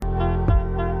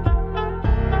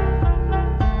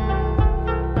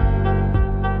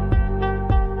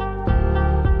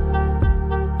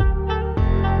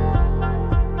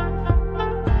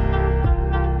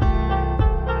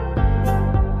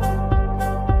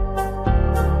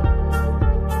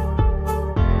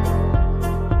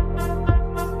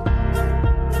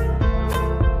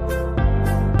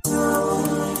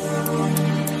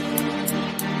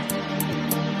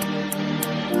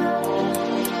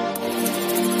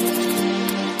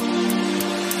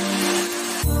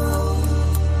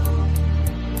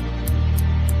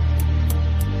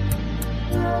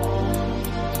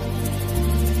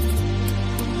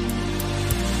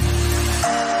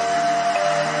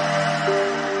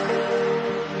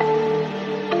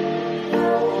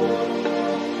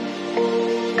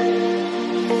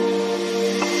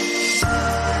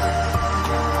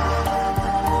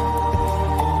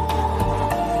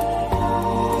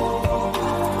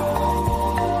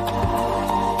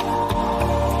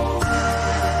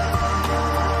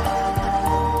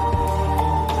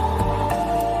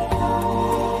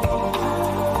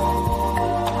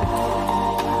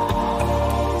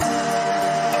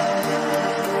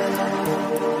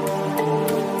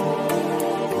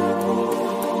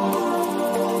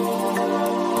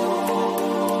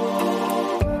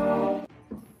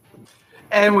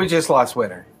And we just lost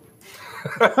Winter.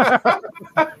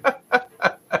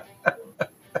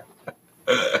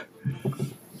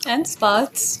 And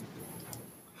Spots.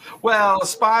 Well,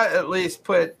 Spot at least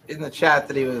put in the chat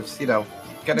that he was,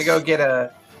 going to go get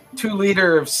a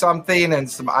 2-liter of something and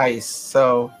some ice.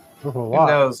 So who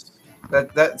knows?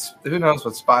 Who knows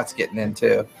what Spot's getting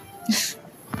into?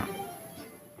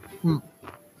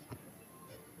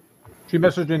 She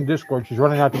messaged in Discord. She's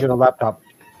running out to get a laptop.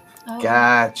 Oh.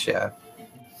 Gotcha.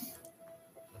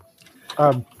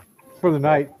 For the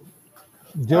night,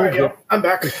 dill dip. I'm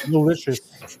back. It's delicious.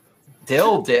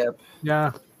 Dill dip. Yeah,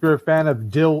 if you're a fan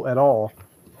of dill at all.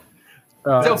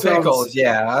 Dill pickles,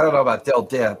 yeah. I don't know about dill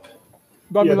dip.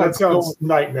 But Yeah, that sounds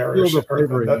nightmarish. Dill the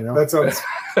flavoring, That sounds.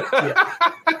 Yeah.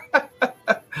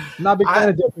 Not a big fan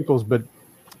of dill pickles, but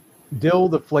dill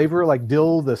the flavor, like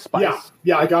dill the spice.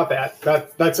 Yeah, I got that.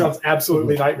 That sounds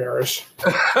absolutely nightmarish.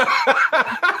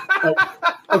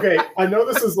 Okay, I know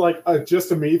this is like just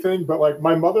a me thing, but like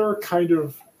my mother kind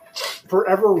of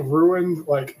forever ruined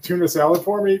like tuna salad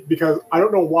for me because I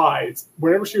don't know why. It's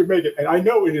whenever she would make it, and I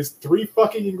know it is 3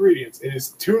 fucking ingredients. It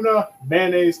is tuna,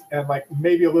 mayonnaise, and like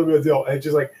maybe a little bit of dill, and it's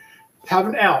just like have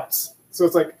an ounce. So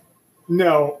it's like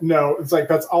no. It's like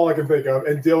that's all I can think of,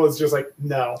 and dill is just like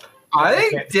no. I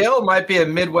think dill might be a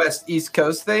Midwest East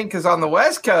Coast thing because on the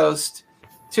West Coast,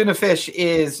 tuna fish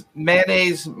is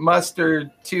mayonnaise, mustard,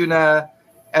 tuna,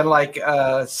 and like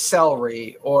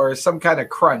celery or some kind of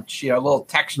crunch, a little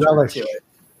texture to it.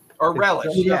 Or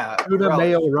relish, Tuna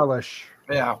mayo relish.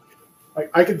 Yeah.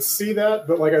 I can see that,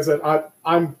 but like I said,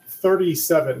 I'm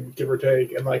 37, give or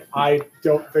take, and like I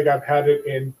don't think I've had it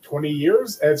in 20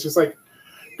 years. And it's just like,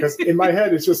 because in my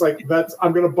head, it's just like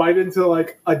I'm gonna bite into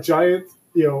like a giant,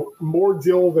 more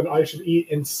dill than I should eat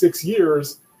in 6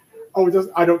 years. Oh, it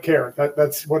doesn't. I don't care.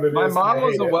 That's what it is. My mom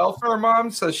was a welfare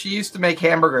mom, so she used to make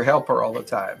hamburger helper all the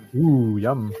time. Ooh,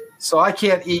 yum. So I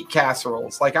can't eat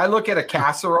casseroles. Like I look at a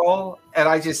casserole and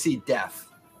I just see death.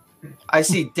 I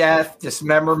see death,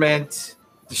 dismemberment,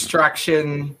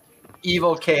 destruction,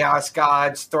 evil chaos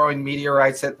gods throwing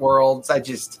meteorites at worlds. I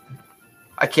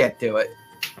can't do it.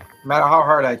 No matter how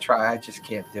hard I try, I just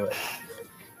can't do it.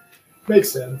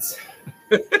 Makes sense.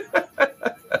 It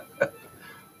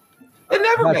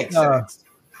never makes sense.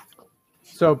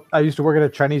 So I used to work at a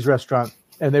Chinese restaurant,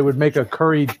 and they would make a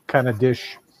curry kind of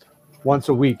dish once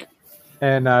a week.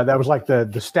 And that was like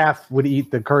the staff would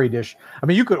eat the curry dish. I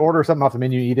mean, you could order something off the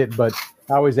menu, eat it, but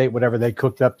I always ate whatever they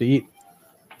cooked up to eat.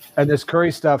 And this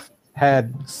curry stuff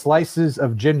had slices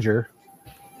of ginger,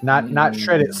 not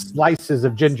shredded, slices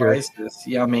of ginger. Slices,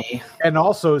 yummy. And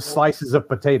also slices of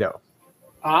potato.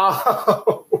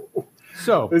 Oh.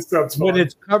 So when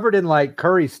it's covered in like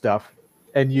curry stuff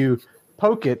and you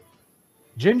poke it,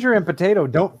 ginger and potato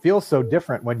don't feel so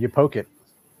different when you poke it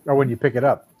or when you pick it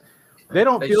up. They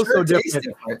don't feel so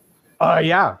different.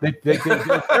 Yeah, they're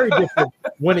very different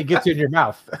when it gets in your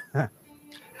mouth. Have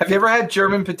you ever had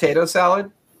German potato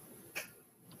salad?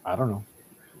 I don't know.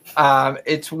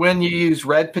 It's when you use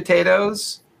red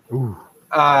potatoes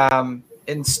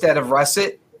instead of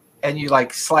russet, and you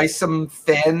like slice them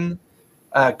thin,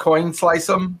 coin slice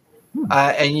them,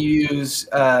 and you use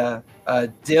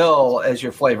dill as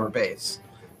your flavor base.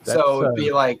 So it would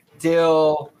be like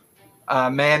dill,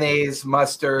 mayonnaise,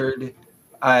 mustard,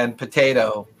 and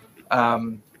potato,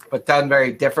 but done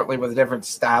very differently with a different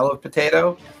style of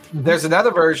potato. Mm-hmm. There's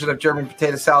another version of German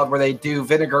potato salad where they do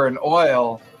vinegar and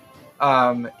oil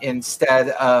instead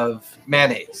of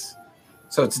mayonnaise.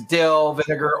 So it's dill,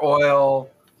 vinegar, oil,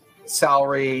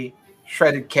 celery,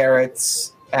 shredded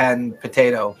carrots, and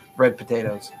red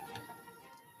potatoes.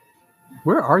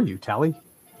 Where are you, Tally?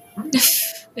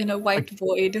 In a white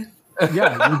void.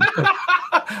 Yeah.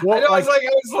 Well, I was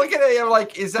looking at you. I'm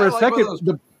like, is that for a like second, one of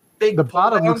those big the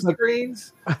bottom looks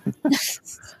screens?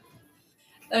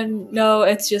 No,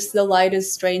 it's just the light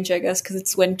is strange, I guess, because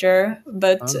it's winter.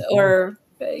 But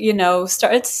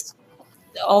it's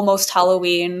almost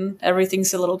Halloween.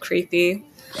 Everything's a little creepy.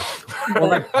 Well,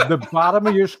 like the bottom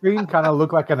of your screen kind of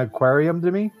looked like an aquarium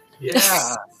to me.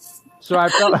 Yeah. So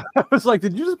I was like,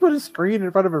 did you just put a screen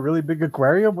in front of a really big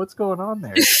aquarium? What's going on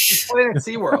there? She's playing at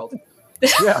SeaWorld.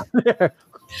 Yeah.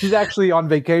 She's actually on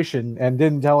vacation and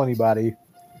didn't tell anybody.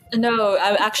 No,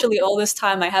 I actually all this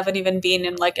time I haven't even been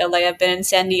in like LA. I've been in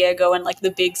San Diego and like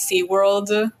the big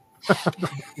SeaWorld.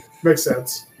 Makes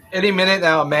sense. Any minute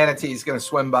now, a manatee is going to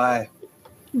swim by.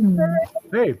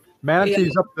 Hey,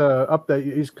 manatees up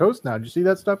the East Coast now. Did you see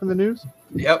that stuff in the news?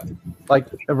 Yep. Like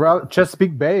around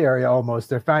Chesapeake Bay area almost.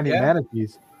 They're finding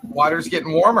manatees. Water's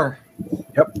getting warmer.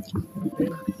 Yep.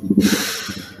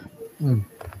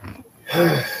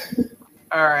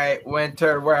 All right,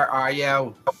 Winter, where are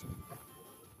you?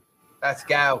 Let's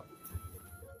go.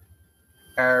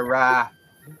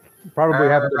 Probably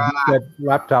having to boot that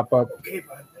laptop up. Okay,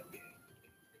 bud.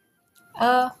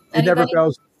 It never Anybody?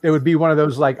 fails. It would be one of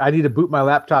those like I need to boot my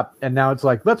laptop, and now it's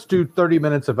like let's do 30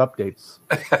 minutes of updates.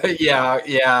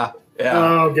 Yeah.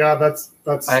 Oh god, that's.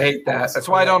 I hate that. That's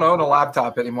why I don't own a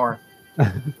laptop anymore.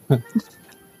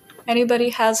 Anybody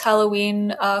has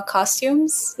Halloween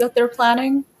costumes that they're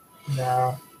planning?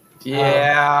 No.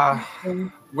 Yeah.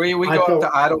 We I go up felt-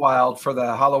 to Idlewild for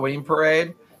the Halloween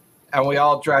parade, and we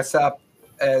all dress up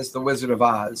as the Wizard of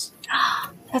Oz.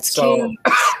 That's So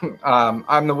cute.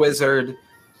 I'm the wizard.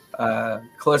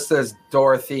 Callista's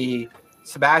Dorothy.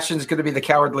 Sebastian's going to be the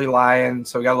Cowardly Lion,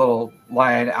 so we got a little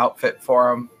lion outfit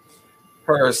for him.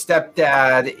 Her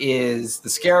stepdad is the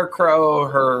Scarecrow.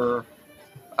 Her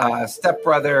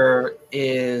stepbrother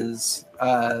is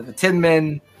the Tin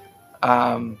Man.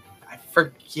 I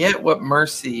forget what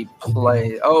Mercy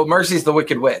played. Oh, Mercy's the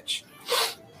Wicked Witch.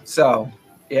 So,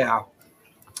 yeah.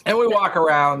 And we walk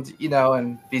around,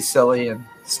 and be silly and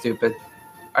stupid.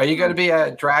 Are you going to be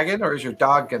a dragon, or is your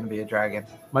dog going to be a dragon?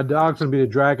 My dog's gonna be the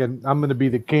dragon. I'm gonna be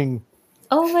the king.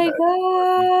 Oh my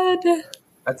god.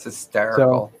 That's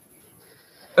hysterical.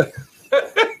 I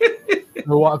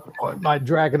walk my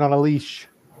dragon on a leash.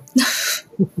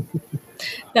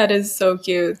 That is so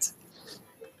cute.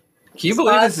 Can you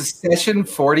believe this is session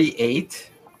 48?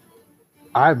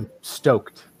 I'm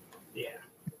stoked. Yeah.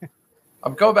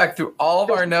 I'm going back through all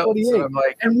of our notes, 48. and I'm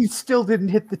like, And we still didn't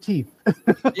hit the teeth.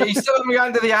 yeah, you still haven't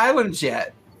gotten to the islands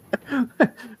yet.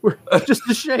 We're just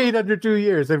a shade under 2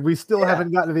 years, and we still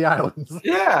haven't gotten to the islands.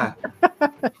 Yeah.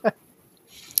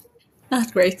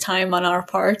 Not great time on our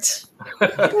part.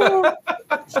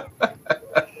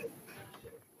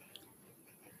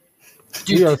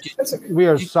 We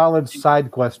are solid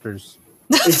side questers.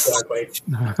 Exactly.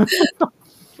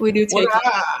 We do take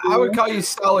I would call you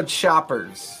solid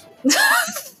shoppers.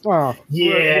 Well,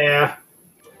 Yeah.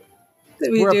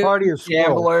 we we're do. a party of squirrels.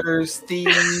 Gamblers,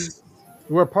 thieves.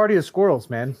 We're a party of squirrels,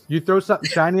 man. You throw something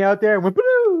shiny out there, and we're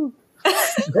boo!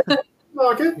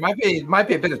 Okay. Might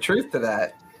be a bit of truth to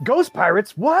that. Ghost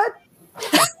pirates? What?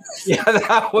 Yeah,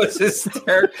 that was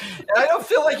hysterical. And I don't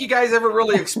feel like you guys ever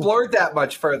really explored that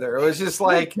much further. It was just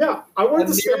like Yeah, I a wanted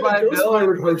to say nearby the Ghost village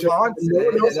Pirate was version. haunted. No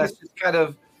one And else that's was- just kind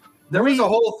of there was a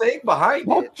whole thing behind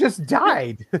Puck it. just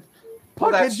died.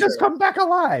 Puck had that's just true. come back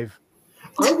alive.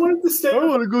 I wanted to stay. I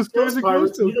want to go stay Ghost the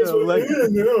Pirates. ghost You guys hotel. were Like,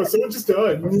 like, no, someone just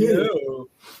died. No.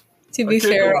 To be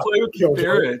fair, play with the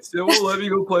spirits. They won't let me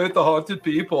go play with the haunted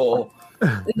people.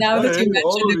 now that Hey, you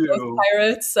all mentioned the of Ghost you.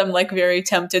 Pirates, I'm like very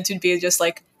tempted to be just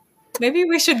like, maybe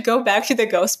we should go back to the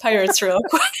Ghost Pirates real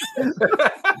quick.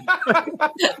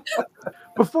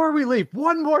 before we leave,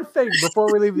 one more thing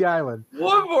before we leave the island.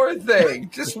 One more thing.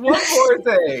 Just one more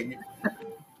thing.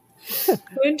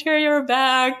 Winter, you're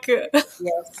back. Yes,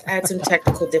 I had some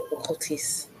technical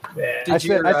difficulties. Yeah. Did I said-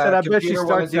 your I said, I bet she computer want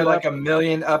to starts do that like up. a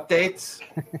million updates?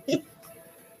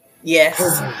 Yes,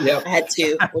 Yep. I had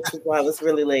to, which is why I was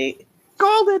really late.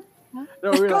 Called it.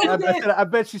 No, really, I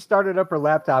bet she started up her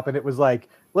laptop and it was like,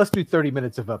 let's do 30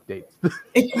 minutes of updates.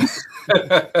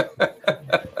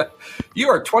 You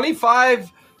are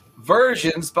 25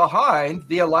 versions behind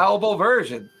the allowable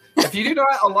version. If you do not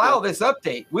allow this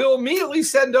update, we'll immediately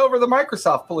send over the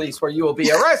Microsoft police where you will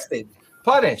be arrested,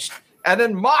 punished, and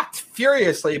then mocked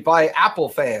furiously by Apple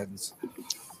fans.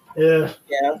 Yeah.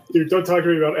 Yeah. Dude, don't talk to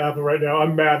me about Apple right now.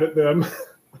 I'm mad at them.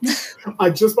 I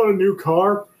just bought a new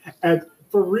car, and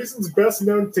for reasons best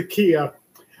known to Kia,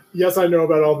 yes, I know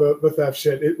about all the theft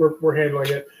shit. We're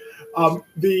handling it.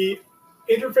 The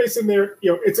interface in there,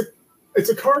 it's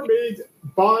a car made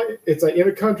by, it's in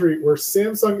a country where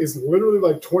Samsung is literally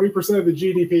like 20% of the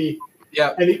GDP,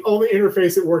 Yep. and the only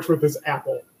interface it works with is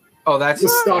Apple. Oh, that's The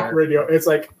stock fair. radio. It's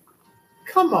like,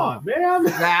 come on, man.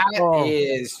 That Oh.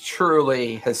 is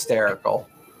truly hysterical.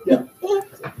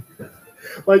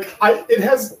 Like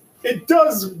it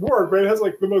does work, but it has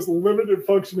like the most limited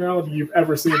functionality you've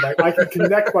ever seen. Like I can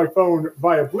connect my phone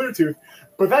via Bluetooth,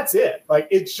 but that's it. Like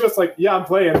it's just like, yeah, I'm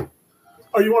playing.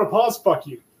 Oh, you want to pause? Fuck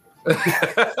you.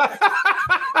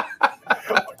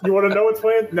 You want to know what's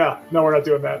playing? No, we're not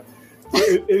doing that.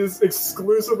 It is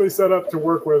exclusively set up to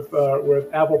work with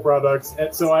Apple products,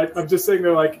 and so I'm just sitting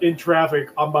there like in traffic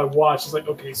on my watch. It's like,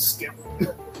 okay, skip.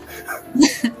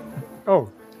 Oh,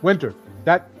 Winter,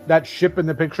 that ship in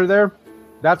the picture there,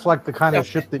 that's like the kind of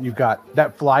ship that you got.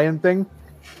 That flying thing.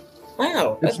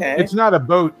 Wow. It's, Okay. it's not a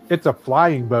boat, it's a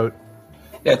flying boat.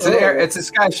 Yeah, it's a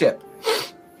sky ship.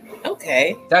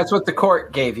 Okay. That's what the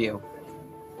court gave you,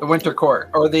 the Winter Court,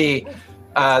 or the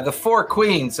four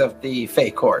queens of the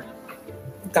Fey Court.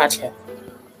 Gotcha.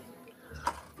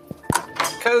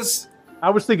 Because I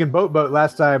was thinking boat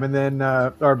last time, and then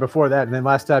or before that, and then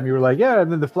last time you were like, yeah,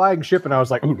 and then the flying ship, and I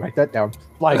was like, ooh, write that down.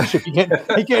 Flying ship. He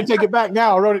can't take it back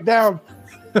now. I wrote it down.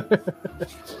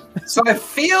 So I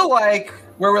feel like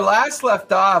where we last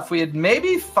left off, we had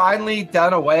maybe finally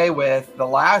done away with the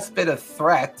last bit of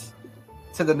threat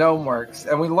to the Gnome Works,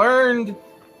 and we learned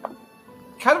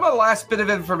kind of a last bit of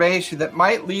information that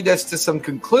might lead us to some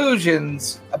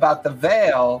conclusions about the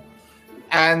Veil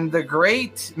and the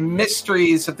great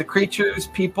mysteries of the creatures,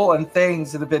 people, and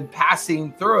things that have been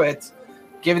passing through it,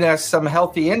 giving us some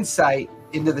healthy insight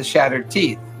into the Shattered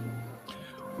Teeth.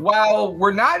 While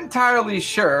we're not entirely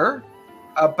sure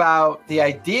about the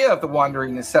idea of the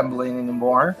Wandering Assembly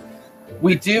anymore,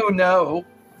 we do know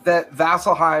that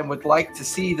Vasselheim would like to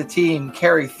see the team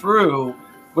carry through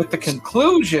with the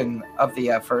conclusion of the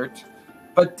effort,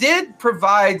 but did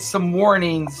provide some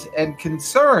warnings and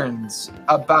concerns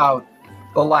about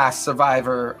the last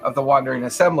survivor of the Wandering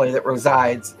Assembly that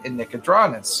resides in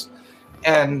Nicodranus,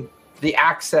 and the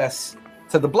access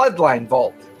to the Bloodline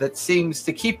Vault that seems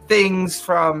to keep things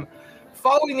from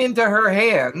falling into her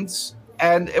hands.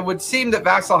 And it would seem that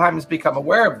Vasselheim has become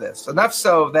aware of this, enough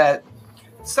so that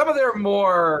some of their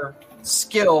more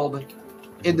skilled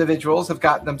individuals have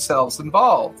gotten themselves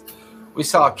involved. We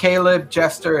saw Caleb,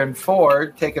 Jester, and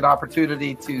Ford take an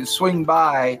opportunity to swing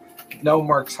by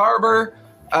Gnomeworks Harbor,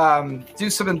 do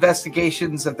some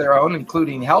investigations of their own,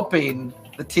 including helping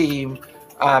the team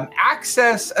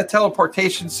access a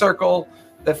teleportation circle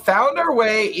that found our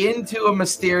way into a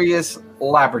mysterious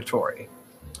laboratory.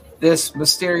 This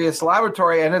mysterious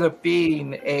laboratory ended up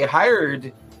being a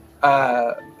hired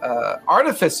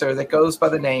artificer that goes by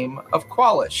the name of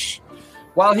Qualish.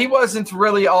 While he wasn't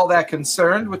really all that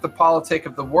concerned with the politic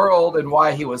of the world and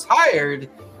why he was hired,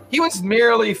 he was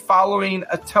merely following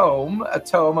a tome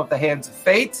of the Hands of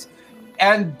Fate,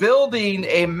 and building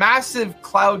a massive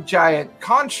cloud giant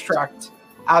construct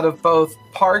out of both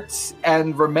parts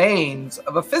and remains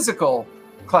of a physical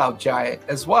cloud giant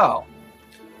as well.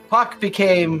 Puck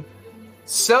became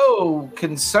so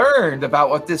concerned about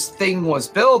what this thing was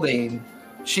building,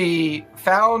 she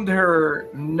found her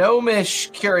gnomish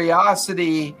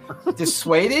curiosity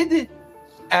dissuaded,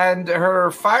 and her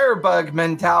firebug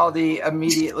mentality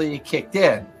immediately kicked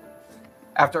in.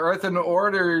 After Earthen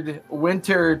ordered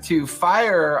Winter to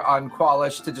fire on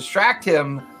Qualish to distract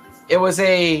him, it was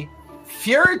a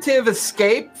furtive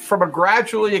escape from a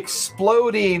gradually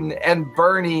exploding and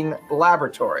burning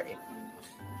laboratory.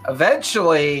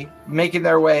 Eventually making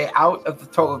their way out of the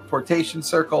teleportation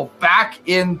circle back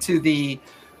into the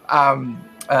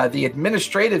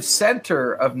administrative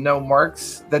center of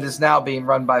Gnomeworks that is now being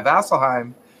run by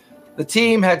Vasselheim. The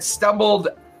team had stumbled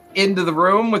into the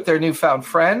room with their newfound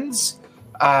friends,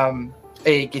 a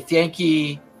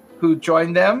Githyanki who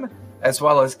joined them, as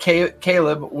well as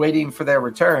Caleb waiting for their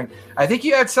return. I think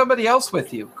you had somebody else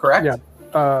with you, correct? Yeah,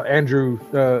 Andrew,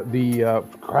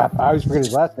 crap, I always forget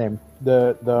his last name,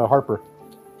 the Harper.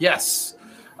 Yes.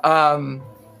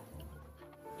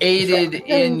 Aided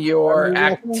in your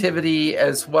activity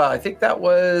as well. I think that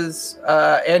was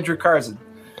Andrew Karzan.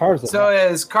 So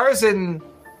as Karzan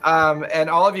and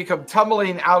all of you come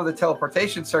tumbling out of the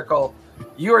teleportation circle,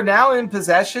 you are now in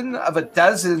possession of a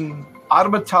dozen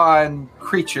automaton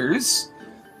creatures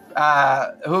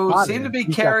who seem to be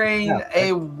carrying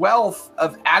a wealth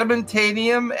of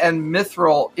adamantanium and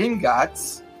mithril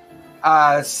ingots.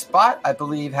 Spot, I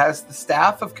believe, has the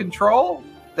staff of control.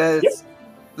 That's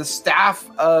the staff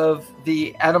of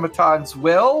the Animaton's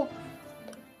will.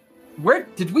 Where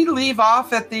did we leave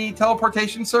off at the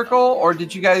teleportation circle, or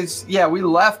did you guys? Yeah, we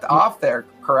left off there,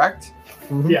 correct?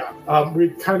 Mm-hmm. Yeah, we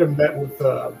kind of met with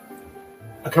a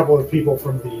couple of people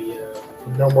from the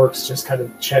from Gnomeworks, just kind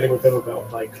of chatting with them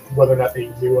about like whether or not they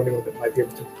knew anyone that might be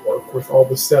able to work with all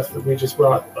the stuff that we just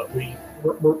brought. But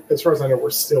we're, as far as I know, we're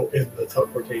still in the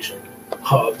teleportation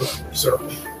hub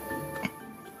circle.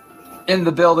 In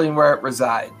the building where it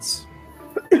resides.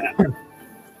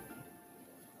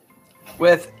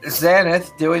 With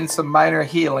Xanath doing some minor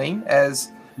healing,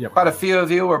 as quite a few of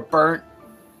you were burnt,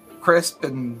 crisp,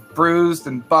 and bruised,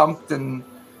 and bumped, and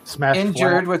smashed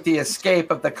injured with the escape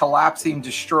of the collapsing,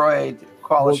 destroyed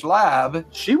Qualish lab.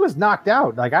 She was knocked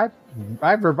out. Like I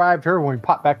revived her when we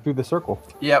popped back through the circle.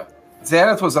 Yep.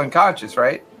 Xanath was unconscious,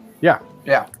 right? Yeah.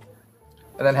 Yeah.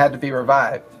 And then had to be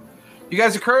revived. You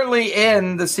guys are currently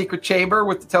in the secret chamber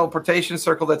with the teleportation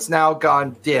circle that's now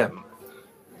gone dim.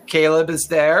 Caleb is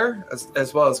there,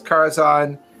 as well as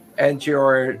Karzan and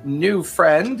your new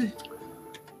friend,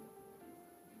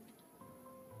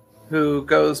 who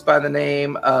goes by the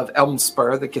name of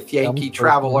Elmspur, the Githyanki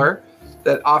traveler,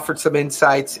 that offered some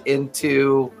insights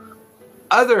into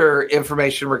other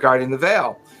information regarding the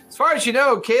Veil. As far as you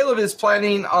know, Caleb is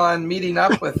planning on meeting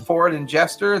up with Ford and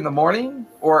Jester in the morning,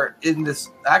 or in this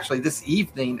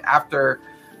evening, after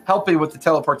helping with the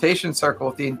teleportation circle,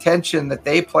 with the intention that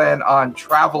they plan on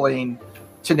traveling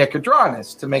to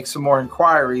Nicodranus to make some more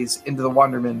inquiries into the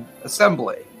Wonderman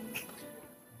Assembly.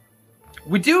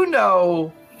 We do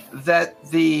know that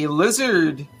the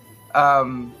lizard,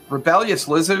 rebellious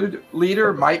lizard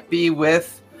leader might be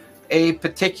with a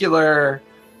particular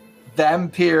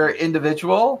vampire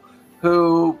individual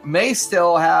who may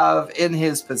still have in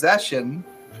his possession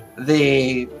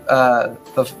the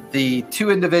two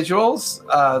individuals,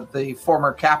 the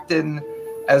former captain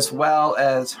as well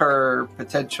as her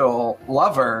potential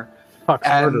lover, Puck's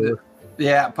murderer.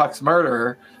 Yeah, Puck's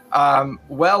murderer.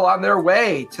 Well on their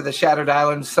way to the Shattered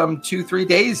Island some 2-3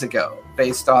 days ago,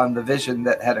 based on the vision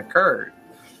that had occurred.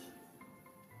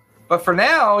 But for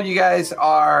now, you guys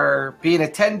are being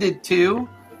attended to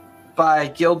by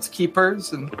guilds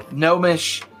keepers and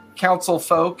gnomish council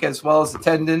folk, as well as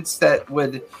attendants that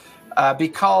would be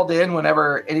called in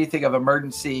whenever anything of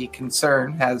emergency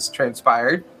concern has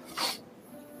transpired.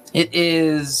 It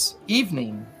is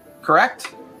evening,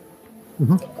 correct?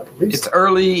 Mm-hmm. It's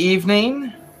early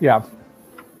evening. Yeah.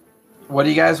 What do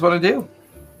you guys want to do?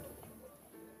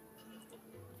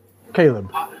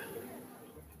 Caleb,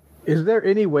 is there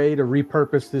any way to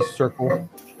repurpose this circle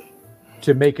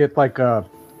to make it like a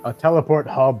teleport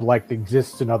hub like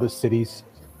exists in other cities?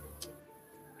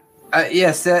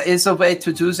 Yes, there is a way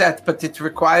to do that, but it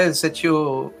requires that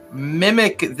you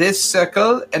mimic this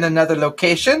circle in another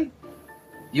location.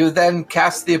 You then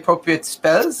cast the appropriate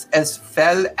spells, as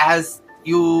well as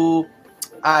you,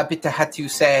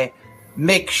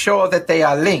 make sure that they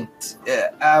are linked.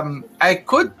 I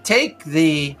could take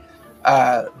the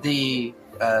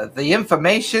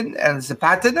information and the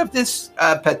pattern of this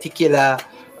particular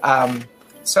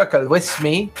circle with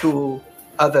me to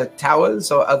other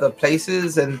towers or other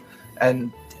places and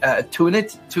tune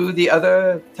it to the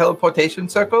other teleportation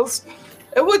circles.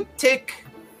 It would take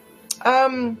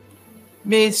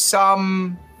me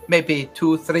maybe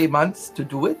 2-3 months to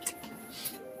do it.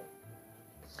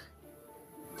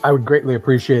 I would greatly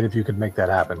appreciate if you could make that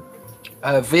happen.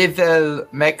 We will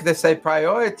make this a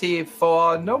priority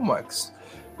for Gnomeworks.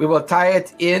 We will tie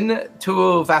it in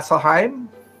to Vasselheim,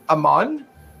 Amon,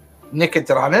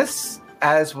 Nicodranus,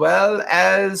 as well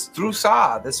as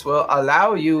Drusar. This will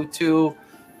allow you to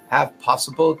have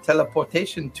possible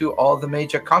teleportation to all the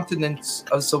major continents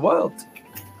of the world.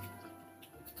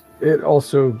 It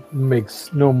also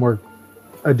makes Gnomework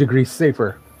a degree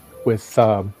safer with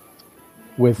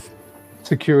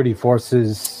security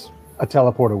forces a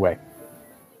teleport away.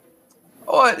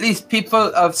 Or at least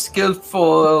people of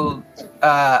skillful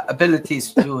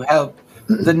abilities to help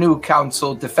the new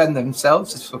council defend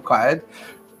themselves if required.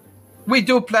 We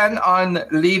do plan on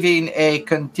leaving a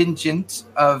contingent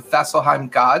of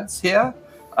Vasselheim guards here.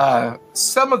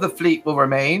 Some of the fleet will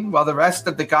remain, while the rest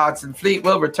of the guards and fleet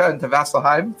will return to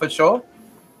Vasselheim for sure.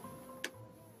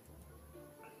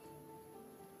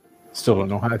 Still don't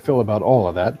know how I feel about all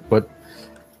of that, but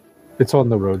it's on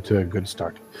the road to a good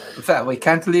start. Fair, we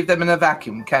can't leave them in a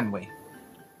vacuum, can we?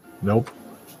 Nope.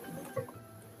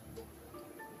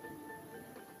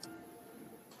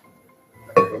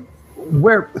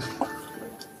 Where...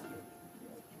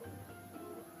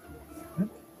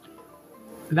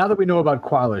 Now that we know about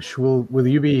Qualish, will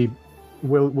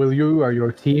you or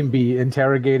your team be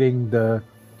interrogating the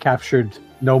captured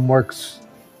Gnomeworks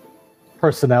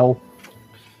personnel?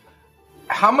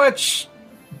 How much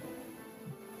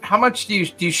do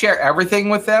you share everything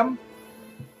with them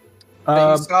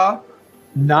that you saw?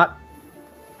 Not.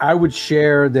 I would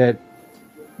share that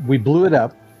we blew it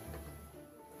up.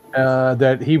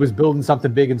 That he was building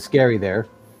something big and scary there,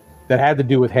 that had to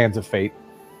do with Hands of Fate.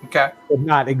 Okay. But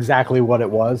not exactly what it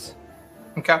was.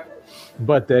 Okay.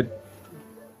 But that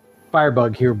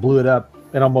Firebug here blew it up,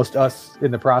 and almost us in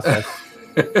the process.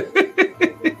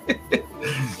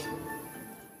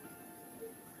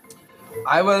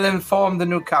 I will inform the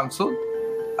new council.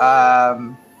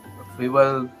 We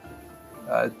will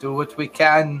do what we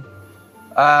can.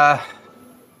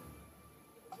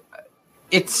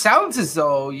 It sounds as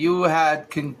though you had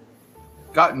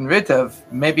gotten rid of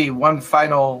maybe one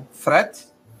final threat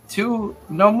to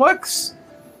Gnomeworks.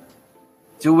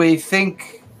 Do we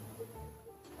think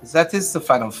that is the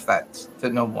final threat to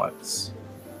Gnomeworks?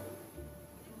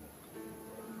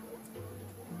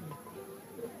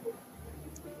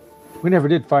 We never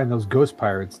did find those ghost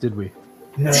pirates, did we?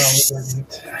 No, we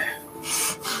didn't.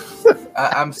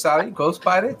 I'm sorry, ghost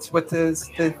pirates? What is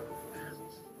the...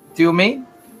 Do you mean?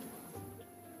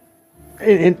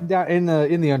 in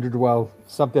the underdwell,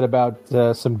 something about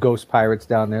some ghost pirates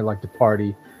down there like to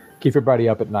party, keep everybody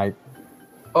up at night.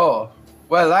 Oh,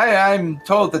 well, I'm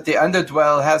told that the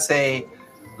Underdwell has a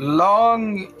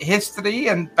long history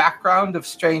and background of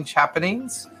strange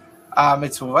happenings.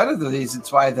 It's one of the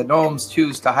reasons why the gnomes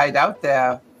choose to hide out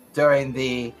there during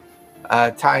the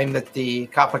time that the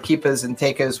Copper Keepers and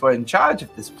Takers were in charge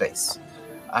of this place.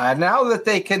 Now that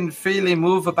they can freely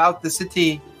move about the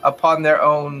city upon their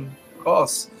own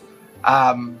course,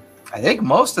 I think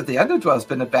most of the Underdwell has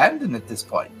been abandoned at this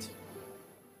point.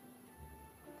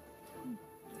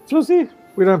 So see,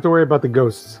 we don't have to worry about the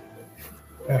ghosts.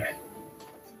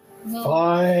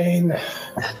 Fine.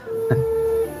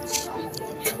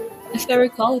 If I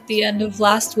recall, at the end of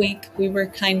last week, we were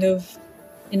kind of,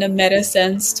 in a meta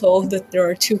sense, told that there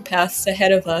are two paths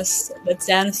ahead of us, but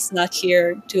Xanth's not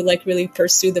here to really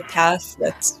pursue the path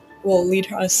that will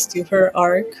lead us to her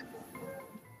arc.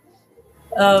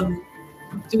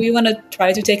 Do we want to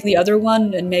try to take the other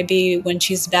one, and maybe when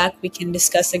she's back we can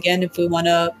discuss again if we want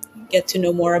to get to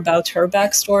know more about her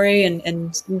backstory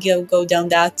and go down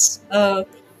that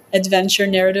adventure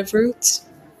narrative route?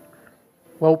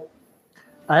 Well,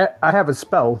 I have a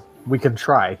spell we can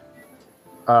try.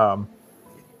 I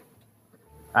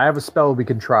have a spell we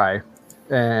can try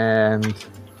and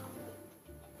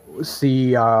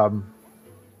see.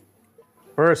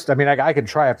 First, I mean, I can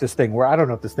try if this thing where I don't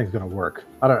know if this thing's going to work.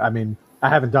 I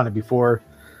haven't done it before.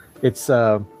 It's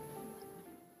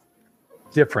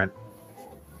different.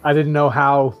 I didn't know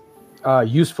how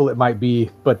useful it might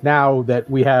be, but now that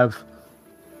we have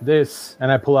this,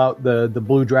 and I pull out the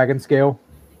blue dragon scale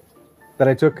that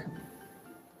I took,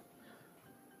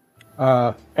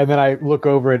 and then I look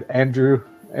over at Andrew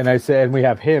and I say, and we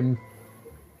have him,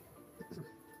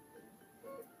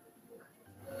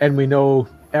 and we know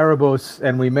Erebos,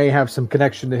 and we may have some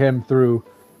connection to him through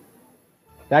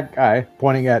that guy,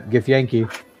 pointing at Githyanki.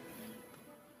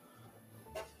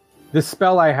 This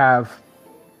spell I have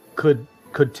could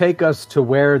take us to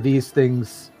where these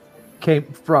things came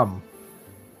from.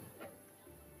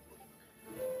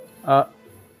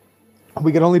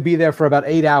 We can only be there for about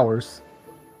 8 hours,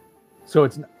 so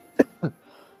it's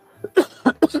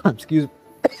excuse me.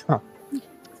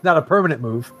 It's not a permanent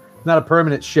move, not a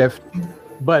permanent shift,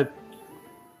 but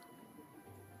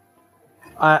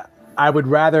I would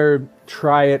rather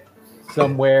try it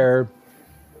somewhere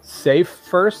safe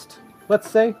first, let's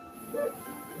say.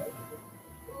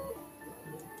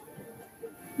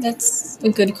 That's a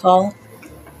good call.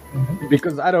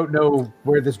 Because I don't know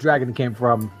where this dragon came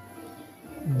from.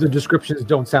 The descriptions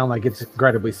don't sound like it's an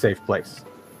incredibly safe place.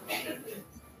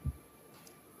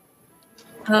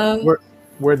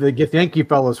 Where the Githyanki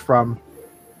fellow's from,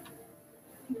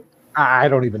 I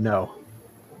don't even know.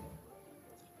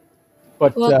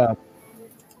 But,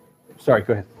 sorry,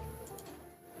 go ahead.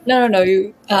 No,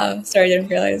 you, sorry, I didn't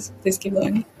realize. Please keep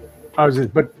going. I was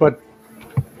just, but,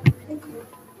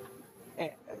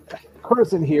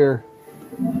 person here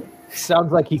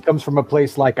sounds like he comes from a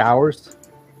place like ours.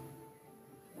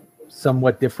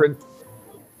 Somewhat different.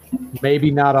 Maybe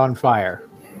not on fire.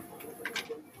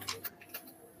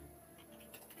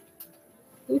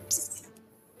 Oops.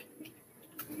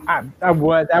 I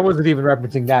wasn't even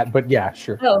referencing that, but yeah,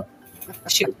 sure. Oh,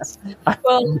 shoot.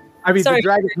 Well, I mean, sorry. the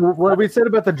dragon. What we said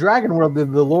about the dragon world, the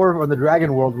lore on the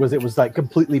dragon world was it was like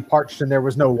completely parched and there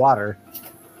was no water,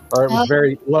 or it was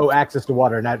very low access to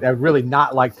water, and I'd really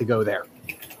not like to go there,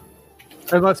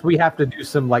 unless we have to do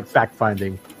some fact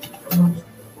finding.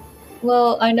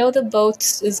 Well, I know the boat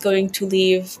is going to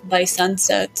leave by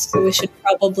sunset, so we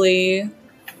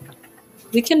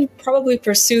can probably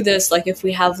pursue this, if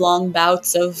we have long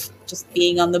bouts of just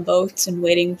being on the boat and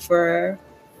waiting for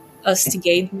us to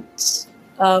gate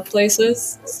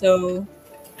places. So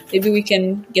maybe we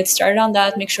can get started on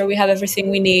that, make sure we have everything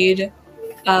we need,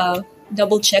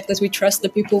 double check that we trust the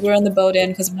people we're on the boat in,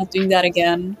 because we're not doing that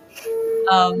again.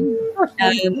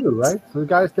 Right? The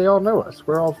guys, they all know us.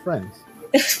 We're all friends.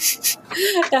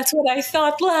 That's what I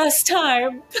thought last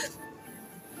time.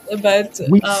 But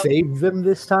we saved them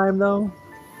this time, though.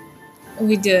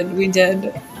 We did.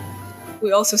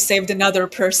 We also saved another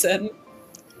person.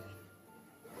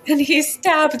 And he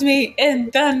stabbed me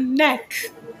in the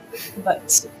neck.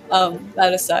 But,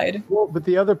 that aside. Well, but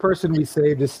the other person we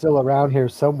saved is still around here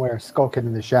somewhere, skulking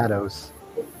in the shadows.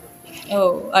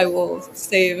 Oh, I will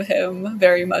save him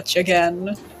very much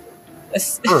again.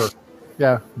 Sure.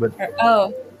 Yeah, but...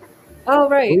 Oh,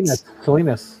 right.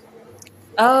 Salinas.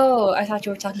 Oh, I thought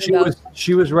you were talking about...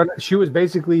 She was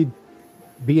basically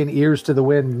being ears to the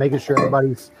wind, making sure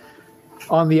everybody's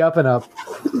on the up and up.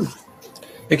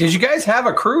 Because you guys have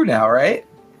a crew now, right?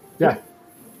 Yeah.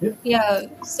 Yeah,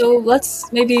 so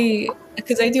let's maybe,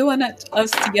 because I do want us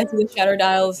to get to the Shadow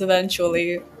Dials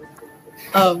eventually.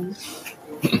 So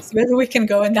maybe we can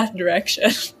go in that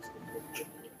direction.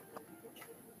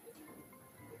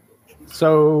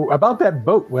 So about that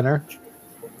boat, Winter.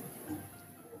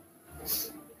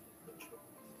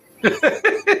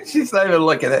 She's not even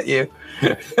looking at you.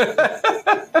 I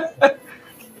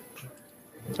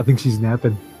think she's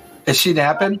napping. Is she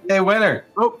napping? Hey, Winter.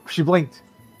 Oh, she blinked.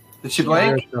 Did she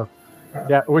blink?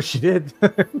 Yeah, well, she did.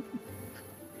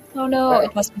 Oh no,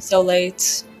 it must be so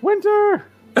late. Winter.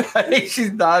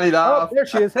 She's nodding off. Oh, there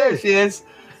she is. There she is.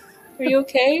 Are you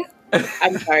okay?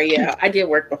 I'm sorry. Yeah, I did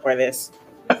work before this.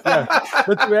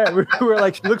 Yeah, we were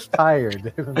like, she looks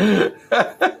tired.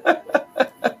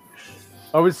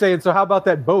 I was saying, so how about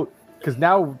that boat? Because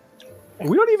now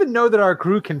we don't even know that our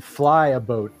crew can fly a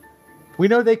boat. We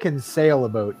know they can sail a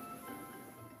boat.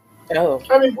 Oh,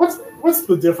 I mean, what's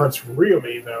the difference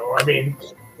really, though? I mean,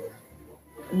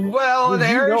 well, an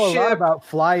You know a lot airship. about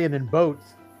flying in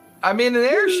boats. I mean, an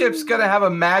airship's going to have a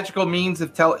magical means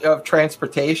of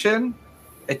transportation.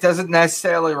 It doesn't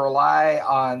necessarily rely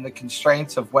on the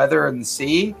constraints of weather and the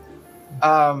sea.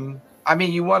 I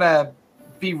mean, you want to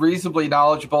be reasonably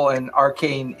knowledgeable in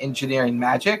arcane engineering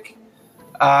magic.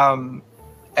 And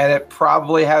it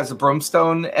probably has a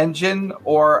brimstone engine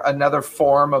or another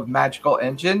form of magical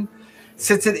engine.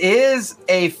 Since it is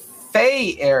a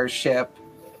Fey airship,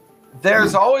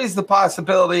 there's always the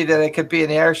possibility that it could be an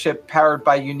airship powered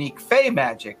by unique Fey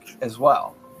magic as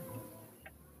well.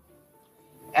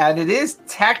 And it is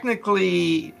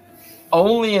technically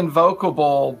only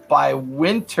invocable by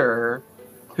Winter,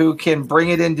 who can bring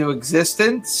it into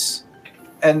existence,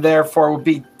 and therefore would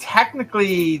be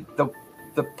technically the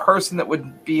person that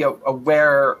would be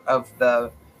aware of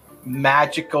the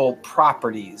magical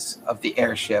properties of the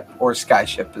airship or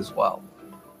skyship as well.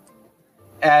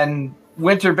 And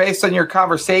Winter, based on your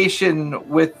conversation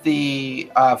with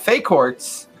the Fey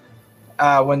Courts,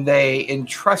 when they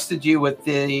entrusted you with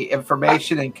the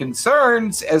information and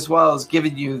concerns, as well as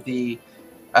giving you the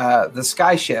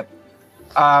skyship,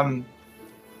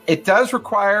 it does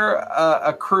require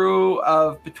a crew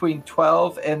of between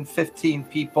 12 and 15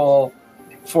 people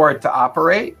for it to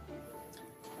operate.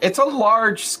 It's a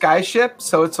large skyship,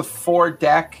 so it's a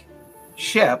 4-deck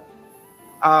ship.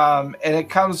 And it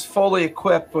comes fully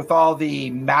equipped with all the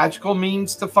magical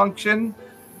means to function,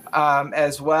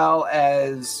 as well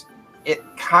as it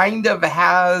kind of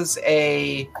has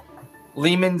a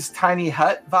Lehman's Tiny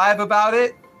Hut vibe about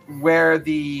it, where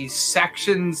the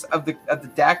sections of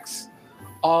the decks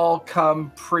all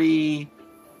come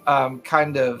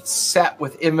kind of set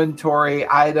with inventory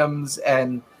items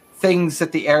and things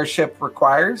that the airship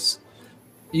requires.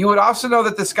 You would also know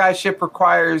that the skyship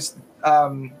requires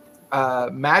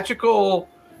magical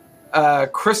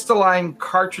crystalline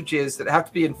cartridges that have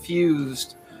to be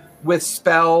infused with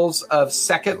spells of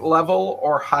 2nd level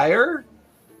or higher.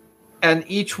 And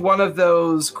each one of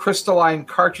those crystalline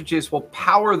cartridges will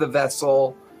power the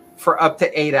vessel for up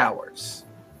to 8 hours.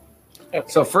 Okay.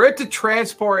 So for it to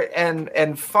transport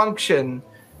and function,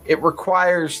 it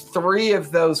requires 3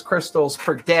 of those crystals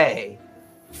per day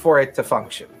for it to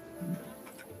function.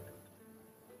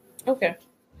 okay.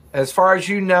 As far as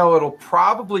you know, it'll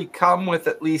probably come with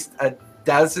at least a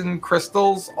dozen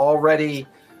crystals already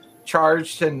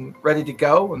charged and ready to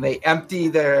go. When they empty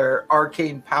their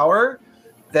arcane power,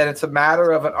 then it's a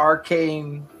matter of an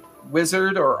arcane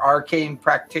wizard or arcane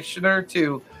practitioner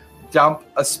to dump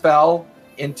a spell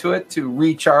into it to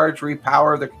recharge,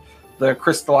 repower the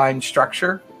crystalline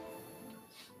structure.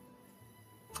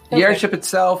 The airship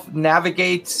itself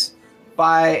navigates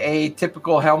by a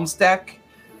typical helm's deck.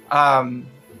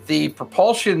 The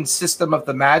propulsion system of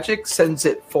the magic sends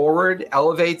it forward,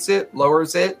 elevates it,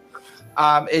 lowers it.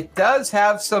 It does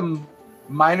have some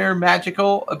minor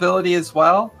magical ability as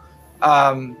well.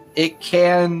 It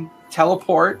can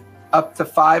teleport up to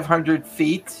 500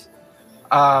 feet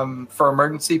for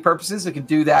emergency purposes. It can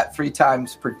do that 3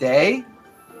 times per day.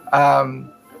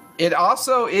 It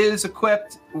also is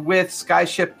equipped with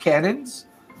skyship cannons,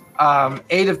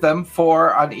 8 of them,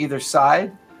 4 on either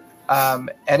side.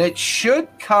 And it should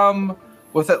come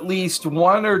with at least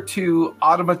 1 or 2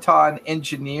 automaton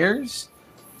engineers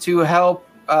to help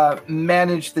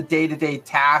manage the day-to-day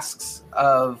tasks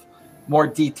of more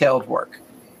detailed work.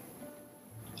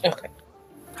 Okay.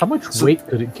 How much weight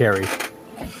could it carry?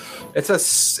 It's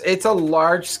a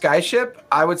large skyship.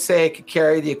 I would say it could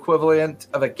carry the equivalent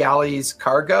of a galley's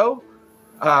cargo.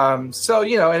 So,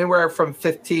 anywhere from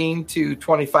 15 to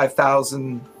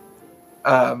 25,000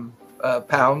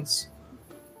 pounds.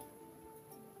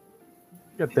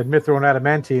 Got the mithril and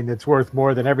adamantine that's worth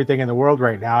more than everything in the world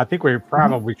right now. I think we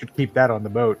probably should keep that on the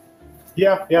boat.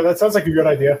 Yeah, that sounds like a good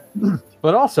idea.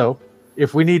 But also,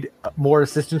 if we need more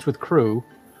assistance with crew,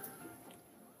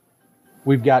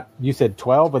 we've got, you said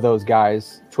 12 of those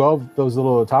guys, 12 of those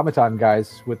little automaton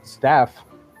guys with staff.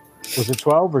 Was it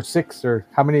 12 or 6 or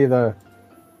how many of the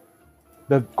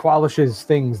Qualish's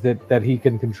things that he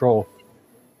can control?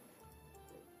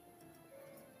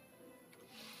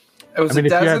 It was a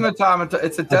dozen automatons.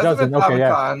 It's a dozen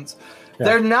automatons. Okay, yeah.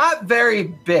 They're not very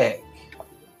big.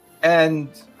 And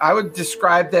I would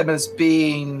describe them as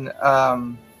being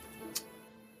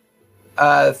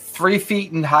 3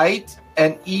 feet in height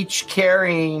and each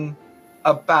carrying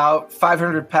about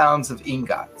 500 pounds of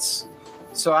ingots.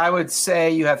 So I would say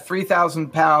you have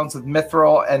 3,000 pounds of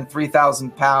mithril and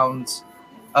 3,000 pounds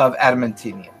of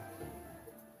adamantinium.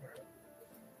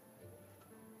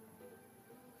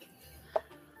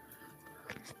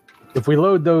 If we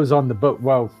load those on the boat,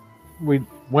 well,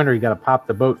 Winter, you got to pop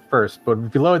the boat first. But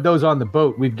if you load those on the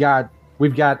boat, we've got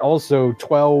also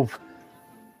 12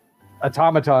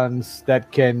 automatons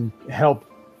that can help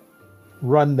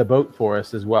run the boat for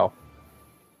us as well.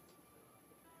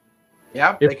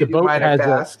 Yeah, if the boat has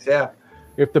tasks,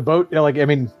 if the boat,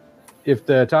 if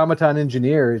the automaton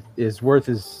engineer is worth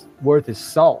his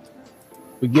salt,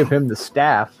 we give him the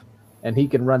staff, and he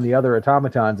can run the other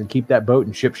automatons and keep that boat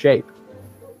in ship shape.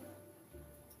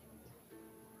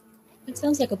 It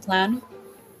sounds like a plan.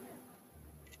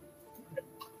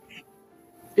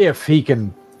 If he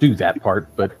can do that part,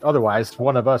 but otherwise,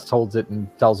 one of us holds it and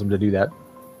tells him to do that.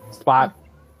 Spot.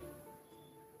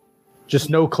 Just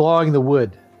no clawing the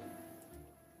wood.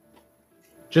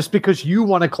 Just because you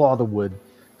want to claw the wood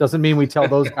doesn't mean we tell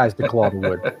those guys to claw the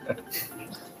wood.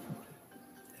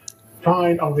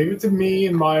 Fine, I'll leave it to me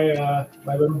and my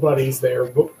my little buddies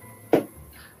there.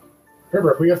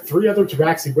 Remember, we have 3 other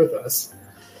Tabaxi with us.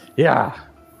 Yeah.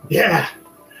 Yeah.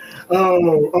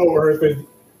 Oh, Earthen,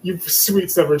 you sweet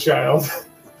summer child.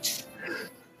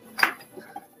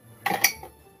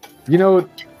 You know,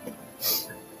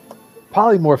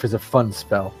 polymorph is a fun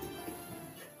spell.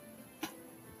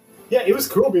 Yeah, it was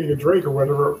cool being a Drake or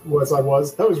whatever it was I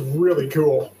was. That was really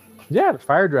cool. Yeah, the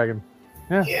fire dragon.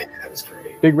 Yeah, that was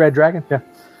great. Big red dragon. Yeah.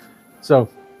 So,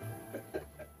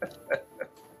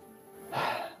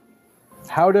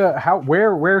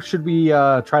 where should we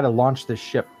try to launch this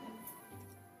ship?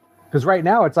 Because right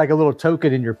now it's like a little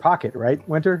token in your pocket, right,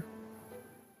 Winter?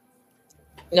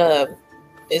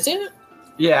 Is it?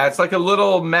 Yeah, it's like a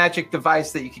little magic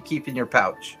device that you can keep in your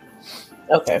pouch.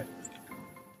 Okay.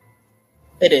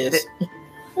 It is.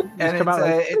 And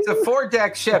it's a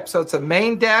 4-deck ship, so it's a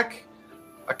main deck,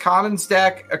 a commons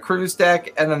deck, a cruise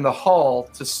deck, and then the hull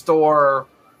to store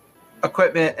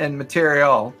equipment and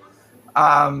material.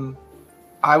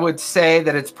 I would say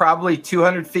that it's probably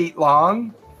 200 feet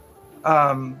long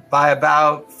by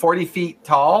about 40 feet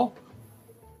tall.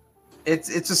 It's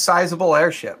a sizable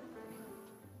airship.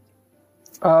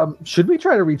 Should we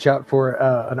try to reach out for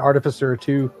an artificer or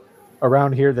two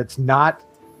around here that's not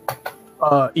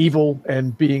evil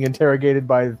and being interrogated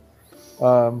by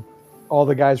all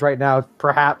the guys right now,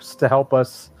 perhaps to help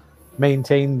us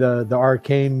maintain the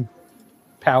arcane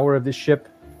power of this ship?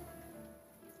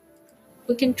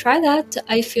 We can try that.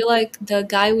 I feel like the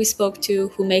guy we spoke to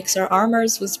who makes our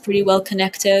armors was pretty well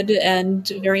connected and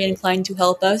very inclined to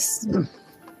help us.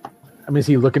 I mean, is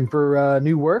he looking for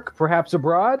new work, perhaps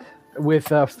abroad,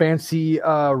 with fancy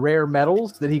rare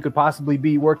metals that he could possibly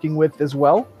be working with as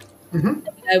well? Mm-hmm.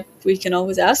 We can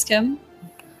always ask him.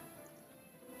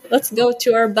 Let's go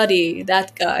to our buddy,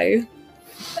 that guy.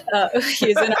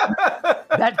 He's in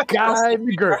that guy,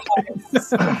 McGurk.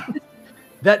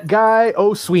 That guy,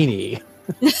 Sweeney.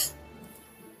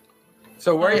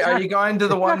 So where are you going to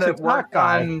the one that worked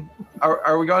on?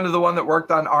 Are we going to the one that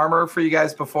worked on armor for you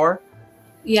guys before?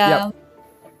 Yeah. Yep.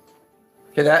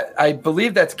 Okay, I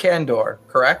believe that's Candor,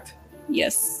 correct?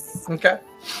 Yes. Okay.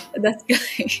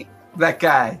 That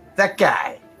guy. That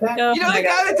guy. No, the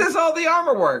guy that does all the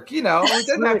armor work. It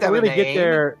doesn't have to have a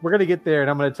name. We're gonna get there, and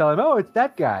I'm gonna tell him, "Oh, it's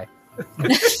that guy.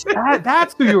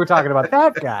 That's who you were talking about.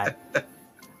 That guy."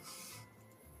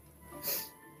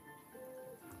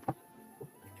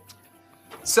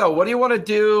 So, what do you want to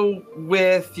do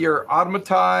with your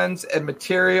automatons and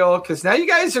material? Because now you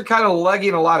guys are kind of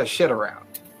lugging a lot of shit around.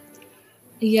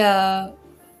 Yeah.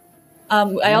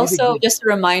 I also, just a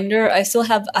reminder, I still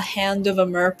have a hand of a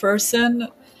mer person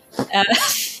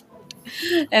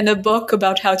and a book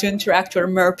about how to interact with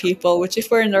mer people, which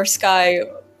if we're in our sky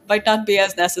might not be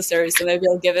as necessary. So maybe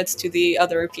I'll give it to the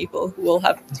other people who will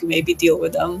have to maybe deal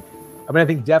with them. I mean, I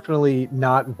think definitely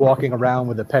not walking around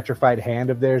with a petrified hand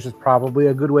of theirs is probably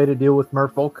a good way to deal with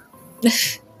merfolk.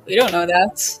 We don't know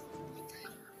that.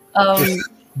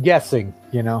 Guessing,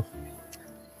 you know.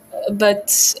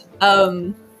 But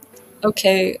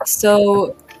okay,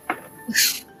 so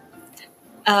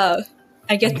I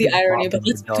get the irony, but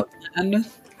let's make a plan.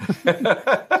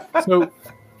 So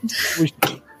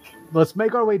let's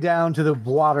make our way down to the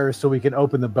water so we can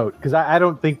open the boat, because I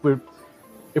don't think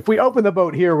if we open the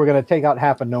boat here, we're going to take out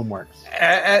half of Gnomeworks.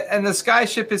 And the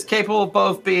skyship is capable of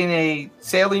both being a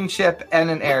sailing ship and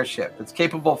an airship. It's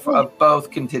capable of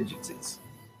both contingencies.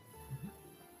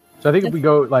 So I think if we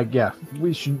go,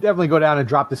 we should definitely go down and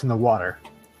drop this in the water.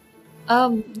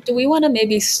 Do we want to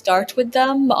maybe start with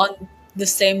them on the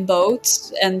same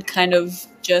boat and kind of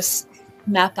just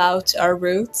map out our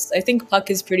routes? I think Puck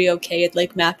is pretty okay at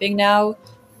mapping now,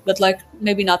 but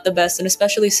maybe not the best, and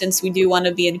especially since we do want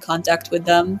to be in contact with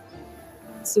them.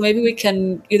 So maybe we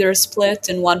can either split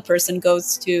and one person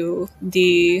goes to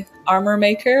the armor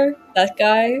maker, that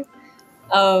guy,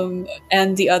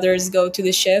 and the others go to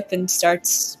the ship and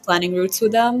starts planning routes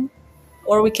with them,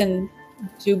 or we can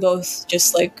do both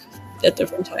just at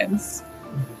different times.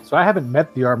 So I haven't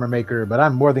met the armor maker, but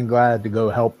I'm more than glad to go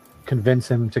help convince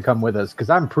him to come with us, because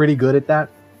I'm pretty good at that.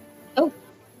 Oh,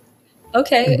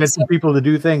 okay. Convincing people to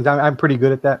do things, I'm pretty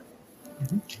good at that.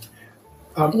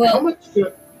 Mm-hmm. How much?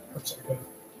 I'm sorry, go ahead.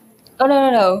 Oh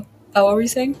no! Oh, what were you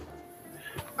saying?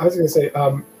 I was going to say,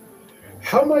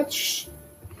 how much?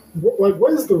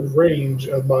 What is the range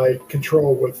of my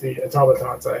control with the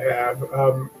automatons I have?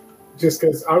 Just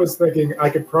because I was thinking I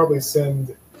could probably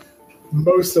send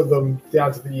most of them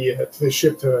down to the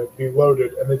ship to be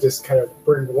loaded, and then just kind of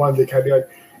bring one to kind of be like,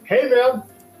 "Hey, man,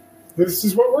 this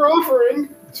is what we're offering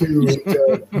to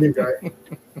new guy."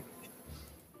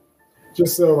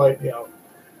 Just so, load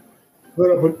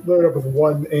up with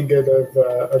one ingot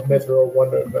of mithril,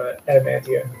 one of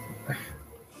adamantium.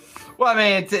 Well, I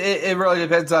mean, it really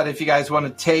depends on if you guys want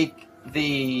to take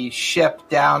the ship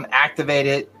down, activate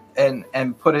it,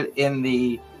 and put it in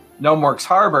the Gnomeworks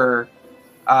harbor,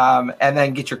 and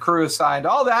then get your crew assigned.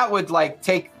 All that would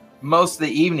take most of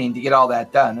the evening to get all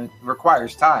that done. It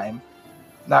requires time.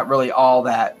 Not really all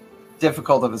that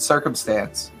difficult of a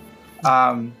circumstance.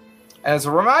 As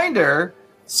a reminder,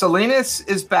 Salinas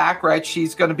is back, right?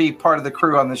 She's going to be part of the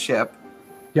crew on the ship.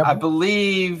 Yep. I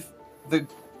believe the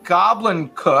goblin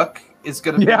cook is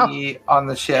going to be on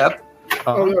the ship.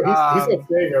 Oh, no, he's not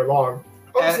staying there long.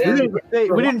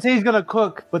 We didn't say he's going to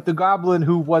cook, but the goblin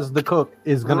who was the cook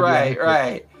is going to be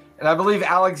right. And I believe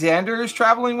Alexander is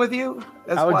traveling with you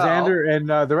as Alexander well.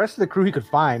 And the rest of the crew he could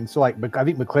find. So, I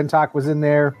think McClintock was in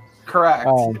there. Correct.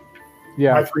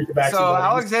 Yeah. So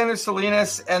Alexander,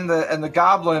 Salinas, and the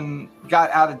goblin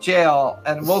got out of jail,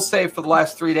 and we'll say for the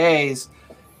last 3 days,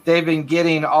 they've been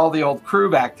getting all the old crew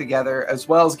back together, as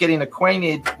well as getting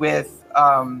acquainted with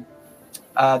the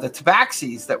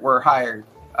tabaxis that were hired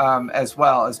as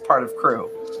well as part of crew.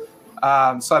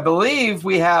 So I believe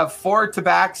we have 4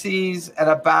 tabaxis and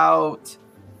about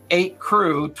 8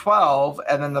 crew, 12,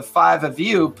 and then the 5 of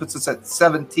you puts us at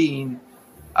 17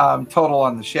 total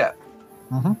on the ship.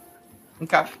 Mm-hmm.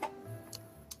 Okay.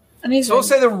 Amazing. So we'll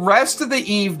say the rest of the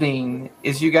evening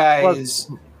is you guys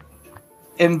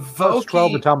invoking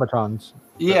 12 automatons.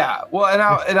 Yeah. Well,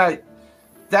 I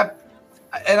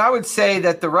would say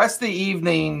that the rest of the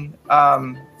evening,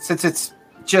 since it's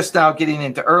just now getting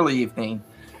into early evening,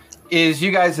 is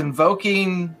you guys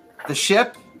invoking the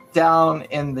ship down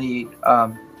in the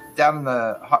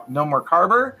Gnomework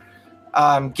harbor,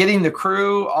 getting the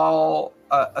crew all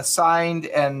assigned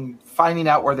and finding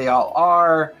out where they all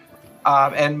are,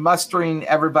 and mustering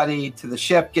everybody to the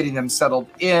ship, getting them settled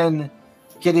in,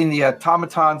 getting the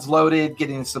automatons loaded,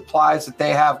 getting the supplies that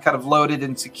they have kind of loaded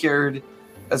and secured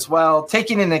as well,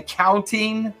 taking an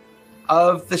accounting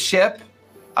of the ship.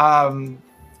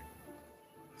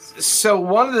 So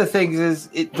one of the things is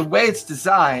the way it's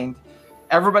designed,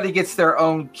 everybody gets their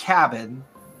own cabin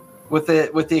with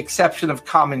the exception of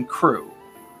common crew.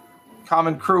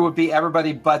 Common crew would be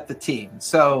everybody but the team.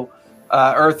 So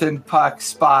Earthen, Puck,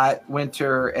 Spot,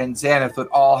 Winter, and Xanath would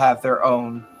all have their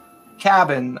own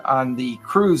cabin on the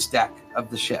cruise deck of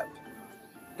the ship.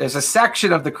 There's a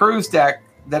section of the cruise deck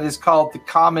that is called the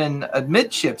common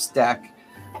amidships deck,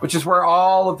 which is where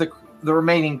all of the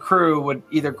remaining crew would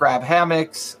either grab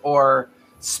hammocks or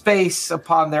space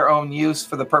upon their own use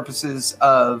for the purposes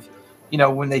of,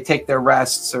 when they take their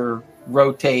rests or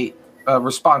rotate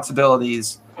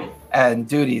responsibilities and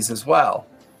duties as well.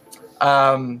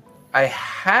 I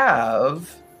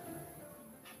have...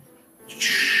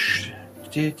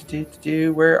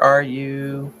 Where are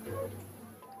you?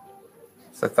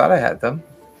 So I thought I had them.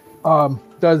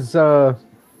 Does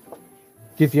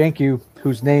Githyanki,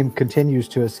 whose name continues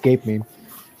to escape me,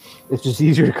 it's just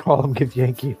easier to call him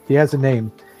Githyanki. He has a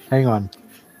name. Hang on.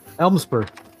 Elmspur.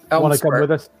 Want to come with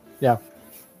us? Yeah.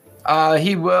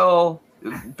 He will.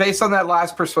 Based on that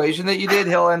last persuasion that you did,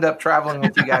 he'll end up traveling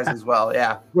with you guys as well.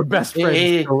 Yeah. We're best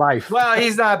friends for life. Well,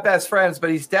 he's not best friends, but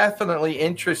he's definitely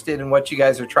interested in what you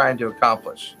guys are trying to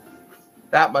accomplish.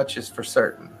 That much is for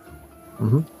certain.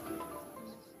 Mm-hmm.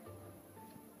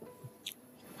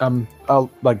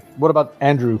 What about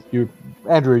Andrew? You're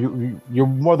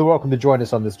more than welcome to join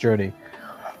us on this journey.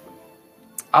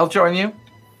 I'll join you.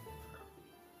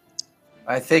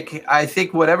 I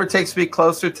think whatever takes me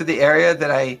closer to the area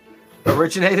that I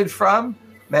originated from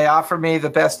may offer me the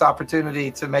best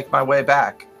opportunity to make my way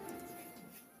back.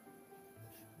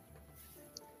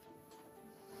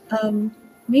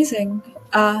 Amazing.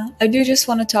 I do just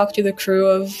want to talk to the crew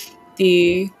of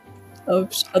the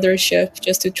other ship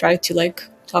just to try to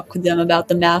talk with them about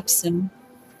the maps and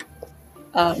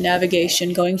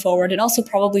navigation going forward, and also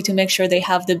probably to make sure they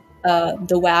have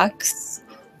the wax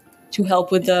to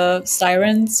help with the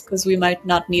sirens, because we might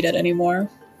not need it anymore.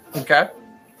 Okay.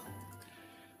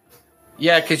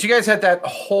 Yeah, because you guys had that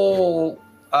whole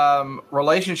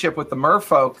relationship with the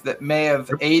merfolk that may have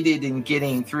aided in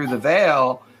getting through the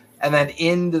veil and then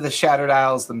into the Shattered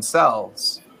Isles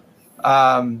themselves.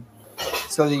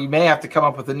 So that you may have to come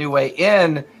up with a new way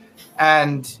in,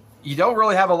 and you don't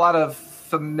really have a lot of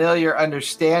familiar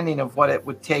understanding of what it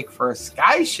would take for a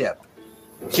skyship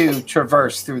to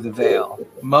traverse through the veil.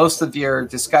 Most of your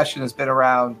discussion has been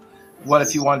around what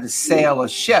if you wanted to sail a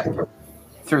ship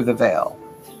through the veil.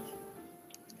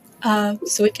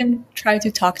 So we can try to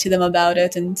talk to them about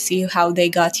it and see how they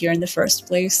got here in the first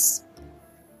place.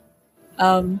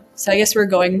 So I guess we're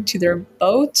going to their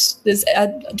boat.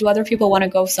 Do other people want to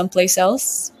go someplace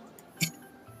else?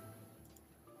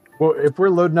 Well, if we're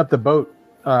loading up the boat,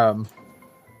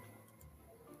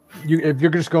 if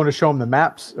you're just going to show them the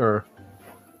maps, or...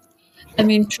 I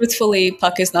mean, truthfully,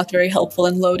 Puck is not very helpful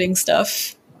in loading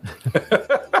stuff.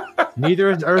 Neither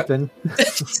is Earthen.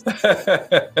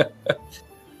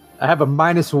 I have a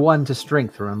 -1 to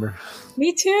strength, remember?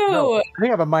 Me too. No, I think I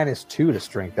have a -2 to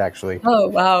strength, actually. Oh,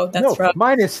 wow. That's rough.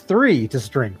 -3 to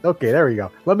strength. Okay, there we go.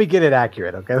 Let me get it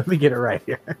accurate, okay? Let me get it right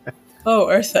here. Oh,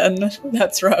 Earthen.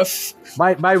 That's rough.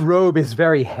 My robe is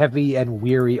very heavy and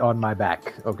weary on my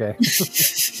back, okay?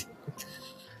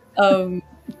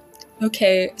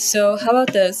 Okay, so how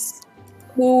about this?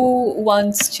 Who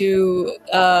wants to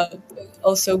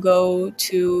also go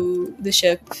to the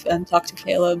ship and talk to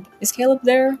Caleb? Is Caleb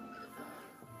there?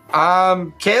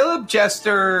 Caleb,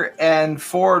 Jester, and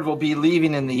Ford will be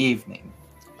leaving in the evening.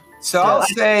 So I'll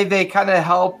say they kind of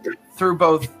help through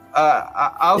both.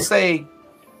 I'll say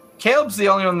Caleb's the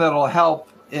only one that'll help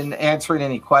in answering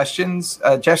any questions.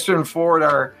 Jester and Ford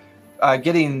are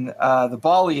getting the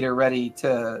ball eater ready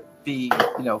to be,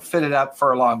 fitted up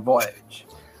for a long voyage.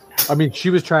 I mean, she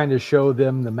was trying to show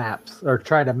them the maps, or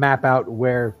trying to map out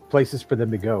where places for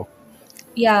them to go.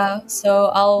 Yeah,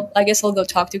 so I guess I'll go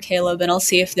talk to Caleb, and I'll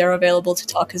see if they're available to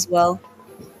talk as well.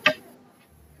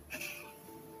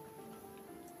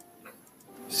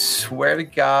 Swear to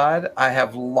God, I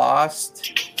have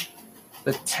lost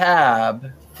the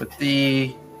tab with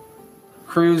the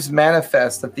cruise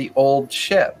manifest of the old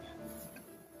ship.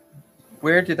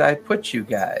 Where did I put you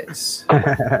guys?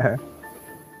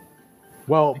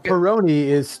 Well, Peroni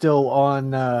is still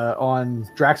on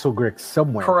Draxelgrix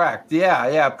somewhere. Correct.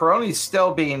 Yeah. Peroni's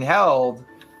still being held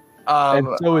and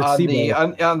so is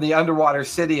on the underwater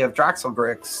city of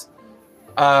Draxelgrix.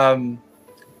 Trying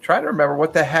to remember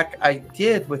what the heck I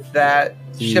did with that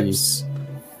ship's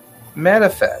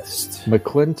manifest.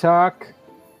 McClintock,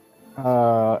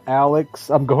 Alex.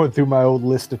 I'm going through my old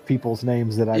list of people's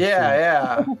names that I've seen.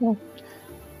 Yeah.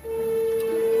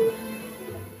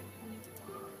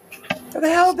 What the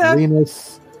hell that?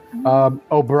 Linus.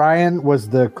 O'Brien was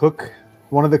the cook,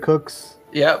 one of the cooks.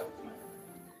 Yep.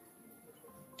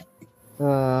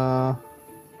 Hold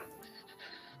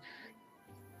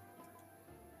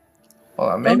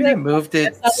on, maybe I moved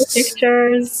it. The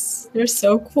pictures, they're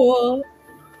so cool.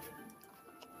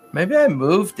 Maybe I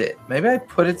moved it. Maybe I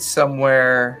put it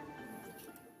somewhere.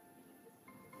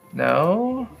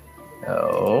 No.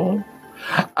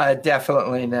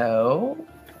 Definitely no.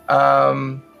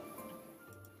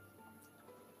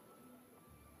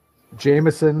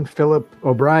 Jameson, Philip,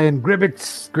 O'Brien,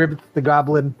 Gribbets the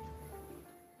Goblin.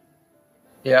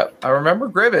 Yep, I remember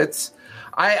Gribbets.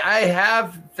 I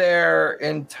have their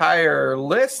entire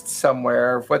list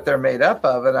somewhere of what they're made up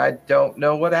of, and I don't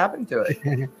know what happened to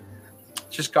it.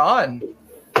 Just gone.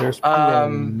 There's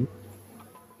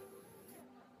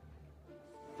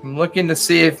I'm looking to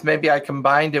see if maybe I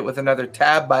combined it with another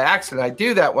tab by accident. I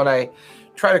do that when I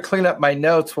try to clean up my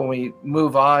notes when we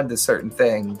move on to certain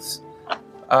things.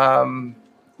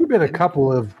 We've been a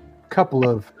couple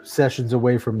of sessions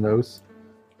away from those.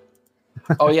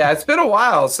 Oh yeah, it's been a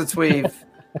while since we've.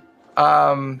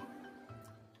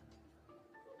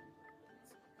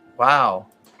 Wow.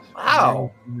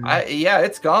 Yeah,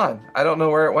 it's gone. I don't know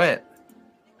where it went.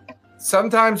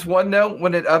 Sometimes OneNote,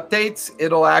 when it updates,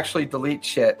 it'll actually delete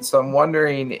shit. So I'm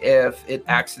wondering if it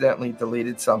accidentally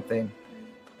deleted something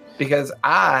because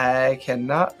I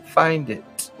cannot find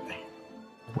it.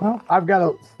 Well, I've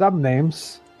got some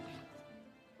names.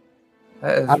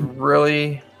 That is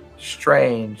really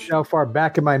strange. You know how far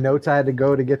back in my notes I had to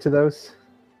go to get to those?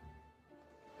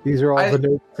 These are all the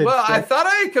notes. Well, I thought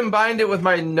I had combined it with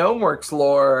my Gnomeworks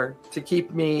lore to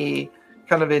keep me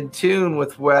kind of in tune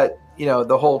with what,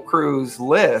 the whole crew's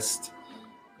list.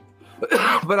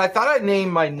 But I thought I'd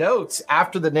name my notes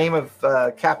after the name of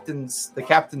the captain's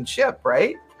ship,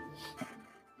 right?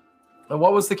 And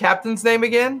what was the captain's name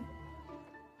again?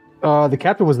 The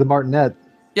captain was the Martinet.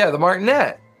 Yeah, the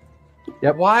Martinet.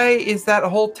 Yep. Why is that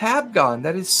whole tab gone?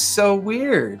 That is so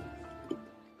weird.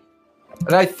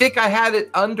 And I think I had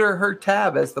it under her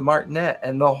tab as the Martinet,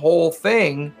 and the whole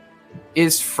thing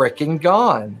is freaking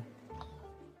gone.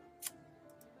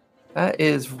 That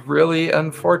is really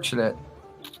unfortunate.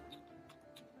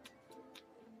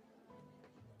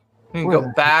 I'm going to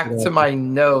go back to my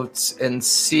notes and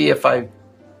see if the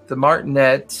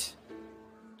Martinet,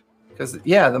 because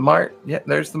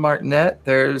there's the Martinet.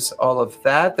 There's all of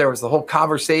that. There was the whole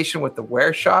conversation with the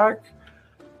Wereshark.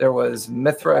 There was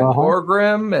Mithra and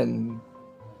Gorgrim, and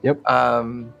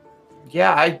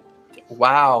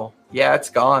wow. Yeah, it's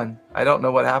gone. I don't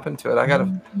know what happened to it. I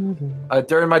gotta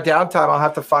during my downtime, I'll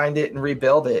have to find it and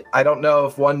rebuild it. I don't know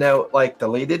if OneNote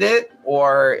deleted it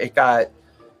or it got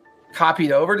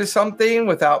copied over to something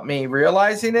without me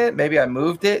realizing it. Maybe I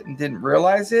moved it and didn't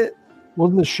realize it.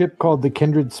 Wasn't the ship called the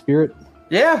Kindred Spirit?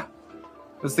 Yeah,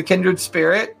 it was the Kindred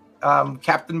Spirit,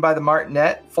 captained by the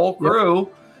Martinet, full crew,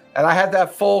 and I had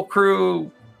that full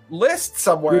crew list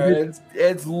somewhere.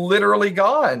 It's literally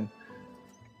gone.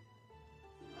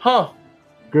 Huh.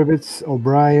 Gribbets,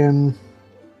 O'Brien.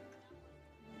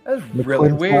 That's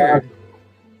really weird.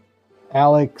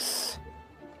 Alex.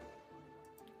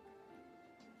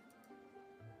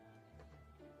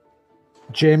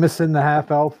 Jameson, the half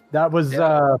elf. That was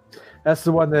that's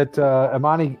the one that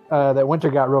Imani that Winter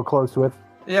got real close with.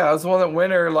 Yeah, it was the one that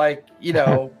Winter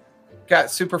got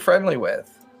super friendly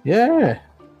with. Yeah.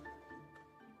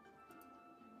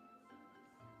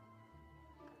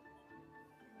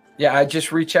 Yeah, I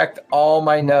just rechecked all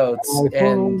my notes,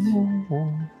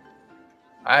 and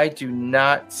I do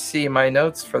not see my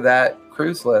notes for that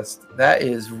cruise list. That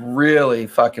is really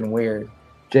fucking weird.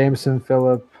 Jameson,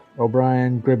 Phillip,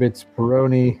 O'Brien, Gribbets,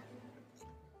 Peroni,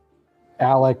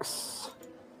 Alex,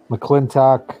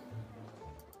 McClintock.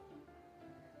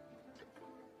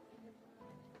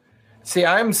 See,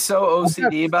 I'm so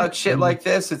OCD about shit like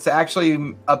this. It's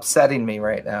actually upsetting me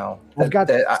right now.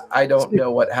 I don't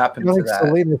know what happened to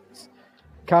that.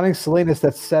 Counting Salinas,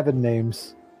 that's 7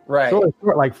 names. Right. So it's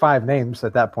like 5 names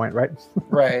at that point, right?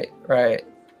 Right.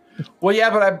 Well, yeah,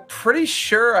 but I'm pretty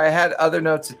sure I had other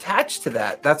notes attached to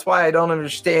that. That's why I don't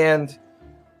understand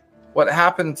what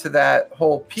happened to that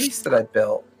whole piece that I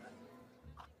built.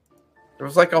 There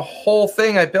was a whole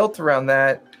thing I built around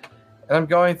that. And I'm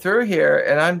going through here,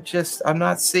 and I'm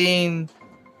not seeing,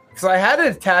 because I had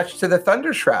it attached to the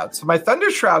Thunder Shroud. So my Thunder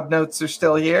Shroud notes are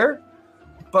still here,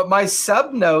 but my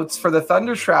sub notes for the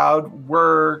Thunder Shroud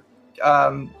were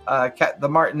the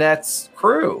Martinet's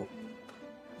crew.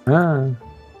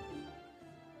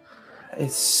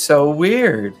 It's so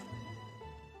weird.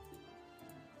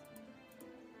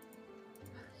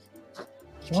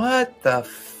 What the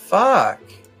fuck?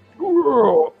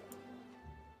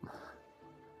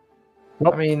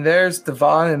 I mean, there's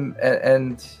Devon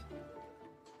and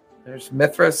there's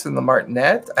Mithras and the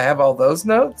Martinet. I have all those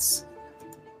notes.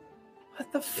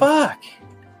 What the fuck?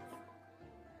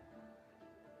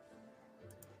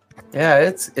 Yeah,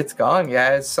 it's gone,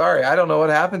 guys. Sorry, I don't know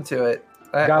what happened to it.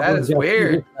 That is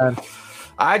weird.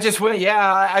 I just went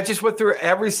through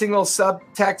every single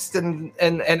subtext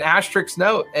and asterisk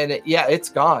note, and it's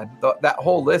gone. That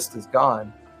whole list is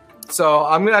gone. So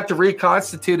I'm going to have to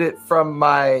reconstitute it from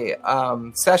my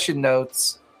session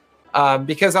notes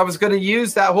because I was going to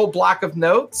use that whole block of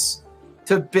notes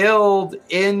to build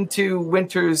into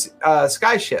Winter's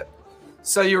skyship.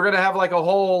 So you're going to have a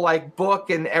whole book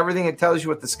and everything that tells you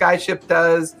what the skyship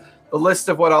does, the list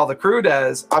of what all the crew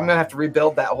does. I'm going to have to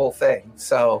rebuild that whole thing.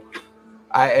 So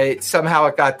Somehow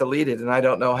it got deleted, and I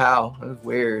don't know how. It was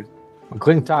weird.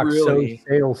 McClintock Really? so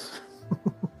sales.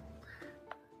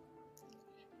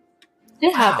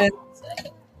 It happens.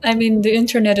 I mean, the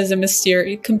internet is a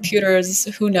mystery. Computers,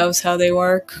 who knows how they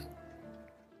work?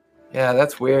 Yeah,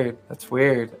 that's weird. That's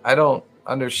weird. I don't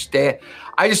understand.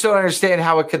 I just don't understand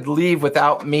how it could leave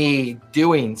without me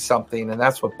doing something, and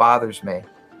that's what bothers me.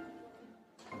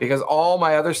 Because all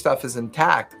my other stuff is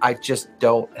intact. I just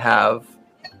don't have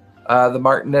the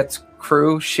Martinet's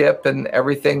crew, ship, and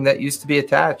everything that used to be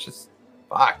attached. Just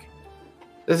fuck.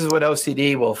 This is when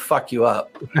OCD will fuck you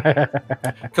up.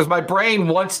 Because my brain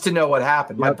wants to know what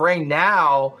happened. My brain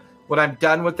now, when I'm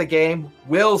done with the game,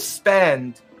 will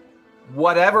spend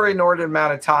whatever inordinate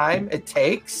amount of time it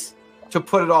takes to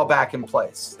put it all back in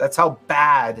place. That's how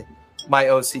bad my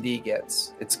OCD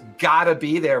gets. It's got to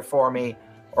be there for me,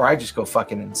 or I just go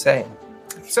fucking insane.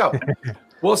 So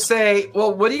we'll say,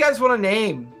 well, what do you guys want to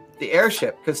name the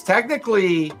airship? Because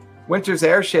technically, Winter's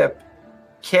airship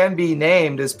can be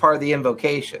named as part of the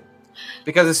invocation.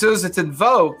 Because as soon as it's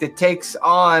invoked, it takes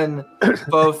on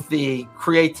both the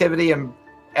creativity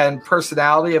and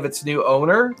personality of its new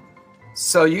owner.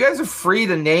 So you guys are free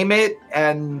to name it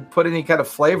and put any kind of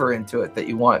flavor into it that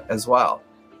you want as well.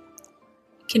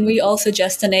 Can we all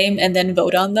suggest a name and then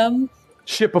vote on them?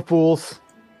 Ship of Fools.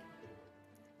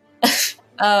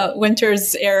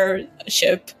 Winter's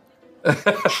airship.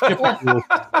 Ship of Fools.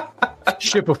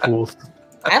 Ship of Fools.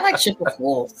 I like Ship of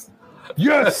Fools.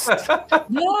 Yes!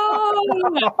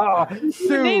 No!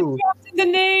 Sue! The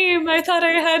name! I thought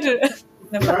I had it.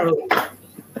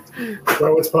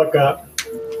 Well, what's Puck got?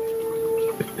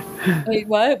 Wait,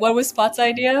 what? What was Spot's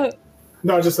idea?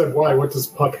 No, I just said why. What does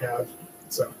Puck have?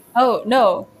 So. Oh,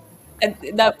 no.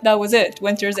 That was it.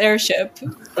 Winter's airship.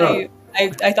 Oh.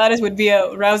 I thought it would be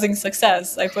a rousing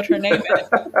success. I put her name in it.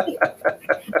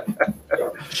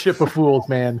 Ship of Fools,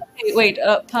 man. Wait,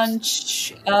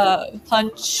 punch,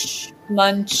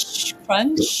 munch,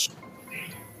 crunch?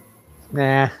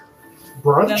 Nah.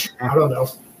 Brunch? No. I don't know.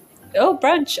 Oh,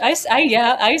 brunch. I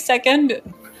second.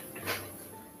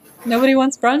 Nobody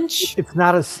wants brunch? It's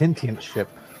not a sentient ship.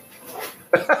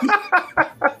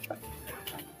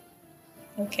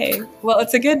 Okay. Well,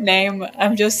 it's a good name.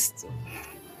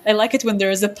 I like it when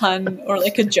there is a pun or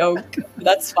like a joke.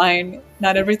 That's fine.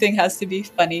 Not everything has to be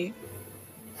funny.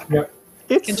 Yep.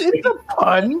 It's a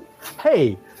pun.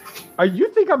 Hey, you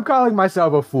think I'm calling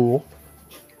myself a fool?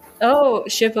 Oh,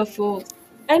 ship of fools.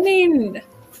 I mean,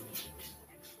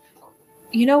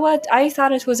 you know what? I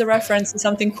thought it was a reference to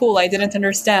something cool I didn't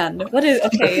understand. What is...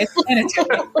 Okay, explain it to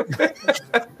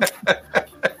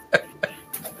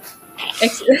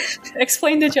me.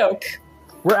 Explain the joke.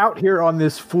 We're out here on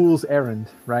this fool's errand,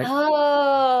 right?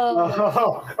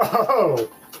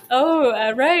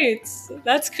 Oh, right.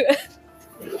 That's good.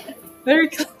 Very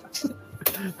cool.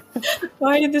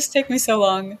 Why did this take me so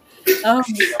long?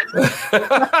 Okay.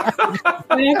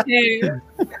 I mean,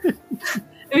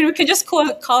 we could just call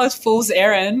it Fool's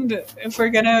Errand if we're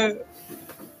gonna...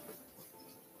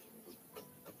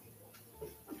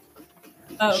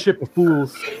 Oh. Ship of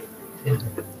Fools.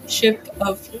 Ship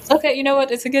of Fools. Okay, you know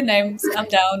what? It's a good name. I'm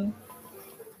down.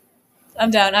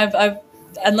 I've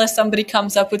unless somebody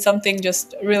comes up with something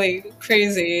just really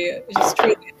crazy, just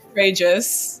really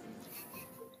outrageous.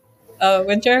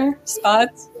 Winter? Spot?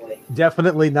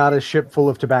 Definitely not a ship full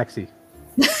of tabaxi.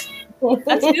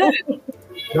 That's good.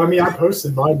 I mean, I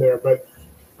posted mine there, but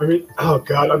I mean, oh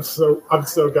god, I'm so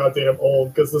goddamn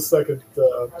old because the second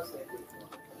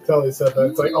Telly said that,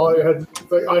 it's like all I had.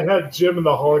 It's like I had Jim and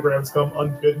the holograms come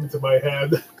unbidden to my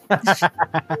head.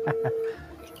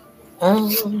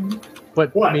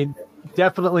 But What? I mean,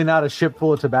 definitely not a ship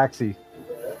full of tabaxi.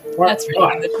 That's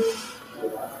really good.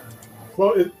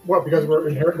 Well, what? Because we're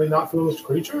inherently not foolish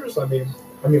creatures. I mean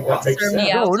that makes Serve me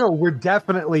sense. out. No, we're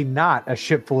definitely not a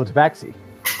ship full of tabaxi.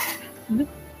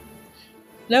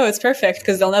 No, it's perfect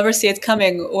because they'll never see it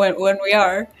coming when we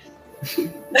are.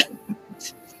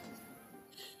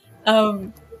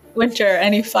 Winter,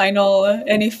 any final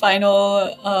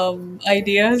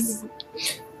ideas?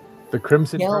 The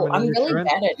Crimson No, Permanent I'm really Assurance.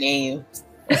 bad at names.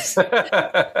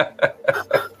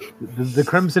 The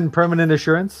Crimson Permanent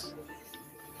Assurance.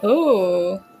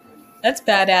 Oh, that's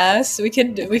badass. We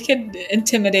could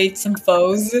intimidate some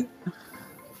foes.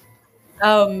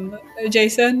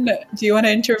 Jason, do you want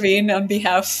to intervene on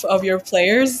behalf of your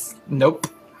players? Nope.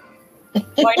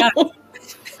 Why not?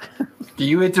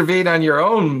 You intervene on your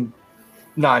own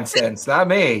nonsense, not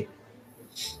me.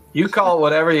 You call it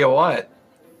whatever you want.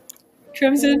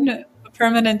 Crimson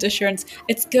permanent assurance.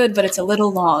 It's good, but it's a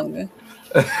little long.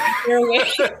 Well,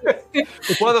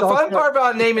 the fun part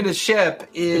about naming a ship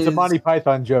is It's a Monty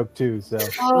Python joke too, so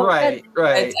right.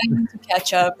 I need to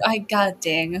catch up. God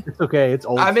dang. it's okay. It's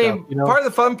old. I mean, stuff, you know? part of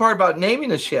the fun part about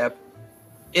naming a ship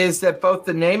is that both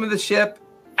the name of the ship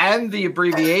and the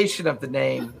abbreviation of the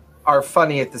name are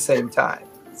funny at the same time.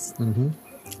 Mm-hmm.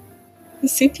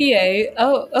 CPA.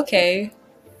 Oh, okay.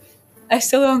 I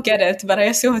still don't get it, but I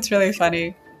assume it's really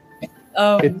funny.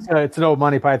 It's an old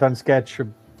Monty Python sketch.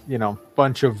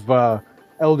 Bunch of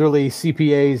elderly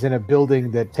CPAs in a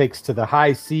building that takes to the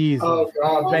high seas of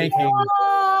banking.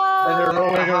 And they're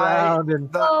rolling around, and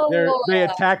they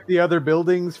attack the other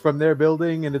buildings from their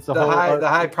building, and it's the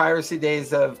high piracy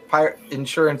days of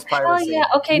insurance piracy. Oh yeah,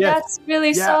 okay, Yes. that's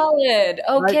really solid.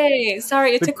 Okay,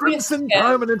 sorry, it the took me a Crimson second.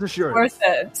 Permanent Assurance. Worth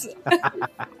it.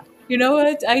 You know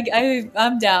what?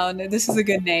 I'm down. This is a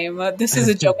good name. This is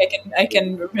a joke I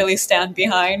can really stand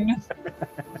behind.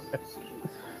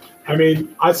 I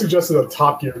mean, I suggested a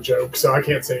Top Gear joke, so I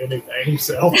can't say anything.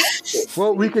 So,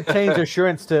 Well, we could change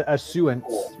assurance to assuance,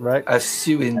 right?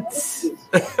 Assuance.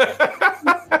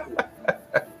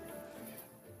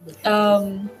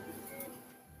 God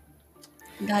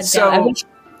damn.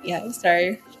 Yeah,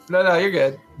 sorry. No, you're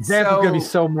good. Xanth is gonna be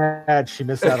so mad she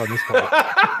missed out on this part.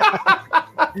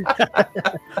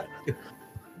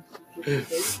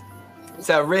 It's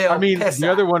a real. I mean, the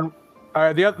other one.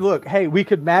 Look, hey, we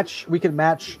could match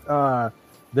the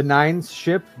Nine's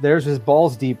ship. Theirs is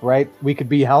balls deep, right? We could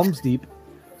be Helms deep.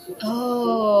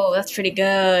 Oh, that's pretty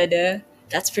good.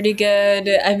 That's pretty good.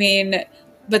 I mean,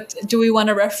 but do we want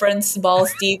to reference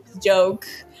balls deep joke,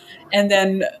 and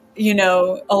then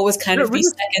always kind of be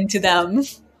second to them?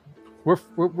 We're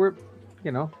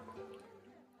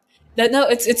That no,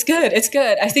 it's good. It's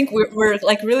good. I think we're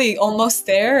like really almost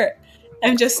there.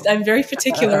 I'm very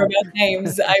particular about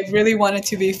names. I really want it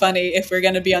to be funny if we're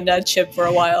going to be on that ship for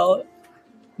a while.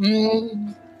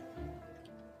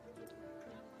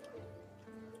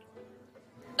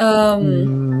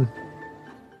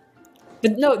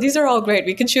 But no, these are all great.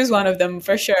 We can choose one of them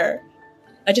for sure.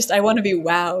 I want to be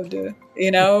wowed,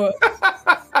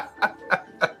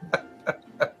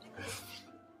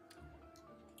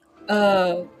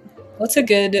 What's a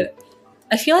good...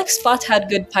 I feel like Spot had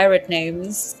good pirate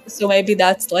names, so maybe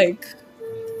that's like...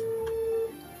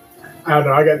 I don't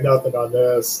know, I got nothing on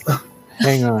this.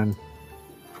 Hang on.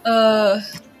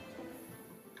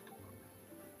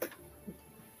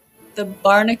 The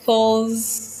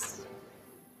Barnacles...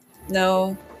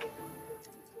 No.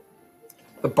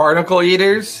 The Barnacle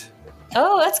Eaters?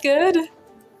 Oh, that's good.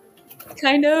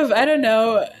 Kind of, I don't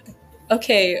know.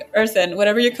 Okay, Earthen,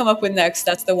 whatever you come up with next,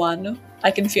 that's the one.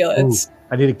 I can feel it. Ooh,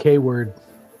 I need a K word.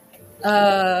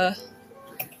 I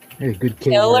need a good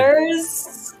K word.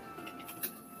 Killers?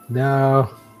 No.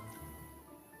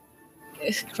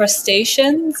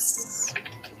 Crustaceans?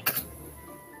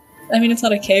 I mean, it's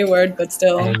not a K word, but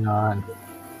still. Hang on.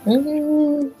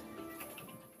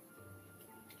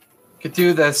 Could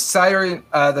do the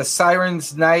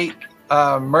Siren's Night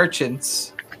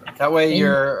Merchants. That way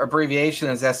your abbreviation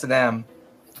is S&M.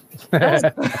 That's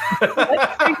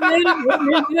pretty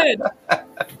good.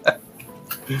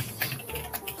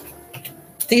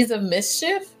 Thieves of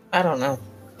Mischief? I don't know.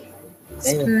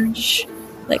 Scourge.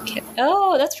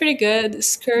 That's pretty good.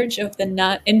 Scourge of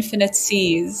the Infinite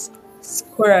Seas.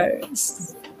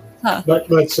 Squirrels. Huh.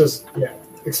 Let's just,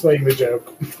 explain the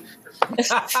joke.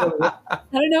 I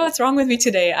don't know what's wrong with me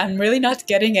today. I'm really not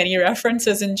getting any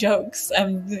references and jokes.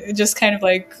 I'm just kind of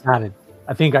like... Got it.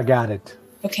 I think I got it.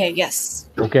 Okay, yes.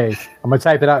 Okay. I'm going to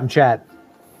type it out in chat.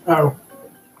 Oh.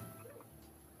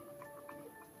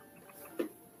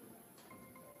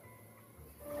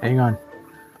 Hang on.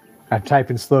 I'm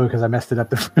typing slow because I messed it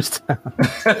up the first time.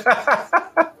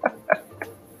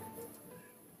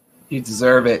 You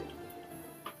deserve it.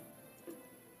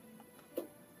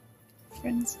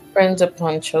 Friends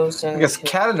upon chosen. I guess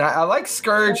Cat and I like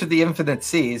Scourge of the Infinite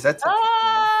Seas. That's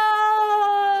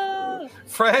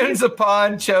Friends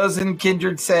upon chosen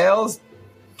kindred sails.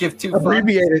 Give two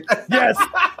abbreviated. Yes.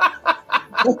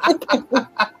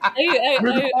 I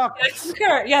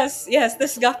concur. Yes.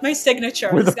 This got my signature.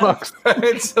 We're the fucks.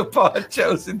 Friends upon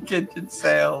chosen kindred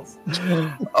sails.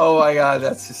 Oh my god,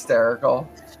 that's hysterical.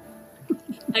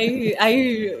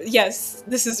 Yes,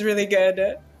 this is really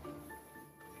good.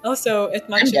 Also, it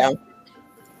matches. They're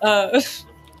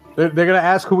gonna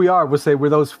ask who we are. We'll say we're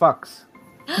those fucks.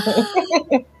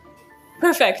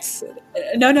 Perfect.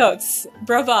 No notes.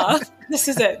 Brava. This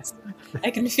is it. I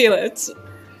can feel it.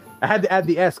 I had to add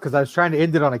the S because I was trying to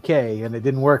end it on a K and it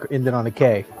didn't work. End it on a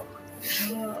K.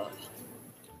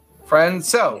 Friends,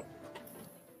 so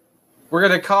We're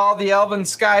going to call the Elven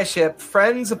Skyship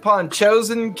Friends Upon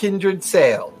Chosen Kindred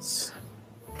Sails.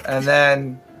 And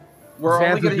then we're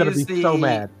only going to use the... so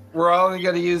mad. We're only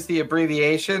going to use the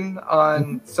abbreviation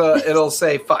on... so it'll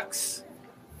say fucks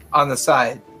on the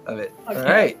side of it. Okay. All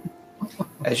right.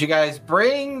 As you guys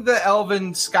bring the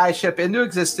Elven Skyship into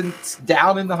existence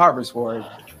down in the Harbor's Ward,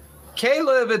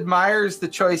 Caleb admires the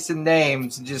choice in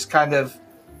names and just kind of...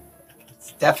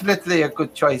 It's definitely a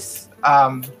good choice.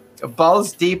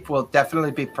 Balls Deep will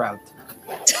definitely be proud.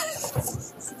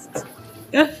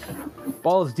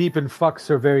 Balls Deep and Fucks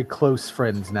are very close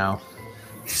friends now.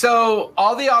 So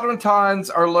all the automatons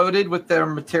are loaded with their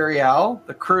material.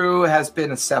 The crew has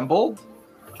been assembled.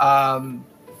 All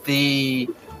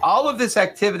of this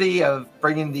activity of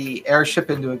bringing the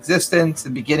airship into existence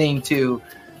and beginning to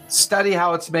study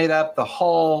how it's made up, the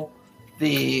hull,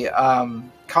 the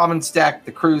commons deck,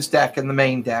 the crew's deck, and the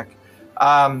main deck.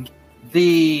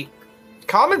 The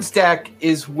commons deck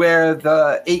is where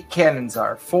the 8 cannons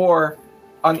are, 4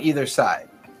 on either side.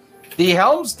 The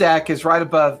helms deck is right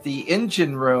above the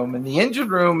engine room, and the engine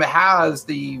room has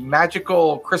the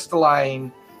magical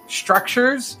crystalline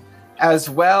structures, as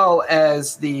well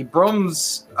as the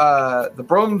Brom's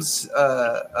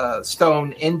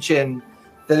stone engine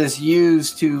that is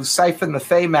used to siphon the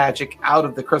Fey magic out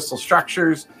of the crystal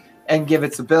structures and give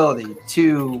its ability.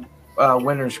 To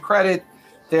Winner's credit,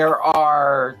 there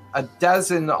are a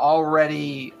dozen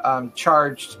already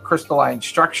charged crystalline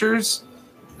structures.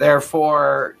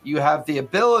 Therefore, you have the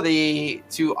ability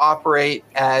to operate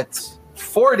at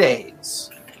 4 days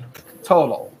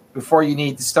total before you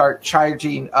need to start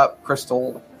charging up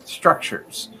crystal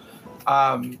structures.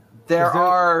 There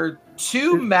are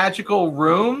 2 magical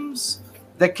rooms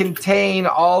that contain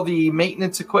all the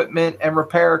maintenance equipment and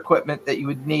repair equipment that you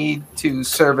would need to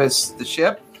service the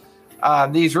ship.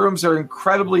 These rooms are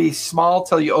incredibly small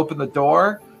till you open the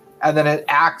door, and then it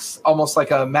acts almost like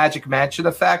a Magic Mansion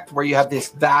effect where you have this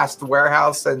vast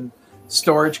warehouse and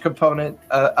storage component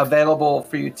available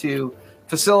for you to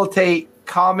facilitate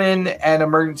common and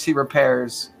emergency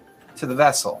repairs to the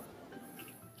vessel.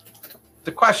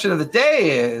 The question of the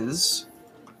day is,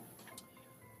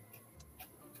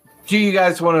 do you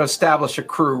guys want to establish a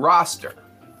crew roster?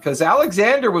 Because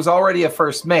Alexander was already a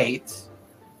first mate.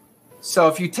 So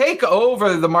if you take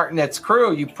over the Martinet's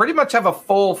crew, you pretty much have a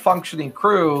full functioning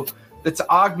crew that's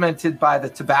augmented by the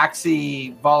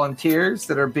Tabaxi volunteers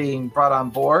that are being brought on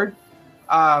board.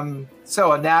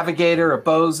 So a navigator, a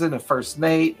bosun, a first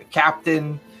mate, a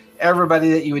captain, everybody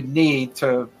that you would need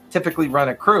to typically run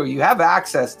a crew. You have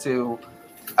access to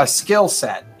a skill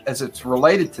set as it's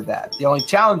related to that. The only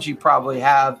challenge you probably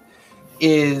have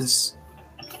is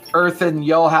Earthen,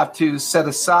 you'll have to set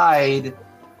aside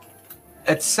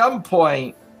at some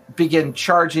point, begin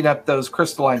charging up those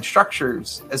crystalline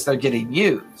structures as they're getting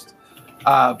used.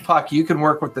 Puck, you can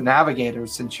work with the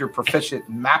navigators since you're proficient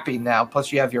in mapping now.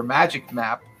 Plus, you have your magic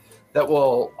map that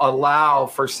will allow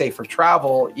for safer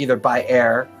travel either by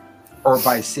air or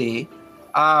by sea.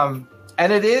 And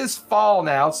it is fall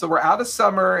now, so we're out of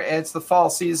summer and it's the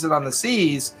fall season on the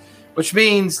seas, which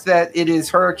means that it is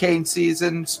hurricane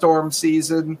season, storm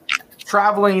season.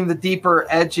 Traveling the deeper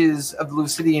edges of the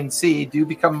Lucidian Sea do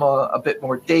become a bit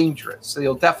more dangerous. So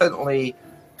you'll definitely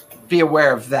be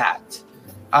aware of that.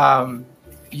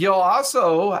 You'll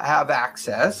also have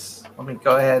access. Let me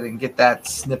go ahead and get that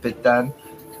snippet done.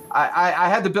 I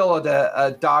had to build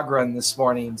a dog run this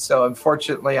morning, so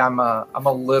unfortunately I'm a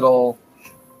little.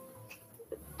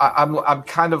 I'm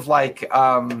kind of like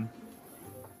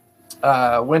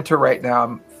Winter right now.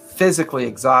 I'm physically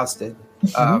exhausted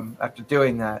after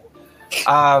doing that.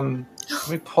 Let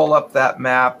me pull up that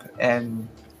map, and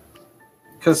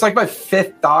because it's like my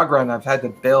 5th dog run I've had to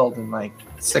build in like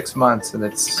 6 months, and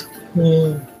it's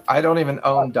I don't even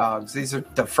own dogs. These are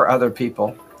for other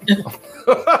people.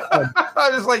 I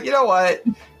was like, you know what?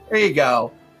 There you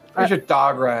go. There's your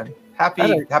dog run.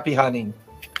 Happy hunting.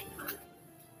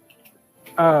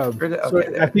 So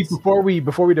I think before we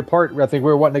depart, I think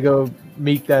we're wanting to go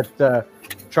meet that.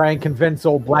 Try and convince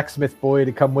old blacksmith boy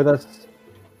to come with us.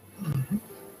 Mm-hmm.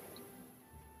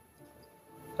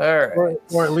 All right.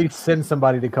 Or at least send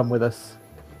somebody to come with us.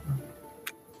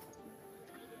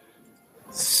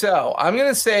 So I'm going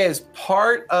to say, as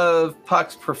part of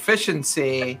Puck's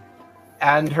proficiency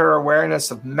and her awareness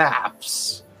of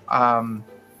maps,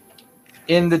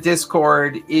 in the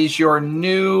Discord is your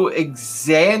new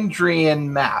Exandrian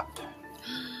map.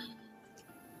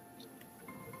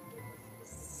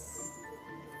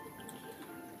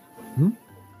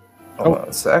 Hold on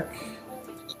a sec.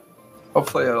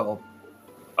 Hopefully it'll...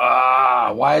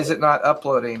 why is it not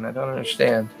uploading? I don't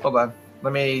understand. Hold on.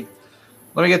 Let me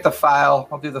Let me get the file.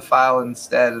 I'll do the file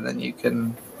instead, and then you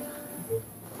can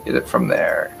get it from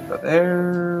there. Go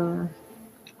there.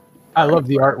 I love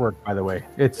the artwork, by the way.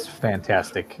 It's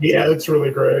fantastic. Yeah, it's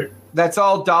really great. That's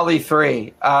all Dolly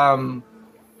 3.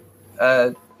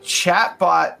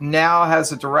 Chatbot now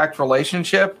has a direct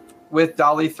relationship with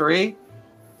Dolly 3.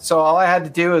 So all I had to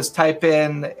do is type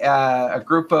in a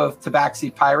group of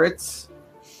Tabaxi pirates,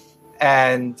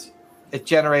 and it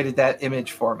generated that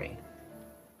image for me.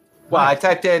 Well, I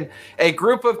typed in a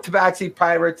group of Tabaxi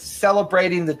pirates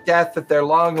celebrating the death of their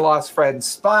long-lost friend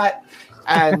Spot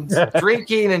and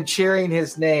drinking and cheering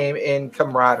his name in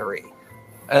camaraderie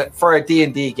for a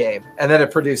D&D game. And then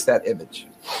it produced that image.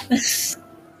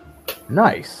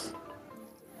 Nice.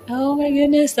 Oh my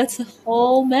goodness, that's a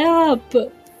whole map.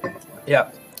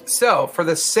 Yep. So, for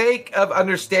the sake of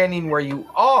understanding where you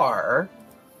are,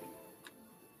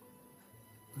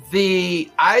 the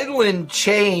island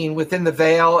chain within the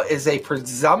Vale is a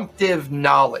presumptive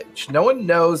knowledge. No one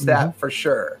knows that for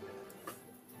sure.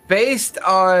 Based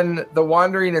on the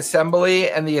Wandering Assembly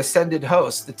and the Ascended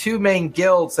Host, the two main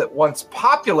guilds that once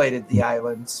populated the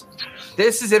islands,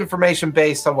 this is information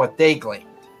based on what they gleaned.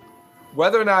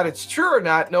 Whether or not it's true or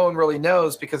not, no one really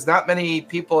knows because not many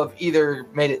people have either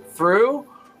made it through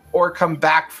or come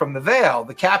back from the Vale.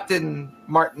 The Captain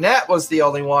Martinet was the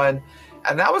only one,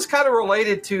 and that was kind of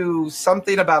related to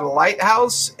something about a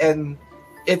lighthouse and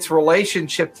its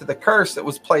relationship to the curse that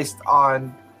was placed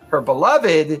on her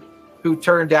beloved, who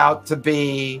turned out to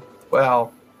be,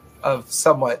 well, of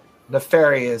somewhat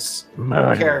nefarious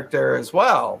character as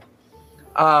well.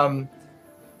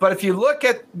 But if you look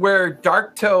at where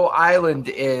Darktoe Island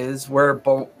is, where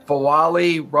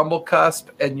Bawali, Rumblecusp,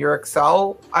 and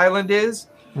Urixal Island is,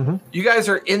 you guys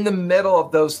are in the middle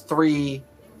of those three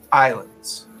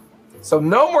islands. So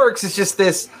Gnomeworks is just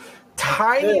this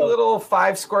tiny little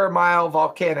 5 square mile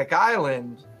volcanic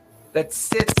island that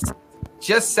sits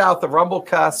just south of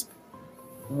Rumblecusp,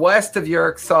 west of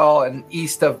Urixal, and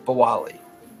east of Bawali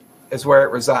is where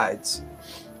it resides.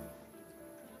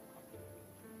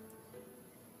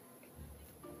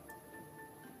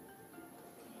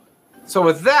 So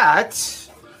with that,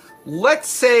 let's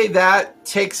say that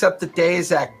takes up the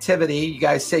day's activity. You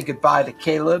guys say goodbye to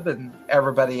Caleb and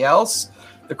everybody else.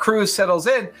 The crew settles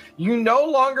in. You no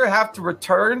longer have to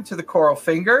return to the Coral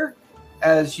Finger,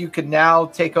 as you can now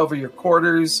take over your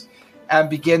quarters and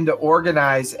begin to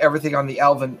organize everything on the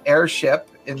Elven airship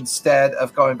instead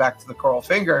of going back to the Coral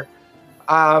Finger.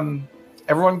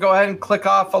 Everyone go ahead and click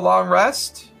off a long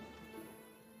rest.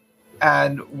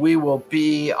 And we will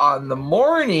be on the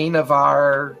morning of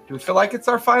our... Do we feel like it's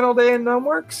our final day in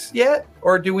Gnomeworks yet?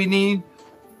 Or do we need...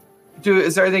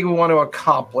 Is there anything we want to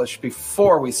accomplish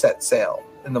before we set sail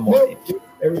in the morning? Nope.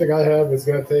 Everything I have is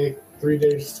going to take 3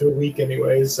 days to a week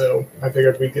anyway, so I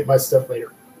figured we'd get my stuff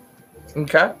later.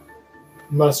 Okay.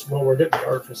 Unless, well, we're getting the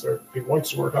artificer. If he wants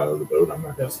to work out of the boat, I'm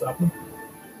not going to stop him.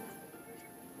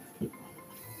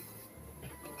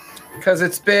 Because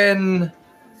it's been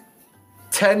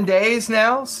 10 days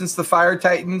now since the Fire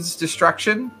Titan's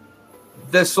destruction.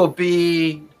 This will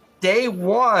be day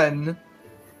 1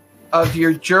 of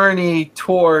your journey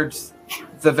towards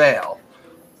the Vale.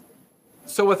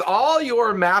 So with all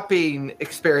your mapping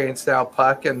experience now,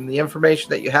 Puck, and the information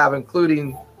that you have,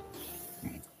 including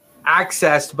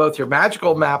access to both your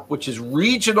magical map, which is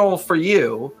regional for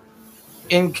you,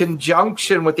 in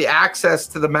conjunction with the access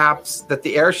to the maps that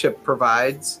the airship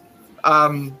provides,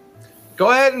 go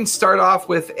ahead and start off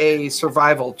with a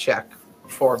survival check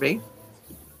for me.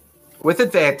 With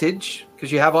advantage,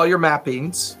 because you have all your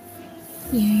mappings.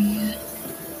 Yeah.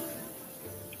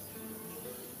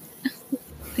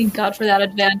 Thank God for that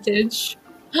advantage.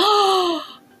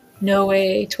 No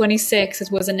way. 26.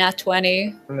 It was a nat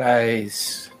 20.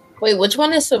 Nice. Wait, which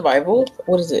one is survival?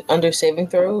 What is it? Under saving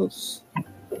throws?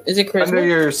 Is it charisma? Under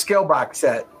your skill box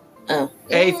set. Oh.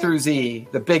 A through Z,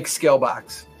 the big skill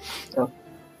box. Oh.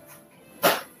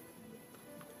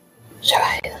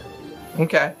 Try.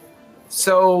 Okay.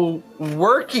 So,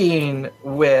 working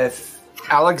with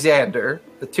Alexander,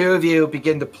 the two of you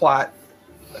begin to plot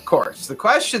a course. The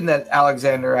question that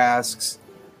Alexander asks,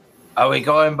 are we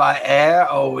going by air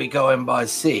or are we going by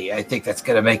sea? I think that's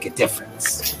going to make a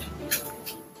difference.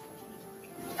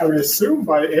 I would assume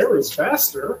by air is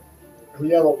faster. We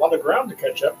have a lot of ground to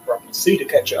catch up from, sea to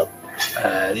catch up.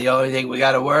 The only thing we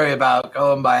got to worry about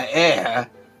going by air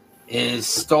is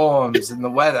storms and the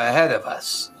weather ahead of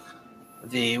us.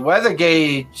 The weather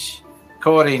gauge,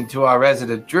 according to our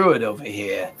resident druid over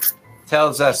here,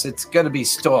 tells us it's going to be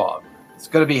storm. It's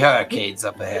going to be hurricanes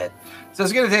up ahead. So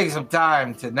it's going to take some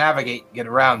time to navigate and get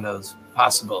around those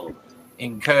possible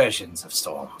incursions of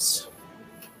storms.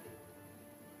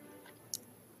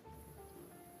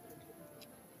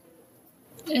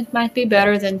 It might be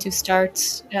better than to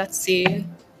start at sea,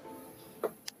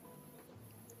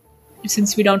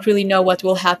 since we don't really know what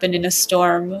will happen in a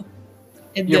storm.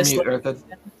 In You're this mute, Earthen.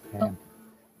 Man.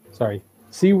 Sorry.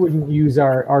 Sea wouldn't use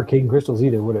our arcane crystals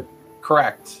either, would it?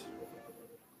 Correct.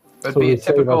 It would So be a we'd save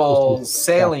our typical crystals.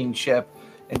 sailing ship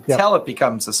until it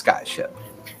becomes a sky ship.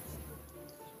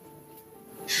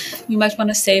 You might want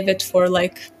to save it for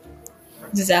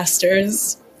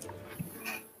disasters.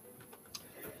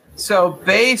 So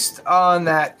based on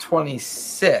that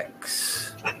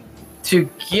 26, to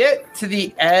get to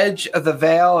the edge of the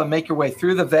Veil and make your way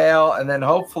through the Veil and then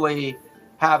hopefully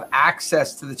have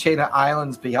access to the chain of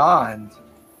islands beyond,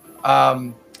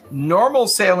 normal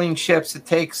sailing ships, it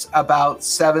takes about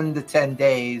 7 to 10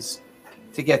 days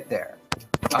to get there.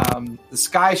 The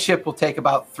sky ship will take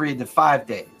about 3 to 5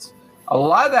 days. A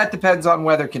lot of that depends on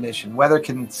weather condition. Weather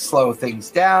can slow things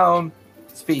down,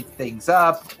 speed things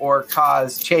up, or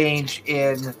cause change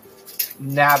in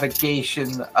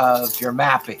navigation of your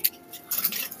mapping.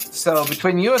 So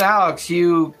between you and Alex,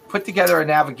 you put together a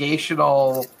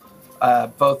navigational,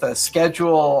 both a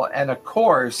schedule and a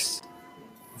course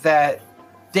that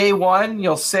day one,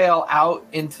 you'll sail out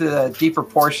into the deeper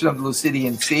portion of the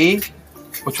Lucidian Sea,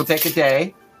 which will take a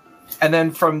day. And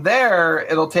then from there,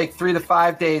 it'll take 3 to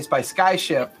 5 days by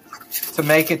skyship to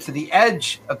make it to the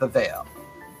edge of the Veil.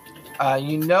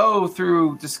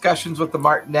 Through discussions with the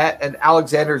Martinet and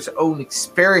Alexander's own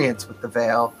experience with the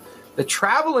Veil, the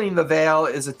traveling the Veil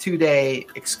is a 2-day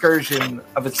excursion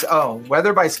of its own,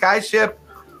 whether by skyship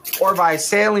or by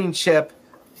sailing ship.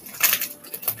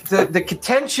 The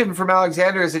contention from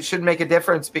Alexander is it shouldn't make a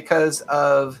difference because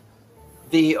of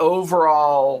the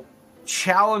overall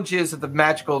challenges of the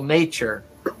magical nature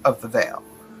of the Veil.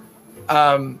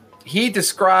 He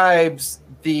describes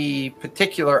the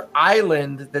particular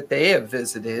island that they have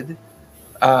visited,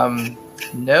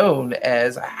 known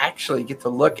as, I actually get to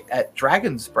look at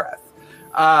Dragon's Breath.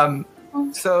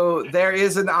 So there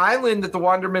is an island that the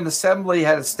Wanderman Assembly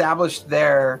had established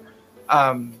their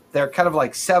kind of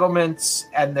like settlements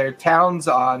and their towns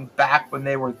on back when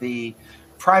they were the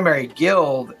primary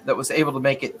guild that was able to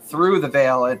make it through the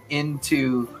Veil and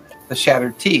into the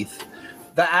Shattered Teeth.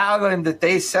 The island that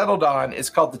they settled on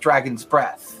is called the Dragon's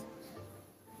Breath.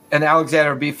 And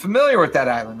Alexander would be familiar with that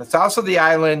island. It's also the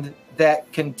island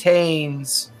that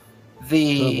contains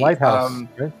the lighthouse.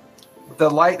 The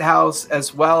lighthouse,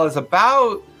 as well as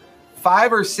about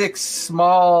 5 or 6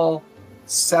 small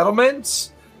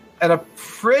settlements and a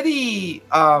pretty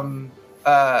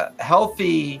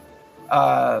healthy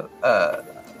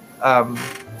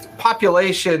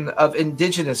population of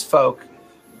indigenous folk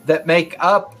that make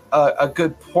up a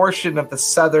good portion of the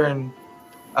southern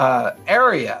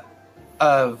area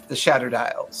of the Shattered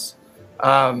Isles.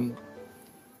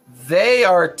 They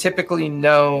are typically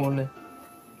known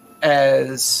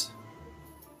as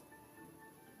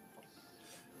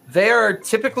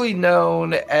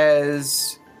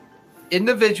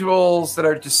individuals that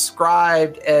are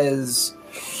described as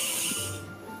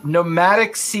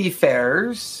nomadic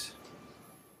seafarers.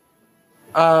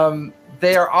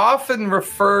 They are often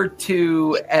referred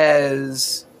to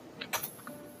as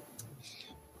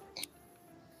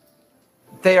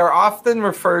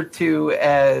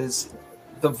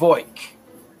the Voik.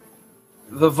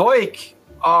 The Voik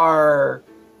are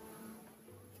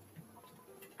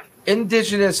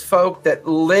indigenous folk that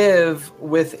live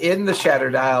within the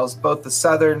Shattered Isles, both the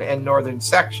southern and northern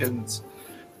sections,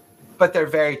 but they're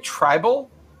very tribal.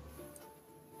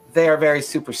 They are very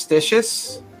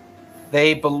superstitious.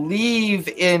 They believe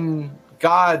in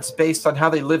gods based on how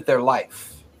they live their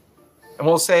life. And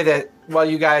we'll say that while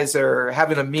you guys are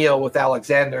having a meal with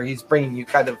Alexander, he's bringing you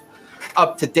kind of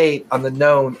up to date on the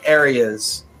known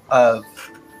areas of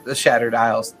the Shattered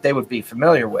Isles they would be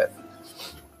familiar with.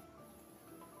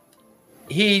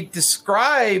 He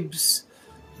describes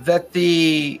that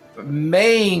the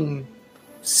main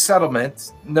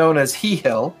settlement, known as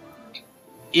He-Hill,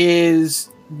 is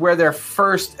where their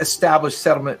first established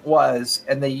settlement was,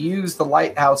 and they used the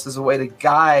lighthouse as a way to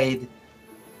guide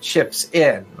ships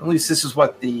in. At least this is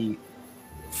what the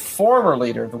former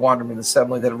leader of the Wanderman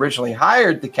Assembly that originally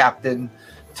hired the captain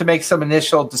to make some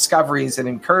initial discoveries and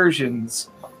incursions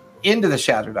into the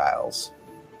Shattered Isles.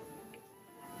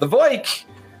 The Voik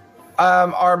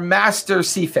are master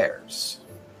seafarers.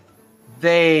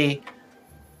 Voik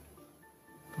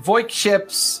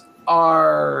ships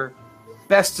are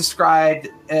best described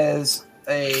as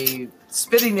a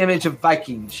spitting image of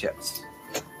Viking ships.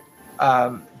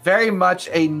 Very much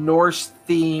a Norse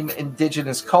theme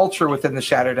indigenous culture within the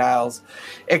Shattered Isles,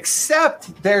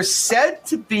 except they're said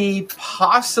to be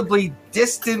possibly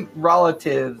distant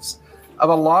relatives of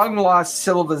a long-lost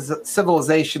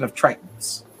civilization of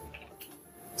Tritons.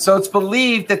 So it's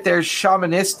believed that their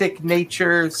shamanistic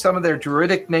nature, some of their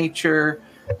druidic nature,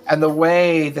 and the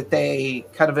way that they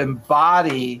kind of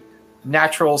embody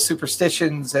natural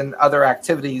superstitions and other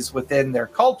activities within their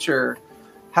culture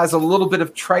has a little bit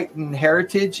of Triton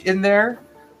heritage in there.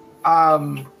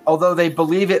 Although they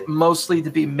believe it mostly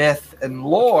to be myth and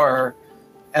lore,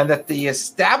 and that the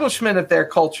establishment of their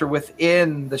culture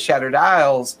within the Shattered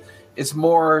Isles is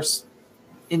more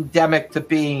endemic to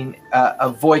being a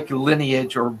Voik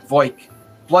lineage or Voik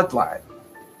bloodline.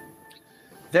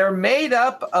 They're made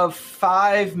up of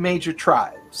 5 major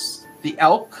tribes: the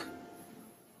elk,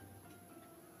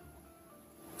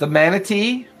 the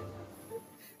manatee,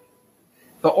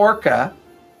 the orca,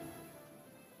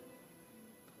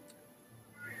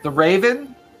 the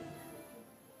raven,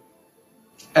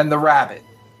 and the rabbit.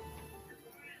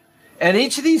 And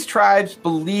each of these tribes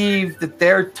believe that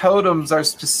their totems are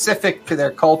specific to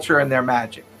their culture and their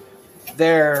magic.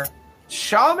 Their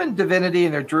shaman divinity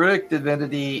and their druidic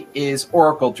divinity is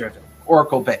oracle-driven,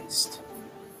 oracle-based.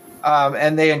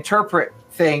 And they interpret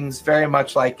things very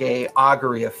much like a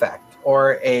augury effect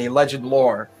or a legend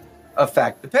lore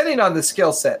effect, depending on the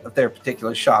skill set of their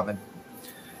particular shaman.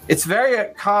 It's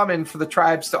very common for the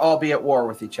tribes to all be at war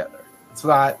with each other. It's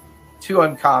not too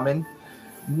uncommon.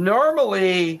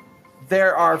 Normally,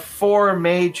 there are 4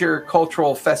 major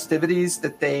cultural festivities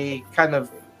that they kind of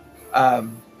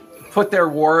put their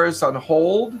wars on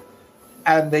hold,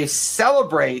 and they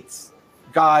celebrate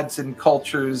gods and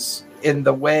cultures in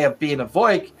the way of being a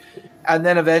Voik, and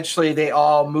then eventually they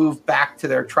all move back to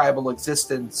their tribal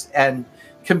existence and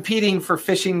competing for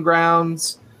fishing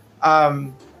grounds.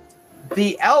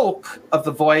 The elk of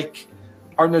the Voik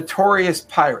are notorious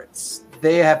pirates.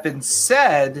 They have been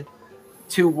said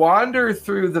to wander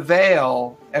through the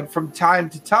Vale and from time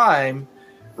to time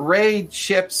raid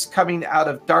ships coming out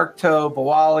of Darktoe,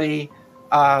 Bawali,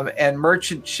 and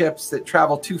merchant ships that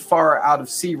travel too far out of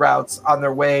sea routes on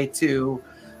their way to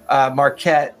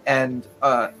Marquette and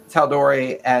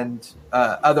Tal'Dorei and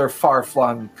other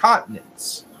far-flung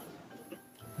continents.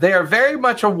 They are very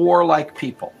much a warlike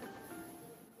people,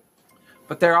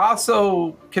 but they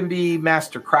also can be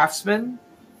master craftsmen,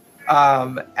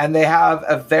 and they have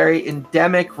a very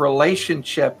endemic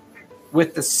relationship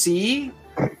with the sea,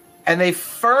 and they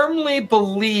firmly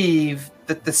believe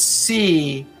that the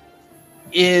sea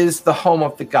is the home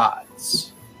of the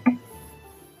gods.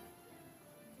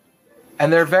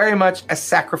 And they're very much a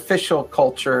sacrificial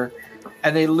culture,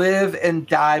 and they live and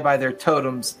die by their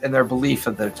totems and their belief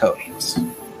of their totems.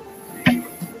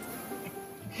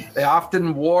 They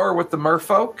often war with the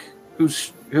merfolk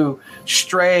who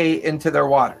stray into their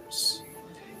waters.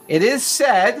 It is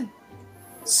said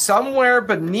somewhere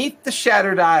beneath the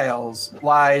Shattered Isles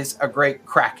lies a great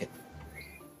kraken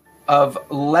of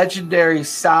legendary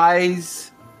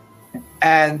size,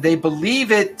 and they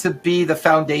believe it to be the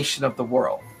foundation of the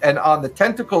world. And on the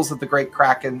tentacles of the great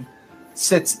kraken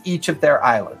sits each of their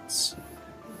islands.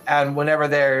 And whenever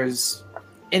there's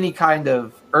any kind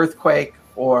of earthquake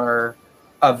or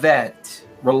event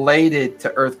related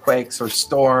to earthquakes or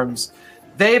storms,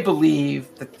 they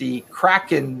believe that the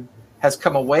kraken has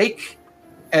come awake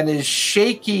and is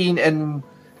shaking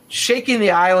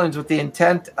the islands with the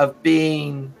intent of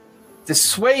being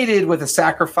dissuaded with a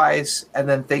sacrifice, and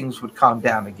then things would calm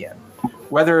down again,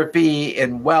 whether it be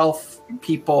in wealth,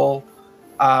 people.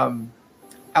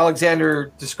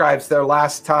 Alexander describes their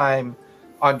last time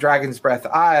on Dragon's Breath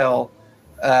Isle,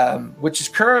 which is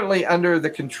currently under the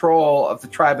control of the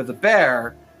tribe of the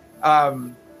Bear,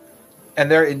 and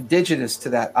they're indigenous to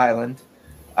that island.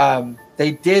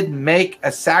 They did make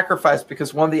a sacrifice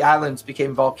because one of the islands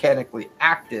became volcanically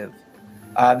active.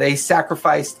 They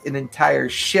sacrificed an entire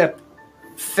ship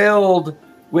filled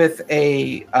with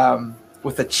a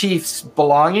chief's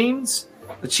belongings,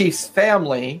 the chief's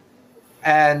family,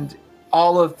 and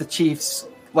all of the chief's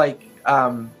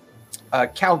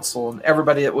council and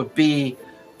everybody that would be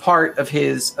part of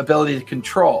his ability to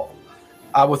control,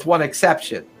 with one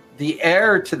exception: the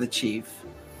heir to the chief,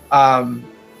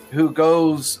 who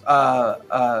goes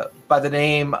by the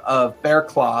name of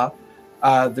Bearclaw,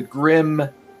 the Grim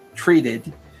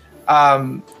Treated.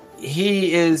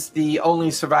 He is the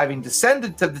only surviving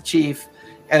descendant of the chief,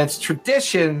 and it's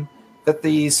tradition that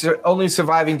the only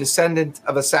surviving descendant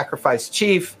of a sacrificed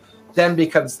chief then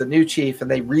becomes the new chief, and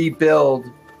they rebuild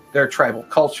their tribal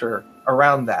culture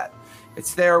around that.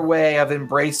 It's their way of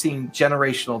embracing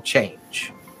generational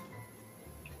change.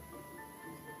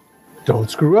 Don't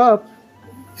screw up.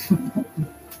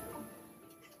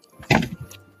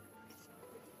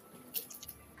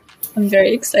 I'm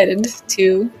very excited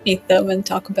to meet them and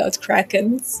talk about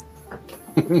krakens.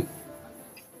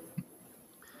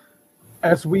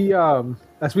 As we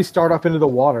start off into the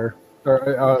water,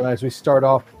 or as we start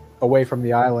off away from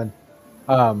the island,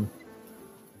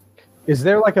 is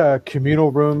there like a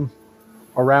communal room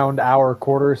around our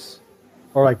quarters,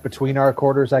 or like between our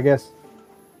quarters? I guess.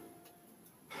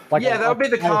 Like that would be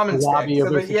the commons deck.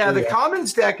 So the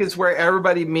commons deck is where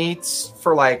everybody meets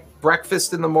for like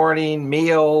breakfast in the morning,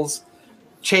 meals,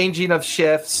 changing of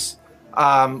shifts,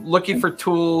 looking for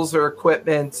tools or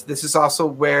equipment. This is also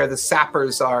where the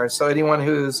sappers are. So anyone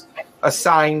who's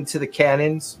assigned to the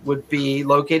cannons would be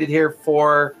located here.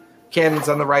 4 cannons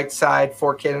on the right side,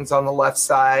 4 cannons on the left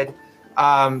side.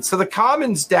 So the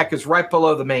commons deck is right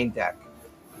below the main deck.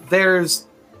 There's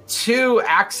 2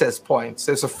 access points.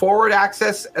 There's a forward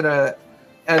access and a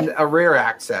rear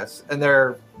access, and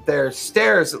they're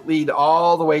stairs that lead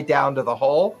all the way down to the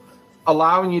hull,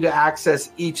 allowing you to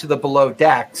access each of the below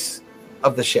decks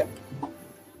of the ship.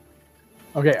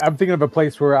 Okay, I'm thinking of a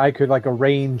place where I could like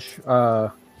arrange.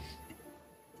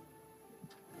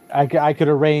 I could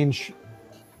arrange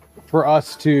for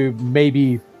us to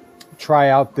maybe try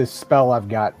out this spell I've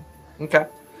got. Okay.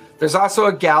 There's also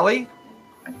a galley.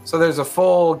 So there's a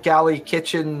full galley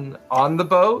kitchen on the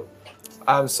boat.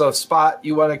 So if Spot,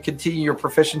 you want to continue your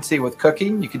proficiency with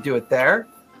cooking, you could do it there.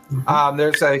 Mm-hmm.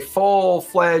 There's a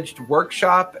full-fledged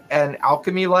workshop and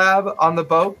alchemy lab on the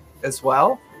boat as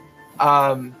well.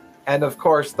 And of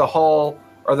course, the hull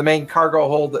or the main cargo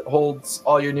hold that holds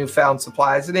all your newfound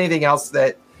supplies and anything else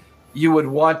that you would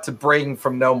want to bring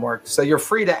from Gnomeworks. So you're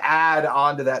free to add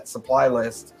onto that supply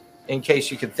list in case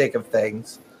you can think of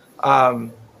things.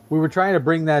 We were trying to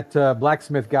bring that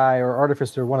blacksmith guy or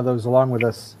artificer, one of those, along with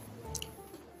us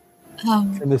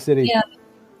in the city. Yeah.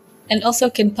 And also,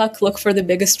 can Puck look for the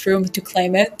biggest room to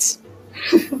claim it?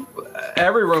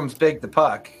 Every room's big to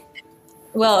Puck.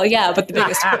 Well, yeah, but the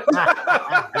biggest room.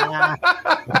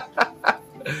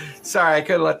 Sorry, I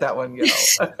couldn't let that one go.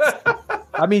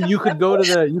 I mean, you could go to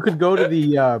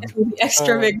the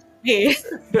extra big.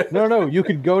 No, you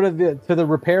could go to the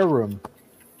repair room.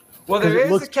 Well, there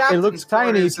is a captain's it looks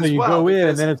tiny, so you go in,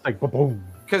 and then it's like boom.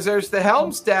 Because there's the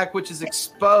helm's deck, which is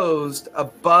exposed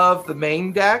above the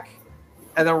main deck,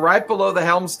 and then right below the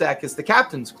helm's deck is the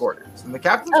captain's quarters, and the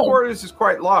captain's quarters is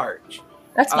quite large.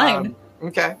 That's fine.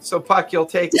 Okay, so Puck, you'll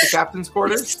take the captain's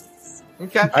quarters.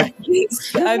 Okay. I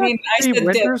mean, I said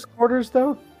Winter's dip. quarters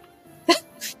though.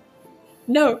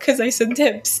 No, because I said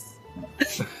dips.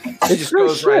 It just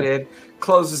goes right in,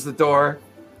 closes the door.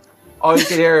 All you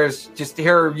can hear is just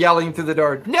her yelling through the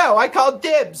door, "No, I called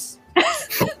dibs!"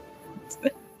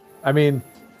 I mean,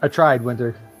 I tried,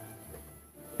 Winter.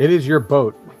 It is your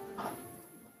boat.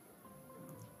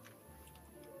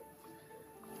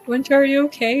 Winter, are you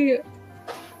okay?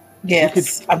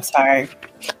 Yes, I'm sorry.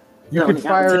 You could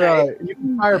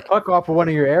fire Puck off of one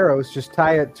of your arrows, just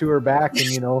tie it to her back,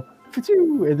 and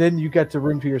and then you get the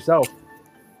room to yourself.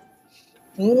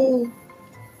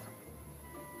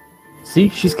 See,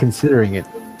 she's considering it.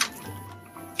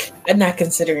 I'm not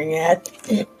considering it.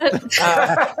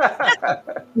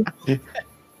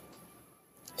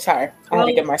 Sorry, I had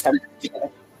to get myself together.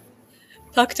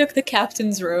 Puck took the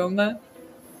captain's room.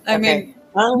 I mean,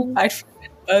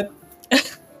 but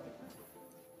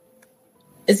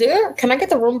is there? Can I get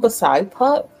the room beside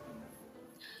Puck?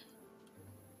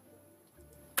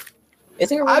 Is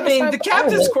there? I mean, the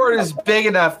captain's quarters is big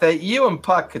enough that you and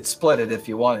Puck could split it if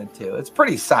you wanted to. It's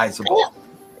pretty sizable.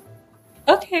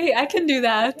 Okay, I can do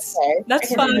that. Okay,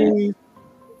 that's fun.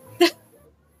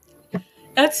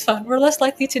 That's fun. We're less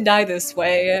likely to die this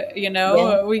way.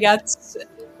 Yeah. We got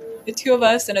the 2 of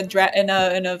us and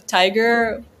a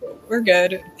tiger. We're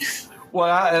good. Well,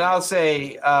 I'll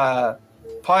say,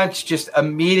 Punch just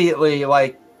immediately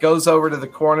goes over to the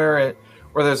corner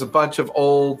where there's a bunch of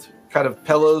old kind of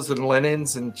pillows and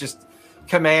linens and just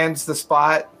commands the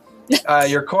spot.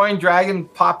 Your coin dragon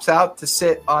pops out to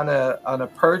sit on a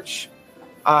perch.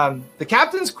 The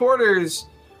captain's quarters,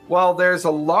 while there's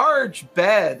a large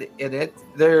bed in it,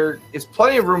 there is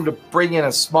plenty of room to bring in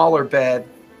a smaller bed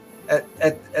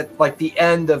at like the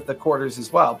end of the quarters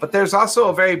as well. But there's also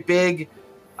a very big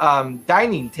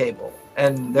dining table,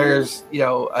 and there's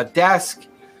a desk,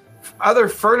 other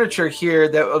furniture here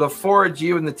that would afford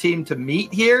you and the team to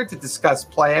meet here to discuss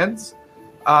plans.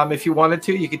 If you wanted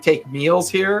to, you could take meals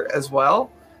here as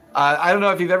well. I don't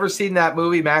know if you've ever seen that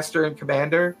movie, Master and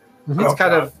Commander. It's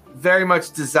kind of very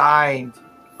much designed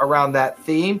around that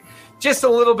theme. Just a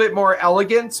little bit more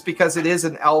elegance because it is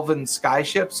an elven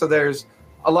skyship. So there's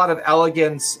a lot of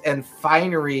elegance and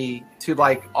finery to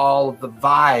all of the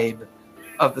vibe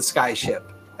of the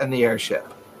skyship and the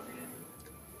airship.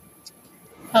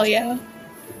 Hell yeah.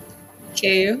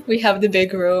 Okay, we have the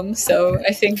big room, so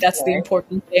I think that's the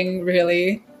important thing,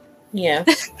 really. Yeah.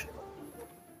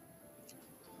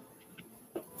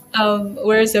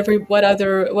 Where's what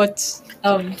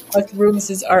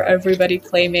rooms are everybody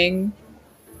claiming?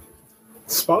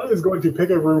 Spotted is going to pick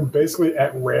a room basically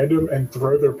at random and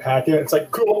throw their pack in. It's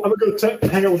like, cool, I'm going to go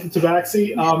hang out with the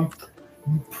Tabaxi.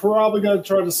 Probably going to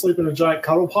try to sleep in a giant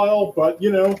cuddle pile, but,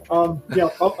 yeah,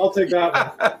 I'll take that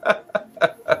one.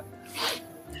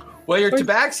 Well, your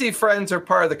Tabaxi friends are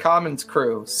part of the Commons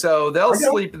crew, so they'll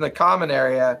sleep in the common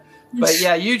area. But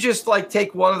yeah, you just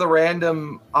take one of the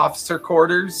random officer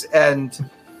quarters, and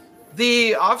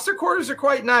the officer quarters are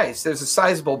quite nice. There's a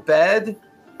sizable bed,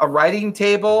 a writing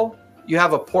table. You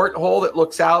have a porthole that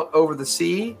looks out over the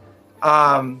sea.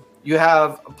 You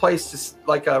have a place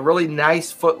to a really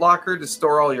nice footlocker to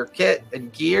store all your kit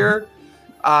and gear.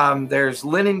 There's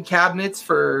linen cabinets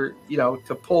for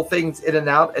to pull things in and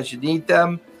out as you need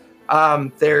them.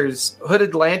 There's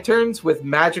hooded lanterns with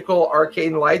magical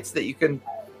arcane lights that you can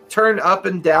turn up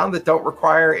and down that don't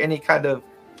require any kind of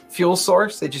fuel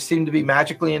source. They just seem to be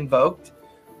magically invoked.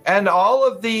 And all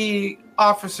of the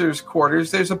officers'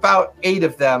 quarters, there's about 8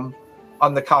 of them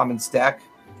on the Commons deck,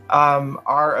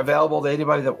 are available to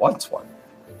anybody that wants one.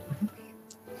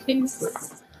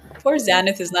 Jeez. Poor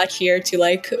Xanath is not here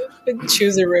to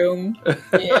choose a room.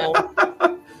 Yeah.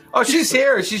 Oh, she's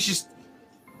here. She's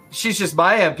just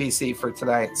my NPC for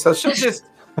tonight. So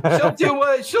she'll do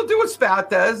what Spout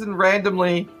does and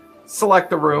randomly select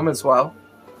the room as well.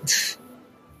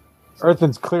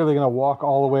 Earthen's clearly going to walk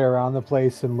all the way around the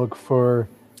place and look for,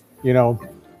 the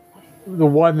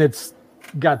one that's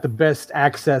got the best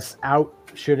access out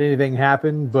should anything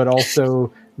happen, but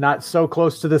also not so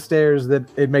close to the stairs that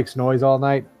it makes noise all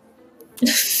night.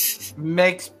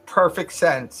 Makes perfect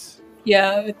sense.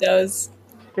 Yeah, it does.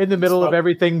 In the middle of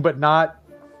everything, but not.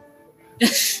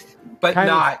 But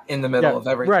not in the middle of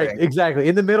everything. Right, exactly.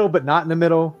 In the middle, but not in the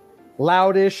middle.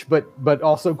 Loudish, but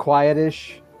also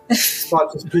quietish.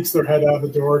 Spot just peeks their head out of the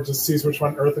door, just sees which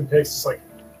one Earthen picks. Just like.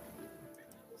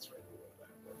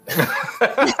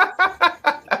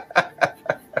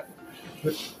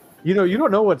 You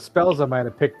don't know what spells I might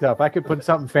have picked up. I could put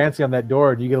something fancy on that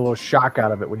door, and you get a little shock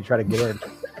out of it when you try to get in.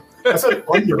 That's like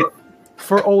under.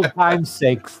 For old time's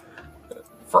sakes.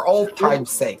 For old time's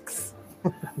sakes.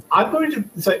 I'm going to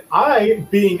say,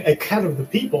 being a cat of the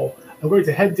people, I'm going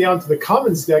to head down to the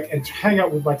Commons deck and hang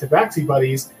out with my Tabaxi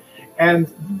buddies,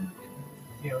 and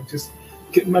just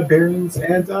getting my bearings.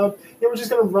 And we're just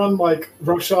going to run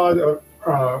roughshod,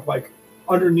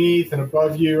 underneath and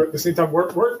above you at the same time.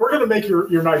 We're going to make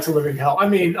your nights a living hell. I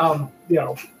mean,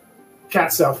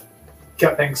 cat stuff,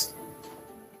 cat things.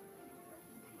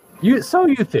 So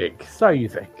you think.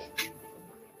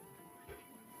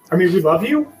 I mean, we love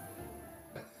you.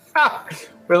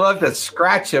 We love to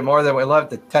scratch you more than we love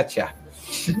to touch you.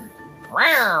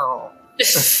 Oh,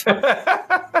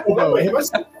 by the way,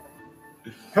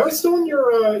 have I stolen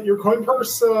your coin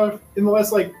purse in the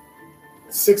last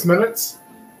 6 minutes?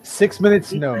 6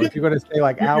 minutes? No. If you're going to say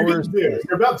hours, you're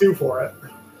about due for it.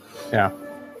 Yeah.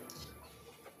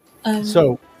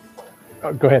 So,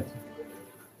 go ahead.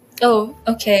 Oh,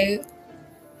 okay.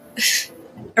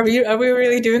 Are we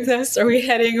really doing this? Are we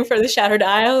heading for the Shattered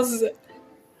Isles?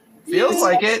 Feels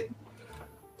like it.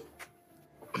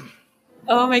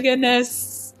 Oh my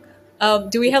goodness.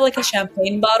 Do we have a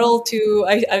champagne bottle to?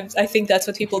 I think that's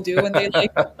what people do when they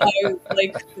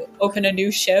open a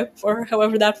new ship or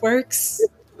however that works.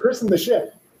 Christen the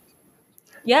ship.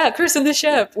 Yeah, christen the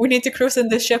ship. We need to christen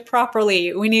the ship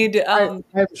properly. We need. I'm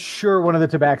sure one of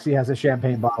the Tabaxi has a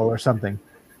champagne bottle or something.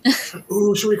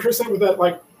 Ooh, should we christen it with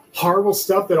that horrible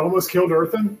stuff that almost killed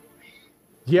Earthen?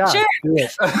 Yeah. Sure. Do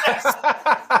it.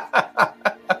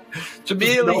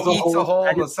 Immediately eats a hole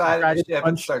in the side of the ship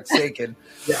and starts shaking.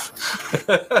 Yeah.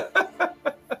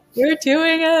 We're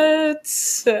doing it.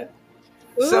 So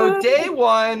day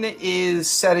 1 is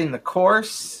setting the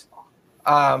course,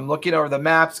 looking over the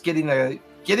maps, getting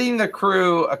the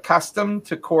crew accustomed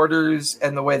to quarters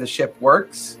and the way the ship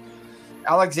works.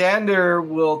 Alexander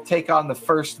will take on the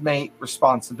first mate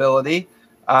responsibility.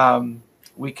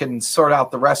 We can sort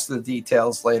out the rest of the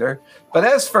details later. But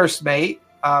as first mate,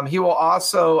 he will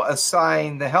also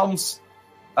assign the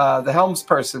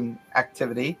helmsperson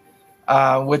activity,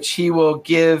 which he will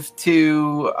give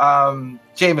to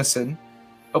Jameson.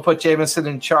 He'll put Jameson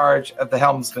in charge of the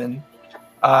helmsman.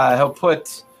 He'll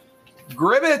put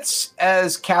Gribbets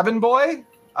as cabin boy.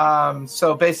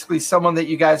 So basically someone that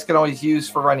you guys can always use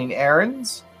for running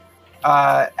errands.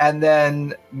 And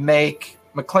then make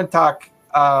McClintock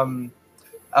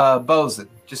bosun,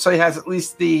 just so he has at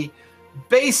least the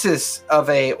basis of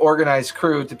a organized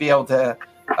crew to be able to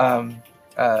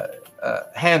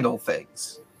handle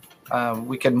things.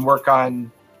 We can work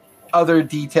on other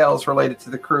details related to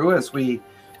the crew as we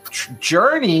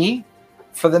journey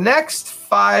for the next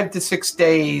 5 to 6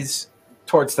 days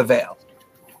towards the Vale.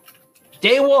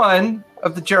 Day 1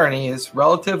 of the journey is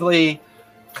relatively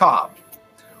calm.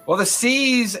 Well, the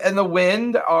seas and the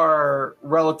wind are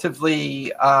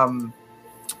relatively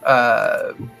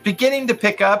beginning to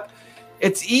pick up.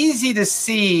 It's easy to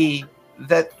see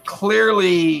that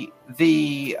clearly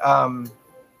the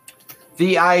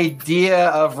idea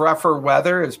of rougher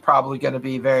weather is probably going to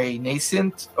be very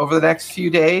nascent over the next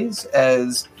few days,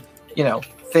 as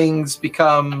things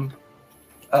become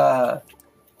a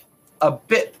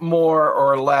bit more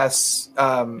or less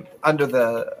under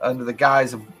the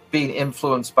guise of being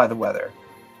influenced by the weather,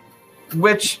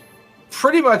 which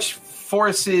pretty much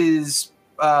forces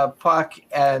Puck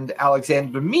and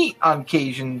Alexander to meet on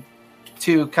occasion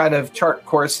to kind of chart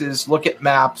courses, look at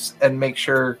maps, and make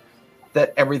sure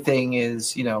that everything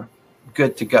is,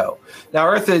 good to go. Now,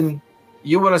 Earthen,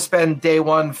 you want to spend day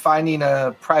 1 finding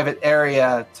a private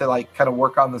area to kind of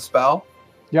work on the spell?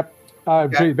 Yep.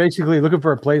 Okay. Basically looking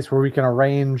for a place where we can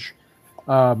arrange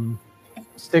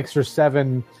 6 or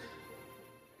 7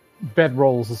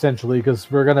 bedrolls, essentially,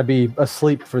 because we're going to be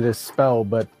asleep for this spell,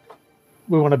 but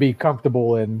we want to be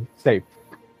comfortable and safe.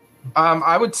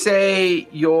 I would say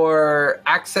your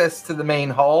access to the main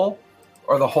hull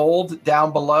or the hold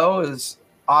down below is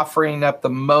offering up the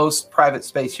most private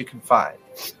space you can find.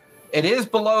 It is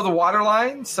below the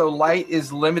waterline, so light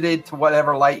is limited to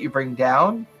whatever light you bring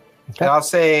down. Okay. And I'll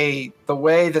say the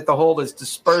way that the hold is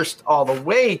dispersed all the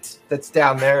weight that's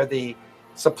down there, the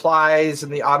supplies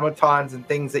and the automatons and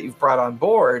things that you've brought on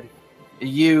board,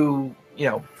 you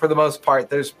know, for the most part,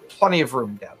 there's plenty of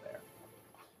room down there.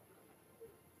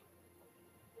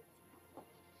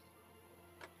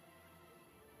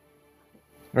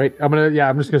 Right.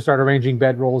 I'm just gonna start arranging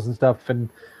bedrolls and stuff, and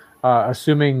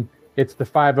assuming it's the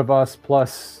 5 of us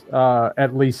plus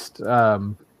at least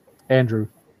Andrew.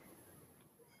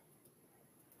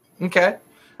 Okay.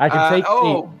 I can take.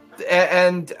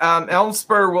 And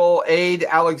Elmspur will aid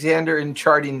Alexander in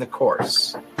charting the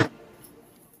course.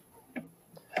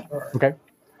 Okay.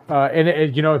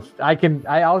 And you know, if I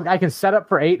can set up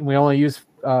for 8, and we only use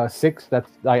 6. That's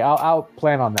I'll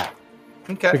plan on that.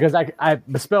 Okay. Because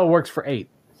the spell works for 8,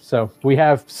 so we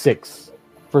have 6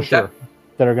 for sure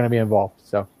that are going to be involved.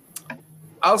 So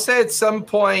I'll say at some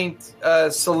point,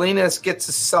 Salinas gets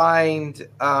assigned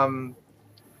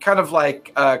kind of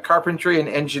like carpentry and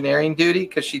engineering duty,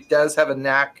 because she does have a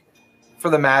knack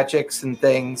for the magics and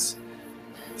things.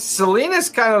 Salinas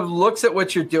kind of looks at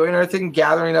what you're doing, everything,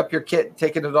 gathering up your kit,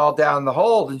 taking it all down the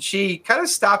hold, and she kind of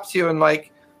stops you and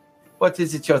like, what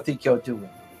is it you think you're doing?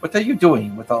 What are you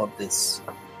doing with all of this?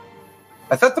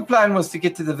 I thought the plan was to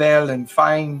get to the Vale and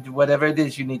find whatever it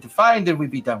is you need to find, and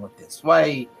we'd be done with this.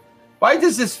 Why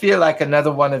does this feel like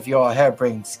another one of your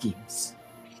harebrained schemes?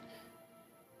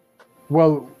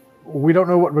 Well, we don't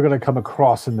know what we're going to come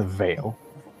across in the Vale,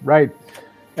 right?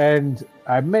 And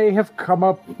I may have come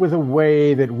up with a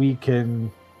way that we can...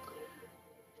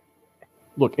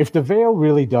 Look, if the Vale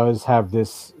really does have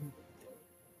this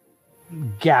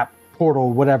gap,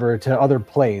 portal, whatever, to other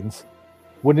planes,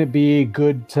 wouldn't it be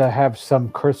good to have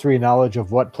some cursory knowledge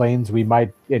of what planes we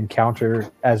might encounter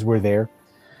as we're there?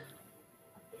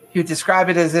 You describe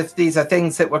it as if these are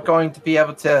things that we're going to be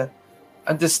able to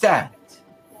understand.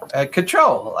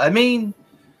 Control. I mean,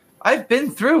 I've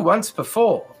been through once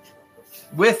before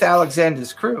with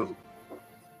Alexander's crew.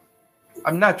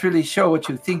 I'm not really sure what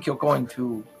you think you're going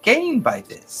to gain by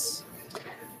this.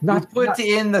 You put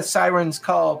in the Siren's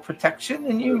Call protection,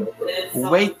 and you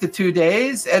wait the 2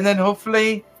 days, and then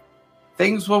hopefully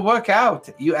things will work out.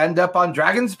 You end up on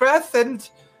Dragon's Breath, and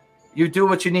you do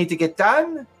what you need to get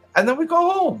done, and then we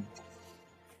go home.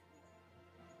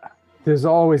 There's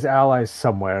always allies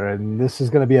somewhere, and this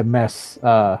is going to be a mess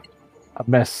to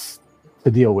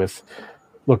deal with.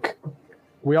 Look,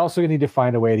 we also need to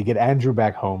find a way to get Andrew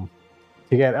back home,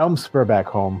 to get Elmspur back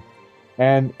home,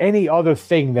 and any other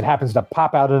thing that happens to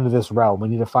pop out into this realm, we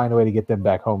need to find a way to get them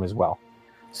back home as well.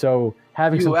 So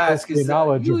having some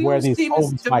knowledge of where these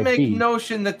homes might be. You make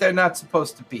notion that they're not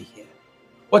supposed to be here.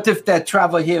 What if that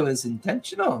travel here is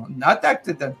intentional, not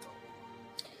accidental?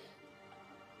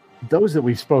 Those that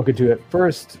we've spoken to at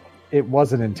first, it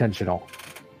wasn't intentional.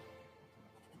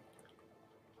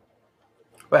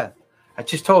 Well, I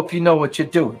just hope you know what you're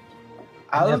doing.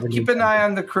 I'll keep an eye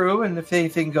on the crew, and if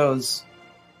anything goes...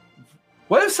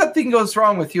 What if something goes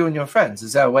wrong with you and your friends?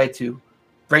 Is there a way to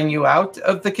bring you out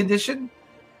of the condition?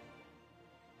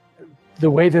 The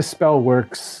way this spell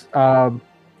works,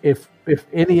 if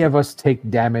any of us take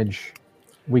damage,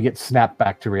 we get snapped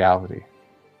back to reality.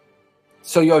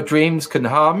 So your dreams can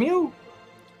harm you?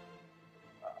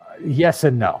 Yes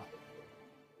and no.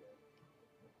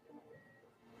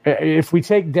 If we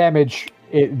take damage,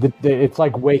 it's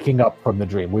like waking up from the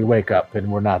dream. We wake up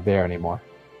and we're not there anymore.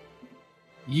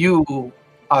 You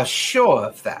are sure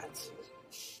of that?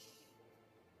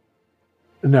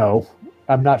 No,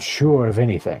 I'm not sure of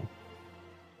anything.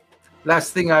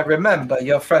 Last thing I remember,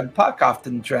 your friend Puck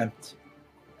often dreamt,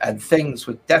 and things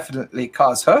would definitely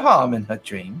cause her harm in her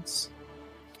dreams.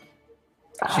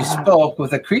 She spoke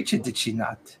with a creature, did she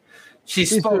not? She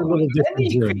spoke with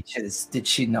many creatures, did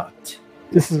she not?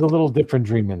 This is a little different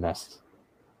dream than this.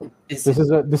 This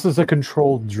is a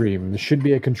controlled dream. This should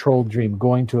be a controlled dream,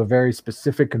 going to a very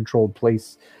specific controlled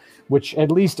place, which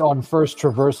at least on first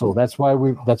traversal, that's why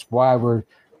we're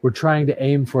trying to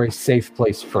aim for a safe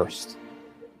place first.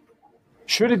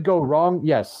 Should it go wrong?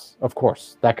 Yes, of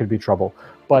course, that could be trouble.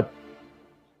 But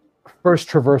first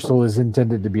traversal is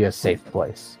intended to be a safe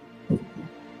place.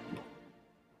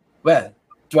 Well,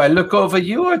 do I look over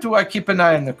you or do I keep an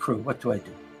eye on the crew? What do I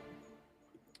do?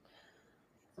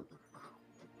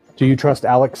 Do you trust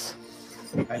Alex?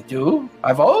 I do.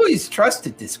 I've always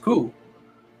trusted this crew.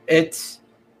 It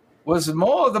was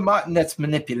more the Martinet's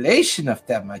manipulation of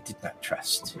them I did not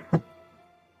trust.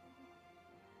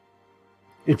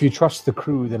 If you trust the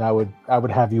crew, then I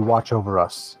would have you watch over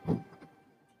us.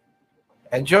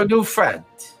 And your new friend,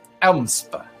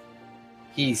 Elmspa.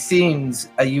 He seems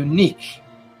a unique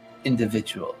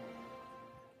individual.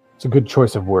 It's a good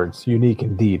choice of words. Unique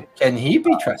indeed. Can he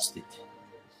be trusted?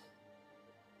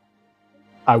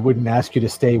 I wouldn't ask you to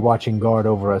stay watching guard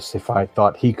over us if I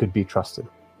thought he could be trusted.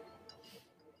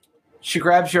 She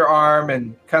grabs your arm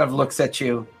and kind of looks at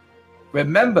you.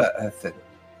 Remember, Ethan,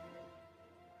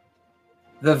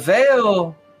 the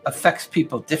veil affects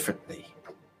people differently.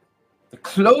 The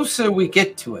closer we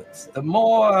get to it, the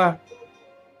more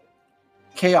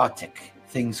chaotic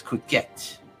things could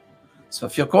get. So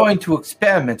if you're going to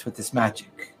experiment with this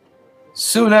magic,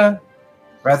 sooner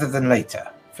rather than later,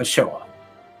 for sure.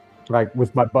 Like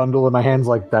with my bundle in my hands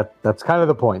like that, that's kind of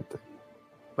the point.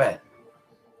 Well,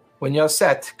 when you're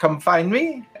set, come find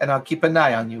me, and I'll keep an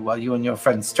eye on you while you and your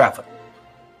friends travel.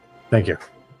 Thank you.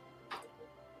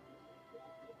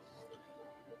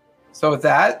 So with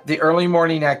that, the early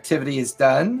morning activity is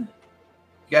done.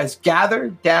 You guys gather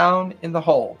down in the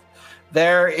hold.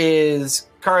 There is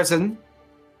Karzan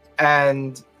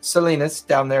and Salinas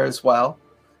down there as well.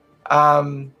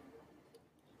 Karzan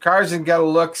got a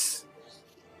looks.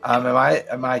 Am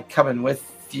I coming with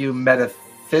you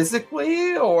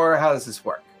metaphysically, or how does this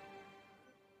work?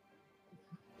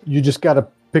 You just got to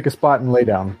pick a spot and lay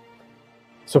down.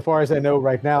 So far as I know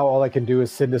right now, all I can do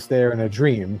is send us there in a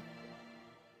dream.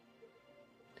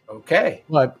 Okay.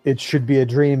 But it should be a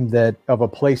dream that of a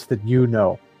place that you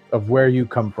know, of where you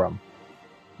come from.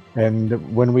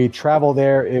 And when we travel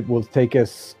there, it will take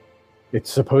us,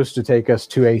 it's supposed to take us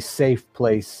to a safe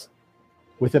place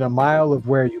within a mile of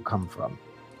where you come from.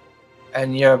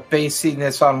 And you're basing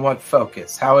this on what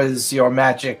focus? How is your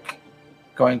magic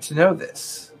going to know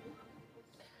this?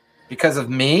 Because of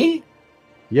me?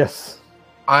 Yes.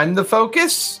 I'm the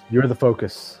focus? You're the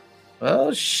focus.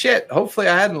 Well, shit. Hopefully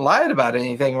I hadn't lied about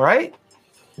anything, right?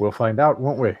 We'll find out,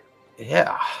 won't we?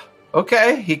 Yeah.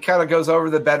 Okay. He kind of goes over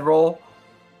the bedroll.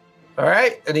 All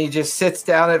right. And he just sits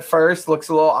down at first, looks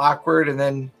a little awkward, and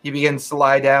then he begins to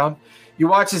lie down. You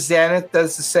watch as Xanath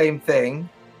does the same thing.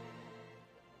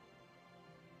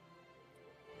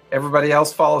 Everybody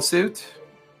else follow suit?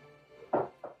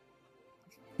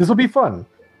 This will be fun.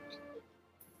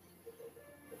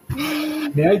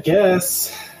 Yeah, I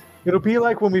guess. It'll be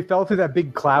like when we fell through that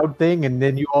big cloud thing and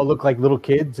then you all look like little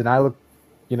kids and I look,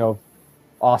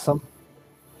 awesome.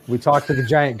 We talked to the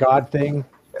giant god thing.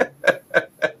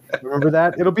 Remember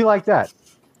that? It'll be like that.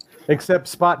 Except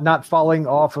Spot not falling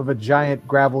off of a giant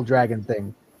gravel dragon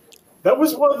thing. That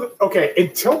was one of the... Okay,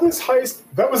 until this heist,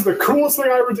 that was the coolest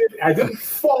thing I ever did. I didn't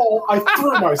fall. I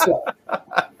threw myself.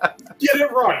 Get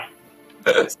it right.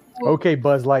 Okay,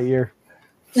 Buzz Lightyear.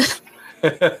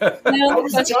 I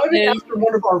was diving after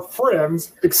one of our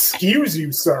friends. Excuse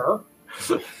you, sir.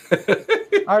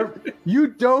 You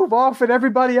dove off and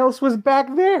everybody else was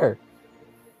back there.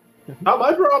 Not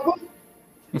my problem.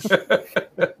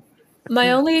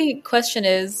 My only question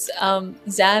is,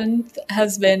 Xanth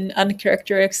has been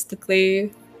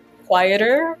uncharacteristically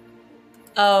quieter,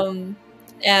 and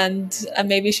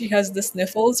maybe she has the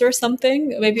sniffles or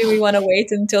something. Maybe we want to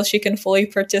wait until she can fully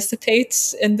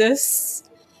participate in this,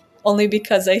 only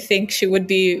because I think she would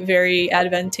be very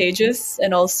advantageous,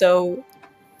 and also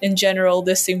in general,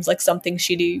 this seems like something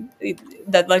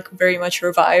that like very much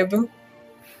her vibe.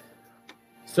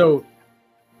 So,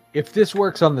 if this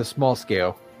works on the small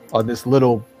scale, on this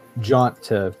little jaunt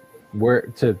to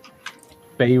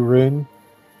Beirut,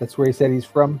 that's where he said he's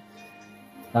from.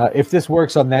 If this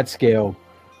works on that scale,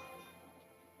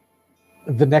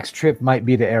 the next trip might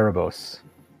be to Erebos.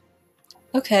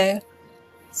 Okay,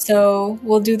 so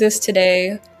we'll do this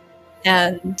today,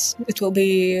 and it will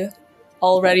be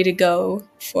all ready to go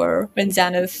for when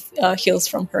Xanath heals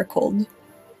from her cold.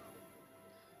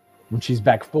 When she's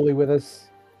back fully with us,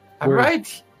 I'm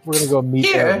right we're gonna go meet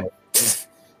here. Erebos.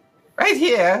 Right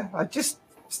here. I'm just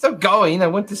still going. I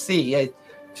went to see.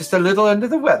 Just a little under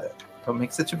the weather. Don't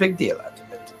make such a big deal out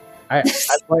of it.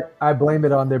 I blame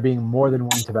it on there being more than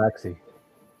one tabaxi.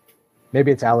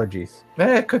 Maybe it's allergies.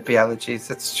 It could be allergies.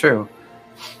 That's true.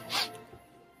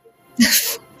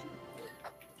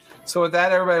 So with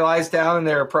that, everybody lies down in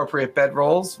their appropriate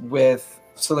bedrolls with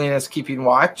Selena's keeping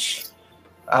watch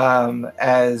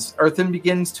as Earthen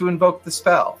begins to invoke the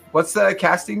spell. What's the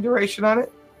casting duration on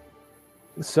it?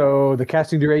 So the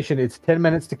casting duration, it's 10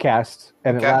 minutes to cast,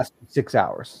 and it lasts 6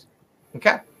 hours.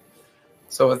 Okay.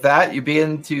 So with that, you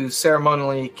begin to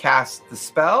ceremonially cast the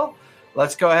spell.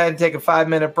 Let's go ahead and take a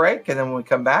 5-minute break, and then when we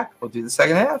come back, we'll do the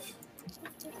second half.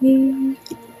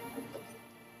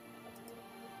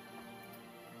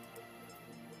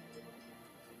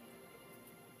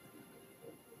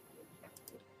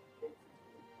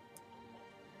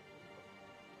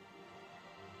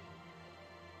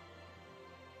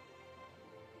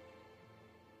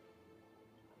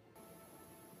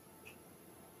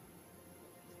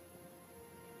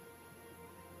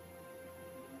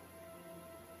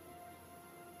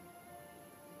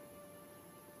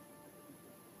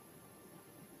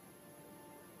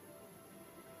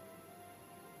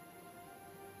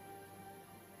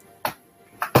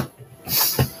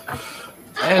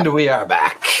 And we are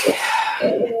back.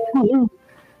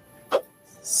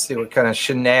 See what kind of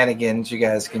shenanigans you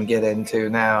guys can get into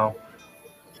now.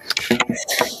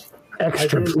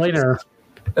 Extra planar.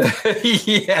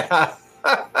 Yeah.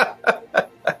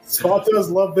 Spot does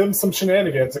love them some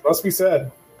shenanigans, it must be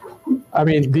said. I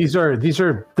mean, these are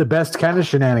the best kind of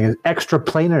shenanigans. Extra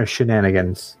planar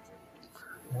shenanigans.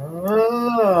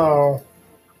 Oh.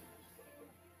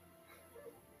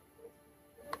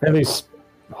 At least,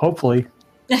 hopefully.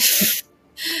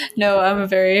 No, I'm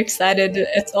very excited.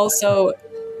 It's also,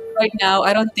 right now,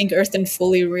 I don't think Earthen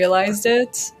fully realized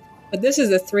it, but this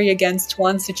is a 3 against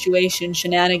 1 situation,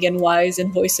 shenanigan-wise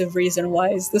and voice of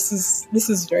reason-wise. This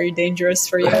is very dangerous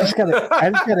for you. I just gotta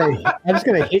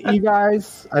hit you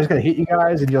guys. I just gotta hit you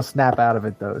guys, and you'll snap out of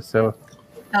it, though. So.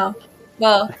 Oh,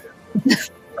 well.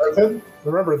 Earthen,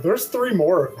 remember, there's 3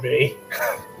 more of me.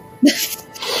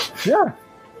 Yeah,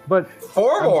 but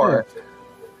 4 more.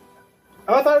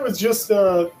 I thought it was just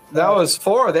that was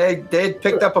 4. They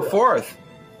picked up a 4th.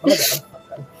 Okay.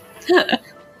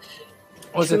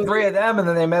 Was it 3 of them, and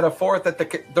then they met a 4th at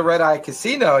the Red Eye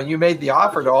Casino, and you made the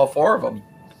offer to all 4 of them.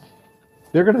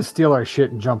 they're gonna steal our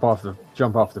shit and jump off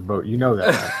the boat. You know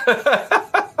that.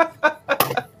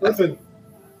 Listen,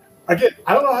 again,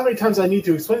 I don't know how many times I need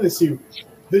to explain this to you.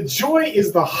 The joy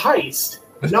is the heist,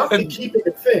 not the keeping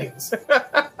of things.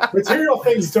 Material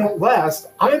things don't last.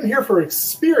 I am here for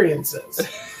experiences.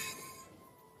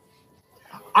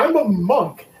 I'm a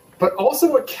monk, but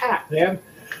also a cat, man.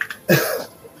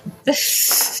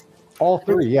 All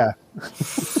 3, yeah.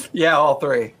 Yeah, all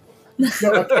 3.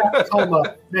 No, a cat,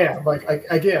 man. Like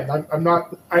I'm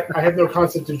not. I have no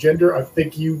concept of gender. I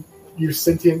think you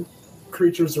sentient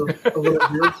creatures are a little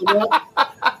weird for that.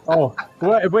 Oh,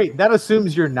 wait. That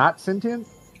assumes you're not sentient.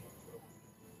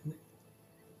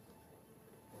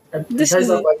 This is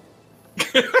a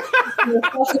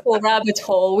philosophical rabbit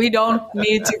hole we don't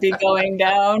need to be going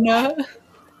down.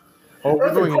 Oh,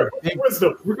 we're going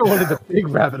into the big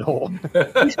rabbit hole.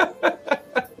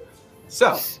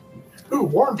 So,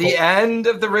 the end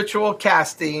of the ritual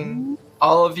casting,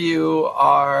 all of you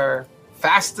are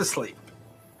fast asleep.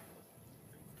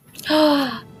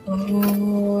 Oh,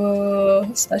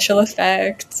 special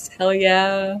effects. Hell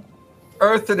yeah.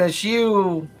 Earthen, as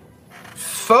you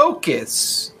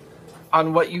focus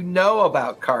on what you know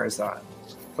about Karzan,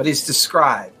 what he's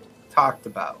described, talked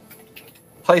about,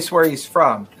 place where he's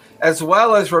from, as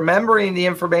well as remembering the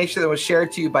information that was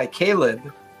shared to you by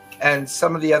Caleb and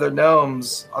some of the other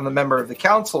gnomes on the member of the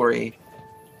councilry,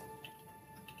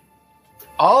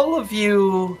 all of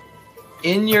you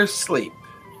in your sleep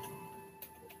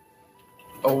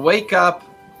wake up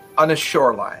on a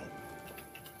shoreline.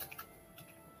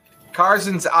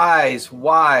 Karzan's eyes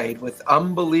wide with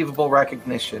unbelievable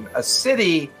recognition. A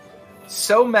city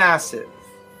so massive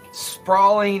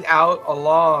sprawling out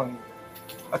along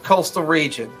a coastal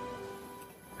region.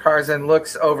 Karzan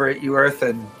looks over at you,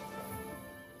 Earthen.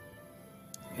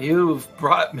 You've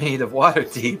brought me to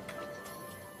Waterdeep.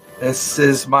 This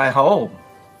is my home.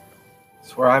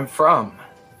 It's where I'm from.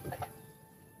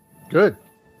 Good.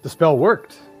 The spell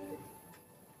worked.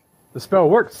 The spell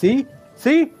worked. See?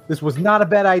 See? This was not a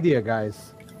bad idea,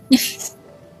 guys.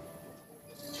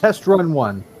 Test run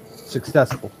 1.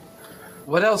 Successful.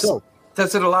 What else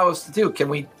does it allow us to do? Can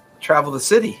we travel the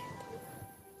city?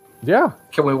 Yeah.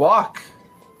 Can we walk?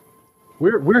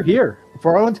 We're here.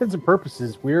 For all intents and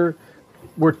purposes, we're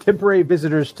temporary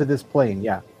visitors to this plane,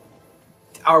 yeah.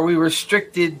 Are we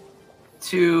restricted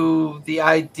to the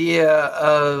idea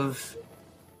of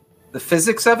the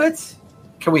physics of it?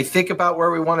 Can we think about where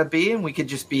we want to be and we could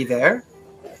just be there?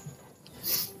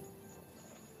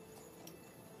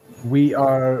 We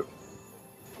are,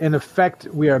 in effect,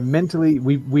 we are mentally,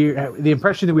 we have the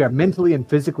impression that we are mentally and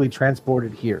physically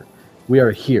transported here. We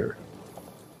are here.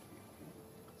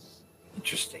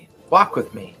 Interesting. Walk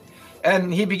with me.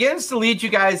 And he begins to lead you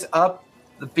guys up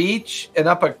the beach and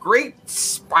up a great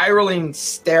spiraling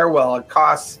stairwell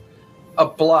across a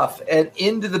bluff and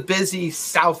into the busy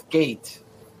south gate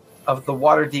of the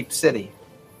Waterdeep city.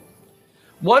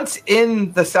 Once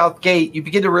in the south gate, you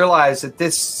begin to realize that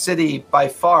this city by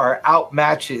far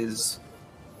outmatches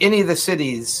any of the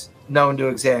cities known to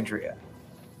Exandria.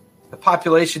 The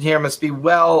population here must be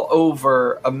well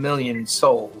over 1 million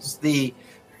souls. The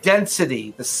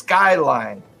density, the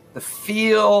skyline, the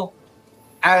feel,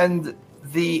 and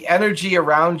the energy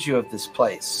around you of this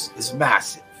place is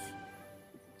massive.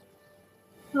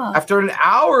 Huh. After an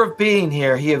hour of being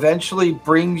here, he eventually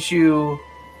brings you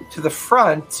to the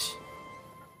front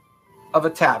of a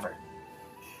tavern.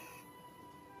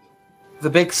 The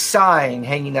big sign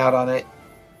hanging out on it,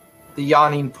 the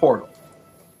yawning portal.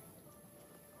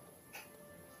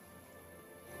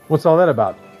 What's all that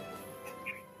about?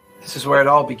 This is where it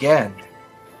all began.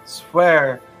 It's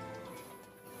where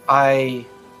I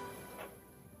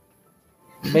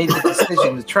made the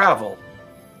decision to travel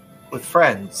with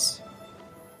friends.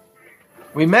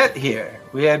 We met here.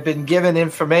 We had been given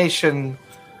information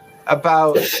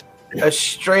about a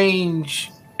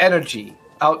strange energy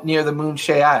out near the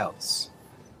Moonshay Isles.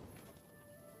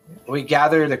 We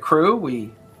gathered a crew,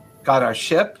 we got our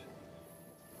ship,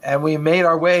 and we made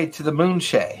our way to the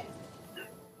Moonshay.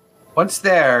 Once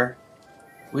there,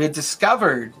 we had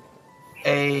discovered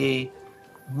a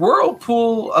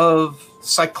whirlpool of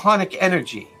cyclonic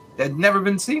energy that had never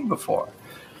been seen before.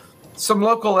 Some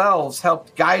local elves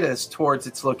helped guide us towards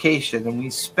its location, and we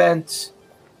spent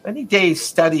many days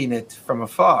studying it from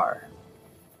afar.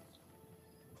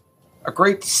 A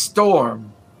great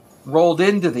storm rolled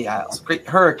into the Isles, a great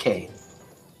hurricane,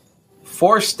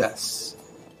 forced us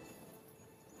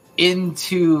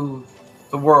into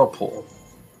the whirlpool.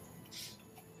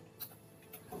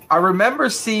 I remember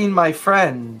seeing my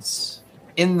friends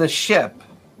in the ship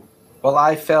while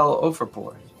I fell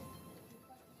overboard.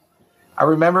 I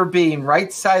remember being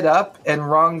right side up and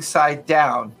wrong side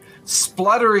down,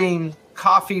 spluttering,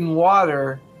 coughing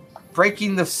water,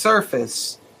 breaking the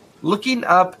surface, looking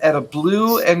up at a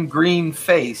blue and green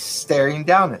face staring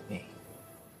down at me.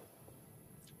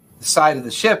 The side of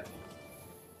the ship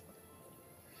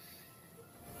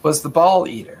was the ball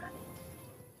eater.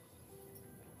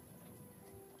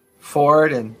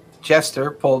 Ford and Jester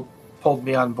pulled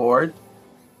me on board.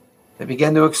 They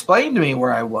began to explain to me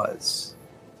where I was.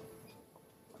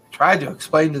 Tried to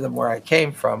explain to them where I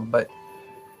came from, but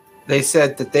they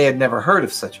said that they had never heard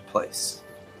of such a place.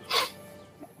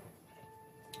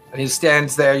 And he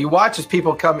stands there. You watch as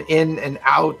people come in and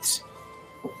out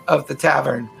of the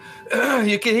tavern.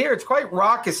 You can hear it's quite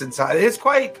raucous inside. It's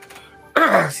quite,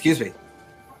 excuse me.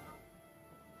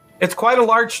 It's quite a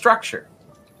large structure.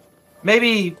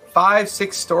 Maybe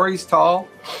 5-6 stories tall,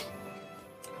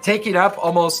 taking up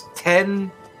almost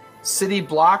 10 city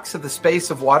blocks of the space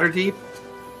of Waterdeep,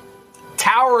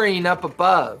 towering up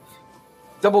above.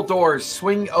 Double doors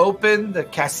swing open, the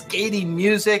cascading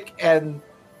music and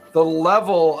the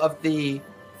level of the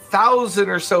 1,000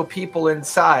 or so people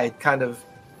inside kind of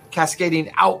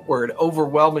cascading outward,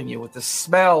 overwhelming you with the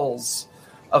smells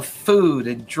of food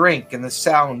and drink and the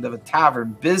sound of a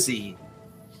tavern busy.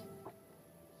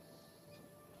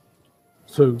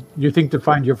 So you think to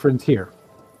find your friends here?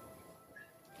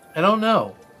 I don't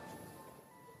know.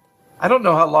 I don't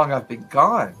know how long I've been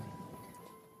gone.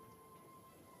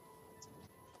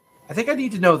 I think I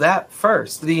need to know that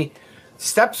first. And he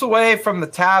steps away from the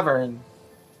tavern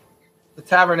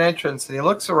entrance, and he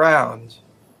looks around.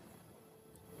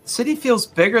 The city feels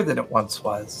bigger than it once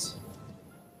was.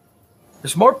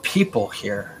 There's more people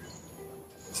here.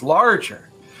 was larger.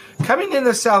 Coming in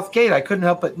the south gate, I couldn't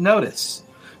help but notice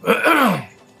the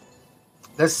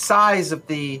size of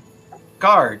the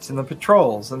guards and the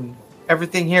patrols, and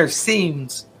everything here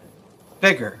seems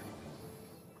bigger.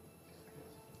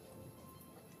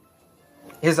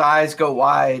 His eyes go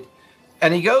wide,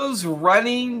 and he goes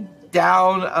running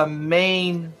down a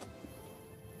main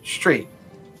street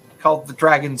called the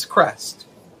Dragon's Crest.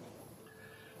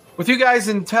 With you guys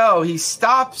in tow, he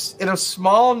stops in a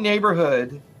small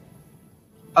neighborhood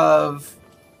of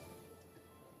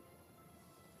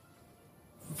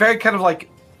very kind of like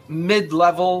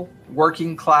mid-level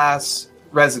working class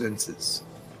residences.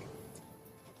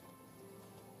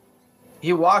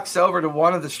 He walks over to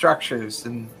one of the structures,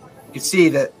 and you see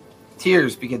that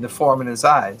tears begin to form in his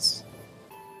eyes.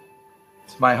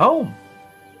 It's my home.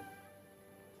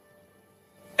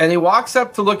 And he walks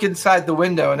up to look inside the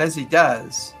window, and as he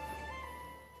does,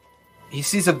 he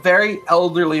sees a very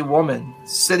elderly woman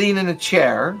sitting in a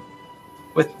chair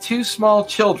with two small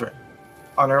children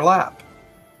on her lap.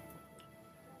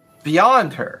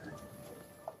 Beyond her,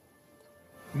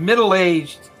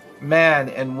 middle-aged man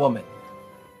and woman,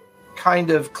 kind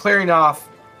of clearing off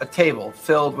a table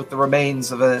filled with the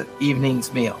remains of an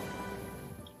evening's meal.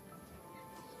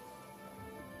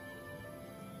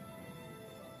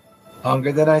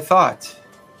 Longer than I thought.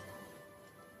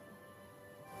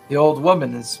 The old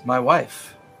woman is my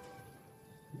wife.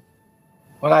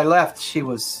 When I left, she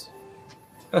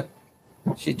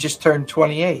just turned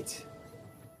 28.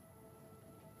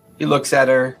 He looks at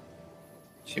her.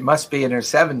 She must be in her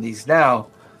 70s now.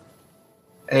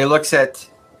 And he looks at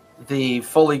the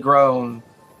fully grown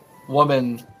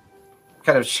woman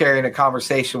kind of sharing a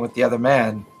conversation with the other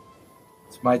man.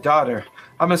 It's my daughter.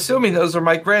 I'm assuming those are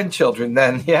my grandchildren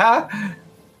then, yeah?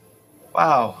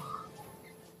 Wow.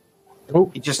 Go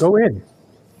in.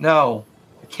 No,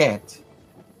 I can't.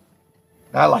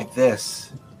 Not like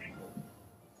this.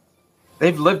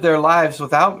 They've lived their lives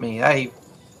without me. I'm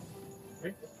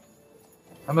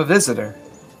a visitor.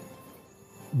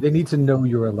 They need to know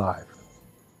you're alive.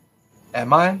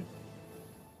 Am I?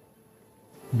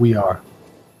 We are.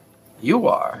 You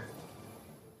are.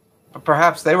 But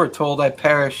perhaps they were told I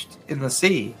perished in the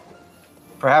sea.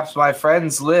 Perhaps my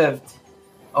friends lived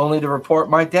only to report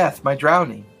my death, my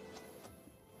drowning.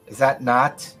 Is that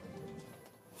not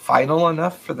final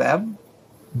enough for them?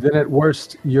 Then at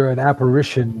worst, you're an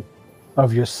apparition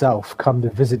of yourself come to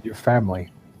visit your family.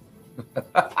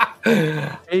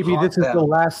 Maybe this is the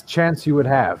last chance you would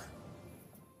have.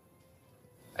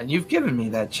 And you've given me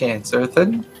that chance,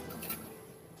 Earthen.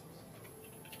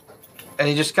 And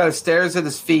he just kind of stares at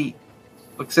his feet,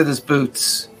 looks at his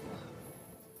boots,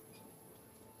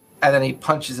 and then he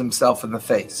punches himself in the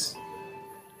face.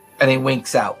 And he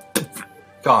winks out.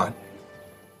 Gone.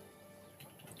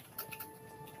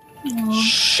 Aww.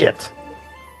 Shit.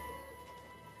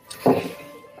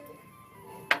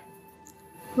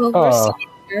 Well, we're sitting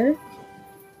here.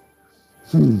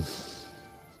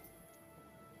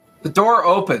 The door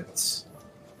opens.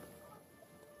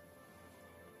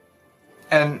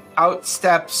 And out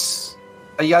steps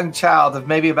a young child of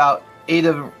maybe about 8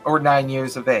 or 9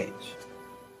 years of age.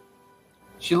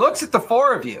 She looks at the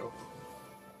four of you.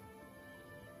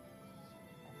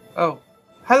 Oh,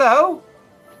 hello?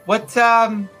 What,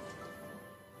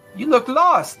 you look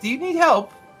lost. Do you need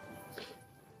help?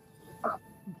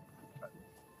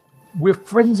 We're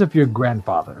friends of your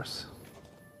grandfather's.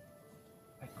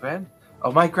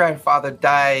 My grandfather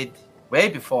died way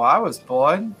before I was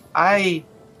born. I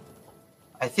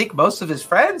think most of his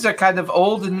friends are kind of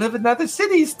old and live in other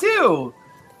cities too.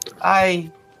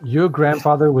 Your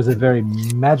grandfather was a very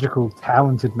magical,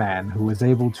 talented man who was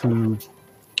able to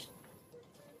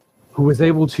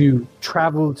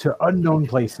travel to unknown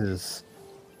places.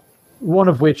 One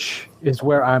of which is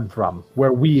where I'm from,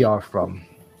 where we are from.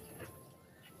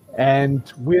 And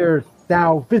we're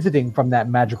now visiting from that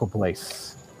magical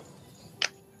place.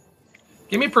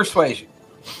 Give me persuasion.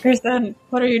 Kristen,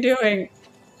 what are you doing?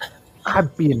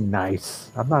 I'm being nice.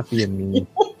 I'm not being mean.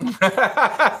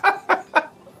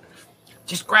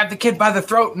 Just grab the kid by the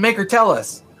throat and make her tell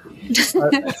us. That's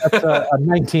a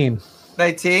 19.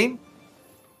 19?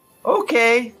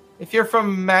 Okay, if you're from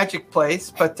a magic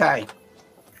place, but I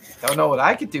don't know what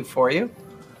I could do for you.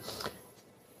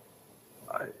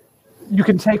 You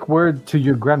can take word to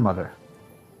your grandmother.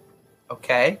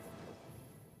 Okay.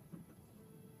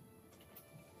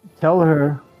 Tell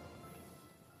her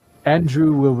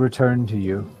Andrew will return to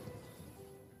you.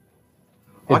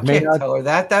 Well, I can't tell her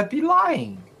that. That'd be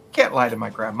lying. Can't lie to my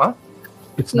grandma.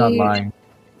 It's not lying.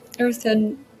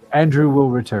 Earthen. Andrew will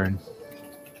return.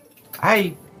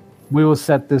 I We will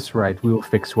set this right. We will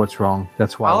fix what's wrong.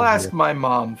 That's why I'll ask my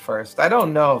mom first. I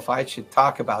don't know if I should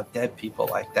talk about dead people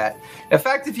like that. In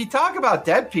fact, if you talk about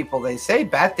dead people, they say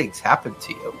bad things happen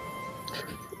to you.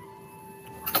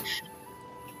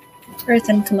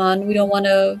 Earthen, come on. We don't want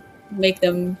to make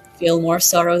them feel more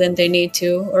sorrow than they need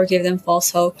to, or give them false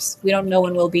hopes. We don't know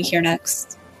when we'll be here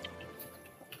next.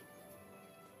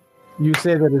 You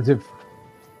say that as if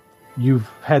you've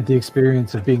had the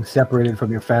experience of being separated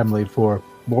from your family for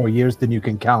more years than you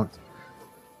can count.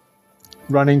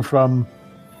 Running from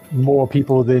more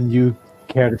people than you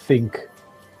care to think.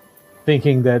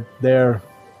 Thinking that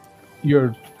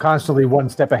you're constantly one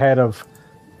step ahead of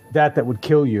that would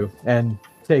kill you and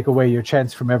take away your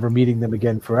chance from ever meeting them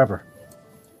again forever.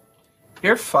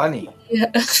 You're funny.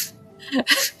 Yeah.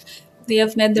 They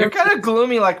have made their... You're kind of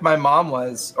gloomy like my mom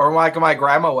was, or like my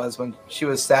grandma was when she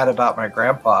was sad about my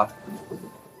grandpa.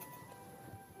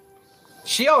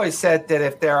 She always said that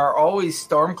if there are always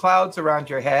storm clouds around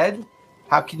your head,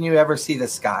 how can you ever see the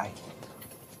sky?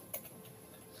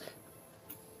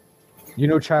 You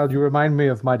know, child, you remind me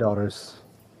of my daughters.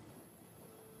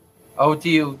 Oh, do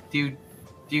you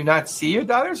not see your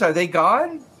daughters? Are they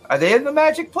gone? Are they in the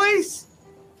magic place?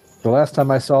 The last time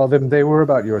I saw them, they were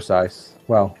about your size.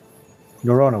 Well,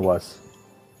 Yorona was.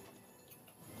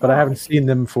 But I haven't seen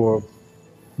them for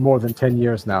more than 10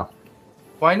 years now.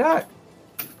 Why not?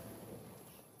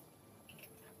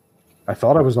 I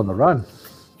thought I was on the run.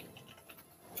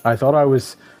 I thought I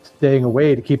was staying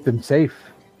away to keep them safe.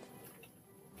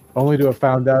 Only to have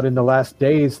found out in the last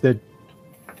days that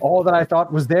all that I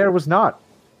thought was there was not.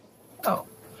 Oh.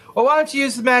 Well, why don't you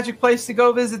use the magic place to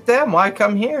go visit them? Why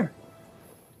come here?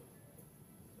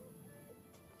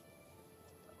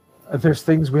 There's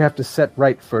things we have to set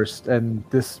right first, and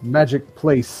this magic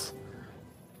place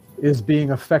is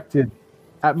being affected.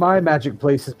 My magic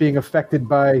place is being affected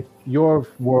by your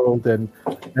world and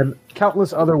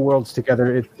countless other worlds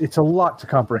together. It's a lot to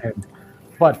comprehend.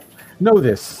 But know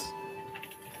this.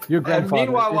 Your grandfather. And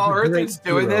meanwhile, while Earthen's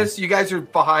doing this, you guys are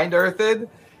behind Earthen,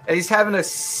 and he's having a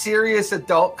serious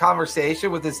adult conversation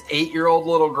with this 8-year-old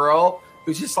little girl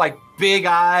who's just like big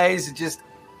eyes and just,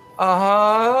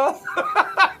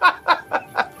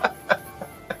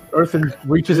 Earthen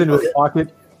reaches into his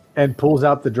pocket and pulls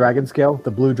out the dragon scale,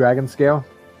 the blue dragon scale.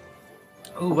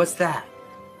 Ooh, what's that?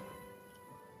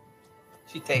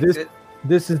 She takes it.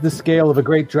 This is the scale of a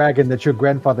great dragon that your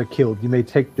grandfather killed. You may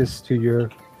take this to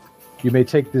your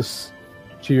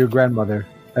grandmother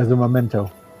as a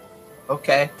memento.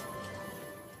 Okay.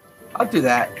 I'll do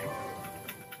that.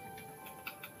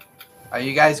 Are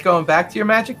you guys going back to your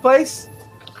magic place?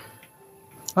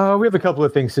 We have a couple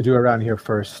of things to do around here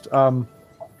first.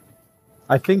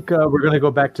 I think we're going to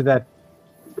go back to that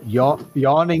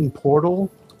yawning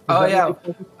portal. Oh,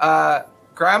 yeah.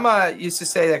 Grandma used to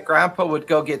say that Grandpa would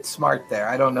go get smart there.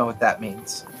 I don't know what that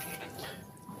means.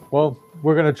 Well,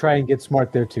 we're going to try and get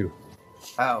smart there, too.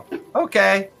 Oh,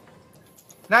 okay.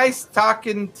 Nice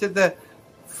talking to the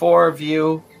four of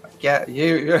you. Yeah,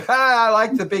 I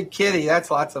like the big kitty.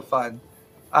 That's lots of fun.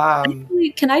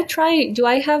 Can I try? Do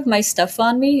I have my stuff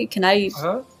on me? Can I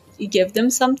give them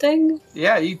something?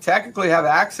 Yeah, you technically have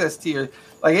access to your...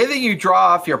 Like, anything you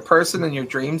draw off your person in your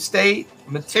dream state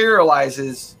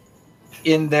materializes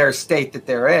in their state that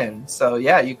they're in. So,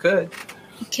 yeah, you could.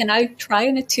 Can I try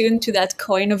and attune to that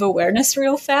coin of awareness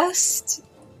real fast?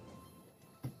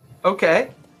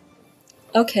 Okay.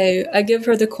 Okay, I give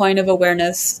her the coin of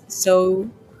awareness. So,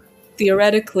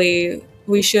 theoretically,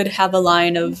 we should have a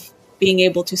line of being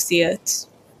able to see it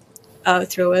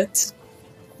through it.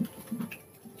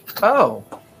 Oh,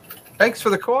 thanks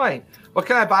for the coin. What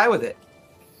can I buy with it?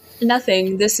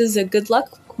 Nothing. This is a good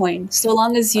luck coin. So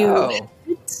long as you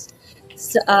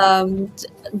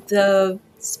the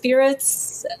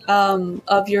spirits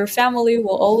of your family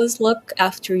will always look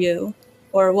after you,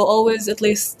 or will always at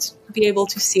least be able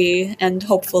to see and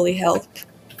hopefully help.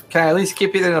 Can I at least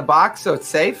keep it in a box so it's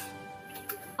safe?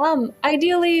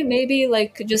 Ideally, maybe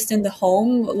like just in the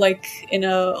home, like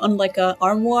on like a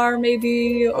armoire,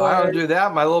 maybe. Or... I don't do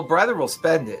that. My little brother will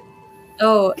spend it.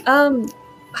 Oh,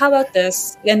 how about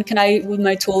this? And can I, with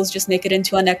my tools, just make it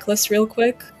into a necklace real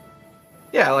quick?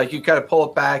 Yeah, like you kind of pull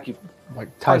it back, you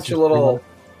like punch a little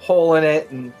hole in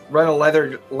it, and run a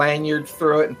leather lanyard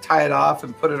through it, and tie it off,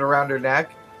 and put it around her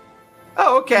neck.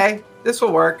 Oh, okay. This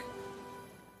will work.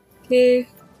 Okay.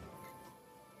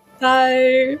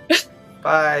 Bye.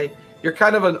 Bye. You're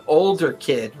kind of an older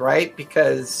kid, right?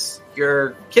 Because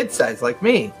you're kid size like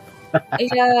me.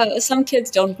 Yeah, some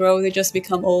kids don't grow, they just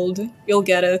become old. You'll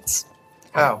get it.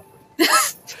 Oh.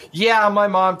 Yeah, my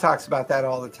mom talks about that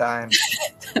all the time.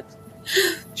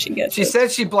 She gets She it.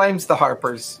 says she blames the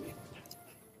Harpers.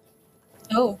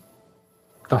 Oh.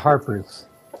 The Harpers.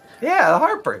 Yeah, the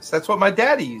Harpers. That's what my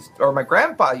daddy used, or my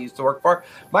grandpa used to work for.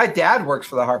 My dad works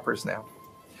for the Harpers now.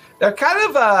 They're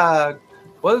kind of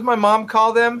what does my mom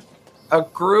call them? A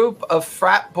group of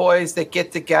frat boys that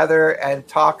get together and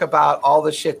talk about all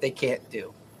the shit they can't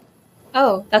do.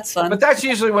 Oh, that's fun. But that's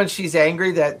usually when she's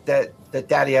angry that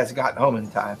daddy hasn't gotten home in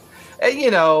time. And,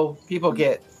 you know, people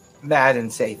get mad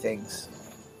and say things.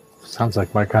 Sounds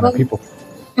like my kind of people.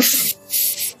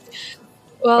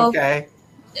 Well, okay.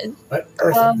 But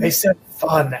Earth, they said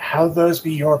fun. How those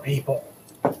be your people?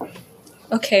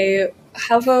 Okay,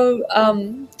 how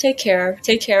about take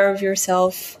care of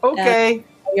yourself. Okay. And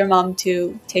your mom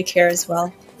to take care as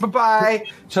well. Bye-bye.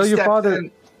 Tell your father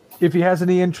if he has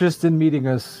any interest in meeting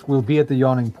us, we'll be at the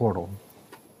yawning portal.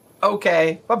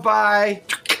 Okay. Bye-bye.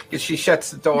 She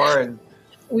shuts the door and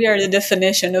we are the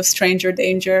definition of stranger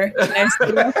danger.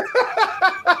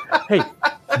 Hey,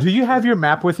 do you have your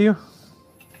map with you?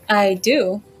 I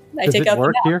do. Does it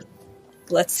work here?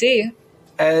 Let's see.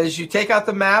 As you take out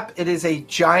the map, it is a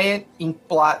giant ink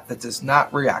blot that does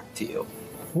not react to you.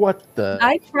 What the?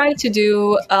 I try to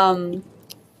do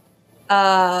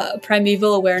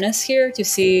primeval awareness here to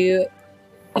see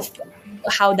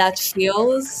how that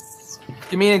feels.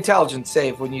 Give me an intelligence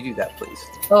save when you do that, please.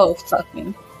 Oh, fuck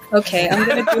me. Okay, I'm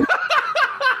gonna do...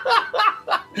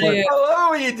 I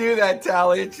love when you do that,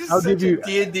 Tally. It's just such a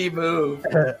D&D move.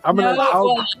 I'm gonna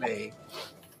No. me.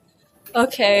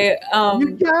 Okay,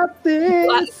 you got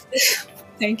this.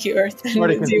 Thank you, Earth.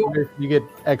 You get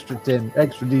extra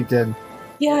D10.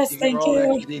 Yes, thank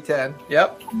you. D10.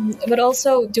 Yep. But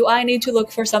also, do I need to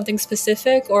look for something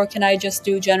specific, or can I just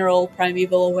do general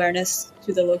primeval awareness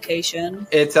to the location?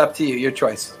 It's up to you. Your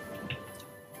choice.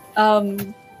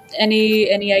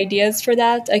 Any ideas for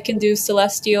that? I can do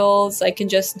celestials. I can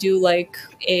just do like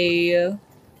a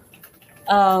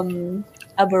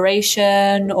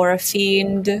aberration or a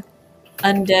fiend,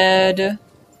 undead,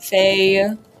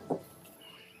 fae.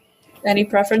 Any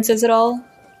preferences at all?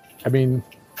 I mean,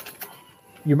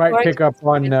 you might pick up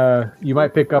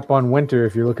on winter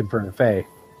if you're looking for a fae.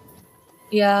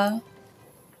 Yeah.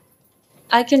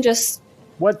 I can just.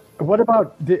 What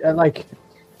about like?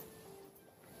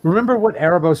 Remember what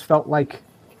Erebos felt like?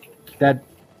 That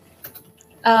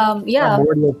yeah.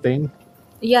 primordial thing?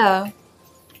 Yeah.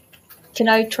 Can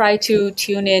I try to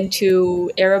tune into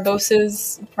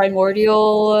Erebos's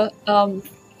primordial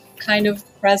kind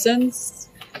of presence?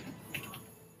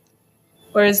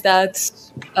 Or is that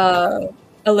a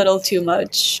little too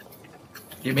much?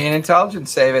 Give me an intelligence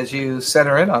save as you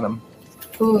center in on him.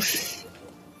 Oof.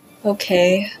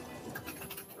 Okay.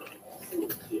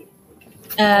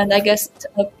 And I guess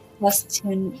a plus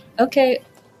 10. Okay.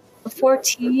 A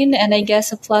 14, and I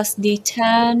guess a plus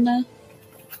D10.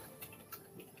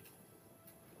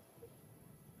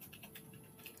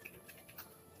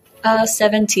 Uh,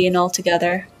 17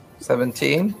 altogether.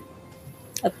 17.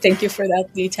 Thank you for that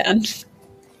D10.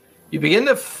 You begin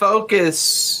to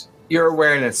focus your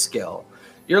awareness skill.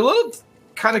 You're a little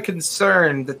kind of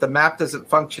concerned that the map doesn't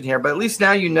function here, but at least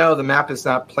now you know the map is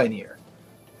not planar.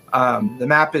 The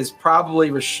map is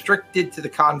probably restricted to the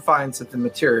confines of the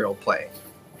material plane,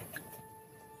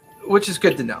 which is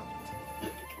good to know.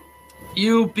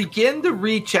 You begin to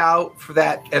reach out for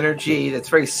that energy that's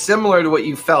very similar to what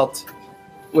you felt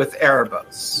with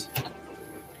Erebos.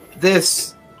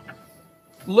 This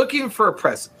looking for a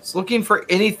presence, looking for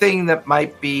anything that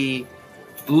might be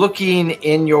looking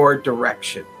in your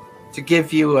direction to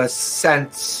give you a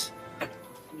sense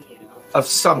of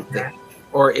something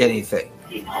or anything.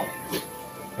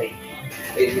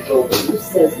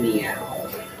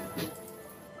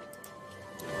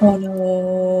 Oh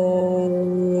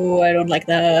no, I don't like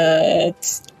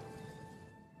that.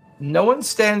 No one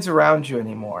stands around you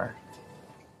anymore.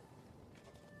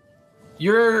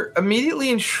 You're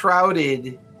immediately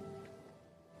enshrouded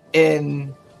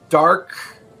in dark,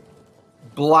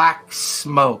 black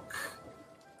smoke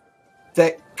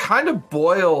that kind of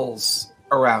boils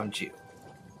around you.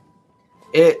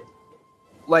 It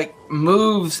like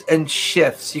moves and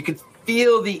shifts. You can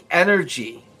feel the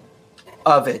energy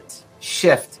of it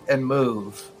shift and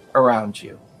move around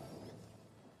you.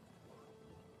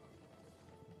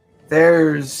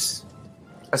 There's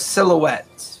a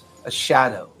silhouette, a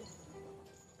shadow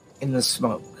in the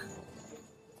smoke.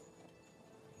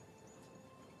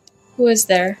 Who is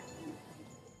there?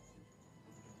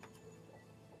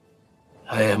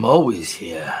 I am always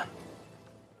here.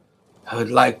 I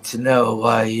would like to know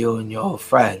why you and your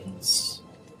friends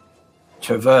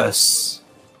traverse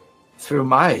through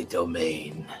my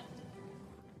domain.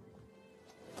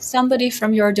 Somebody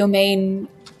from your domain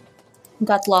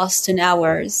got lost in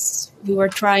ours. We were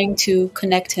trying to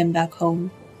connect him back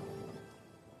home.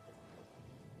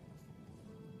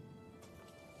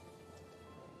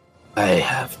 I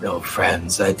have no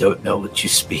friends. I don't know what you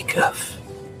speak of.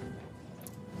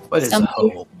 What is a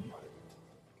home?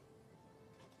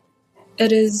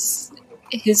 It is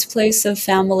his place of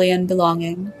family and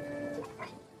belonging.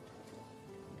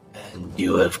 And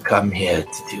you have come here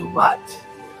to do what?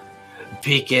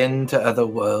 Peek into other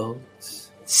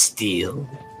worlds? Steal?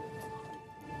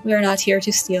 We are not here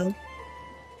to steal.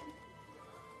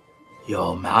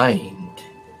 Your mind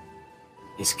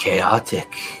is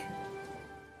chaotic.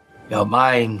 Your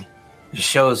mind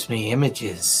shows me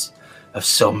images of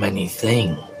so many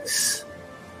things.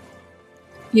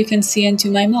 You can see into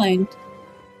my mind.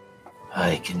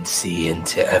 I can see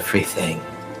into everything.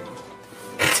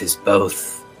 It is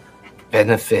both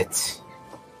benefit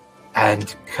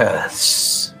and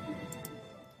curse.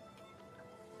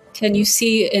 Can you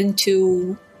see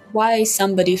into why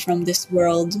somebody from this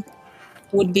world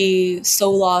would be so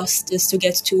lost as to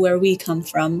get to where we come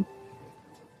from?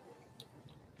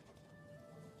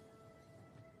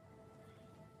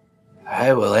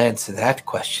 I will answer that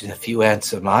question if you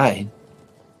answer mine.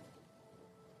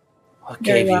 What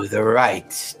gave you the right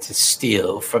to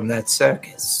steal from that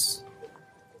circus?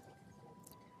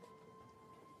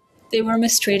 They were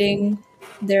mistreating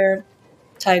their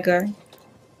tiger,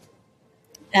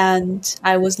 and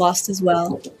I was lost as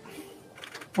well.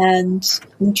 And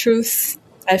in truth,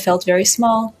 I felt very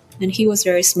small, and he was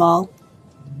very small.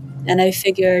 And I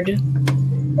figured,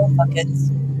 oh, fuck it.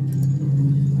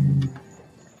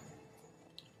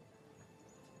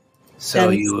 So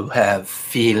you have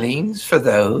feelings for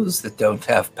those that don't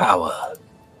have power.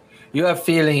 You have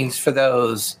feelings for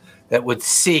those that would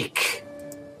seek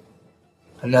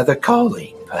another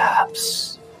calling,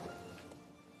 perhaps.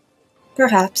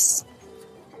 Perhaps.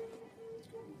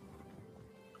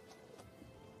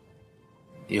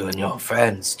 You and your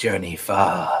friends journey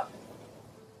far.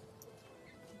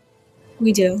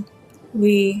 We do.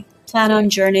 We plan on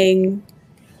journeying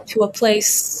to a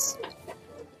place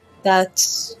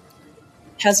that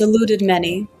has eluded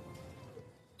many.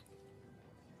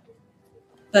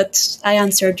 But I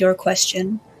answered your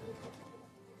question.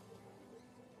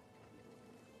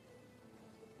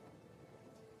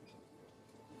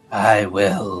 I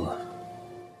will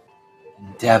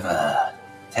endeavor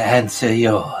to answer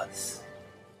yours.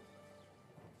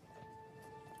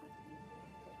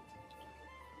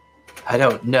 I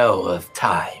don't know of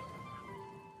time.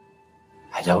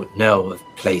 I don't know of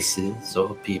places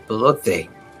or people or things.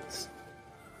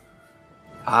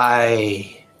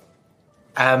 I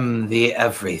am the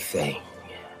everything.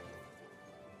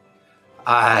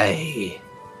 I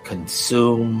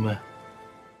consume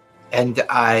and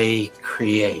I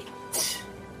create.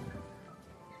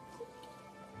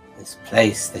 This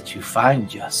place that you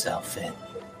find yourself in,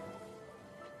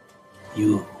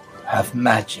 you have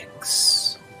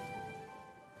magics.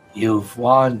 You've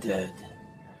wandered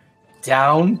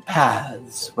down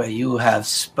paths where you have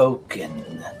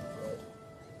spoken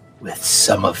with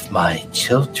some of my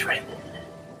children.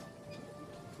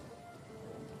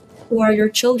 Who are your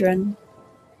children?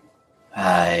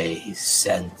 I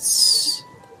sense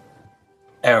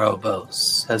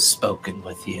Erebos has spoken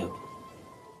with you.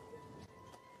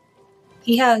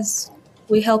 He has.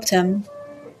 We helped him.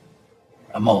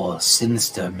 A more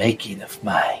sinister making of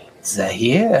mine,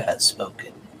 Zahir, has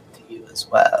spoken to you as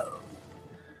well.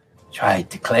 Tried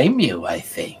to claim you, I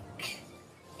think.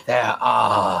 There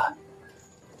are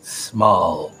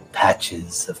small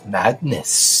patches of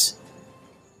madness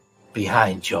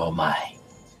behind your mind.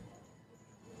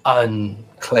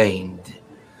 Unclaimed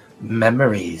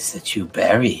memories that you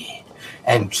bury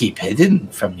and keep hidden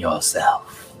from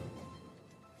yourself.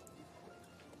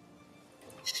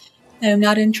 I am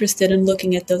not interested in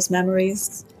looking at those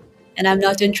memories, and I'm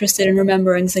not interested in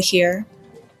remembering Zahir.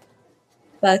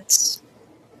 But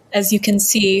as you can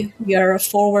see, we are a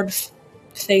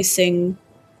forward-facing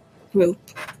group,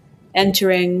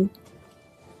 entering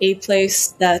a place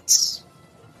that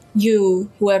you,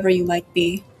 whoever you might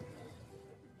be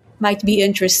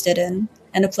interested in,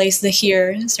 and a place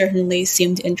Zahir certainly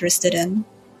seemed interested in.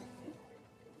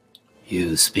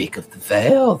 You speak of the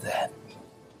Veil, then?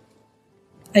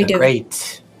 I do. The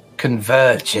great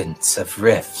convergence of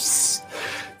rifts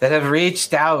that have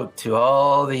reached out to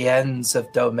all the ends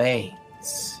of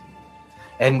domains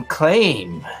and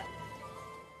claim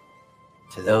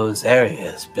to those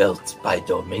areas built by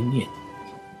Dominion.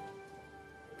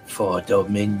 For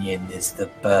Dominion is the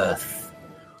birth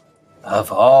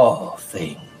of all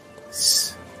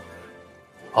things,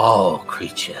 all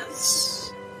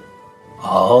creatures,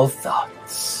 all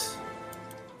thoughts,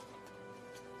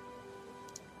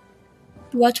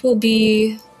 What will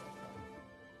be...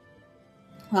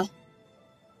 Huh.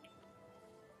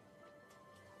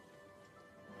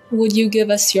 Would you give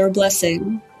us your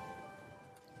blessing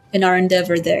in our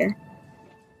endeavor there?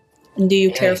 And do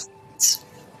you care for it?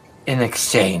 In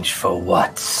exchange for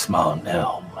what, small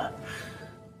gnome?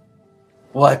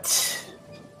 What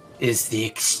is the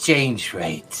exchange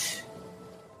rate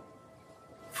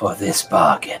for this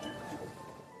bargain?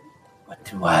 What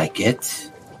do I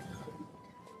get?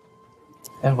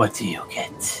 And what do you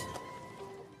get?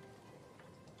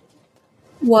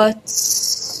 What?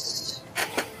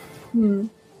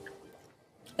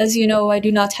 As you know, I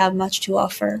do not have much to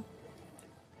offer.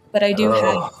 But I do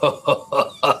have...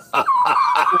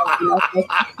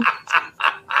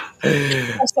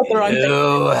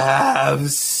 You have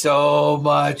so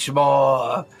much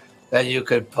more than you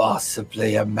could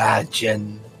possibly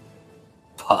imagine,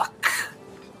 Puck.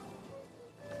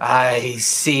 I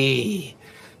see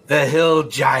the hill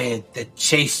giant that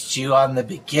chased you on the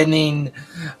beginning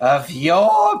of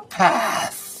your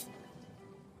path.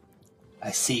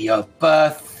 I see your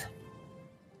birth.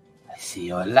 I see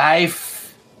your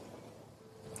life.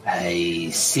 I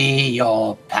see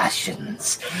your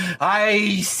passions.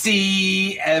 I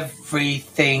see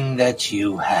everything that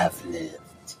you have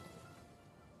lived.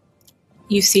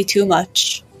 You see too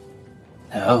much.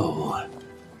 No,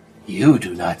 you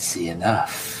do not see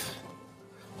enough.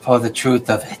 For the truth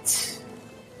of it,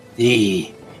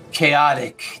 the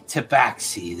chaotic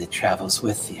tabaxi that travels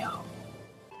with you,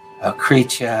 a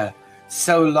creature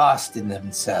so lost in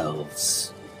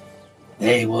themselves,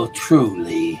 they will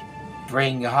truly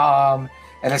bring harm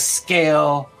at a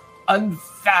scale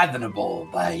unfathomable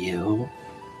by you.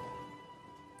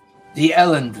 The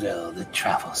Elendril that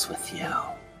travels with you.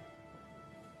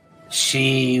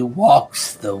 She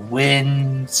walks the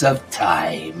winds of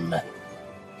time.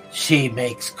 She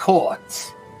makes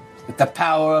court with the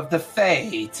power of the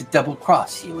Fae to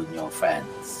double-cross you and your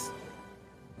friends.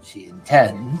 She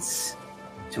intends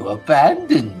to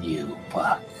abandon you,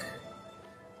 Puck.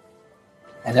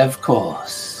 And of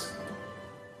course,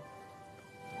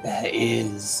 there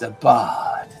is a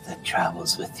bard that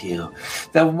travels with you.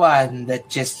 The one that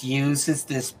just uses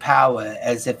this power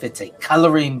as if it's a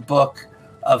coloring book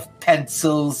of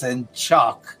pencils and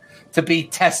chalk to be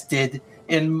tested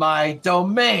in my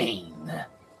domain.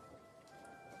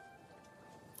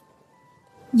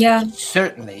 Yeah.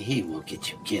 Certainly he will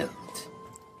get you killed.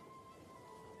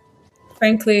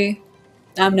 Frankly,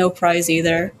 I'm no prize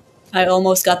either. I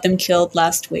almost got them killed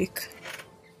last week.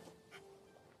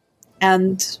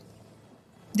 And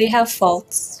they have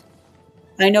faults.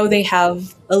 I know they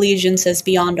have allegiances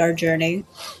beyond our journey.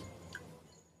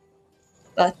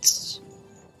 But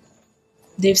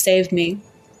they've saved me.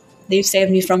 They've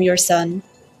saved me from your son.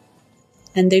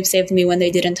 And they've saved me when they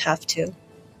didn't have to.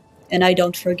 And I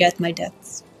don't forget my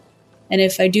debts. And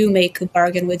if I do make a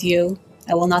bargain with you,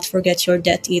 I will not forget your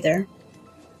debt either.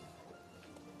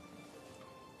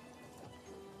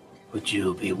 Would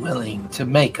you be willing to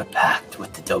make a pact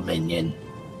with the Dominion?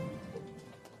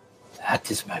 That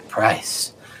is my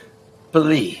price.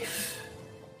 Believe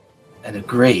and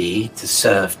agree to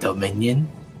serve Dominion.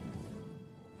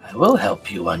 I will help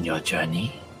you on your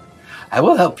journey. I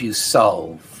will help you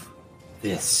solve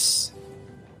this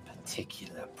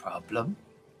particular problem.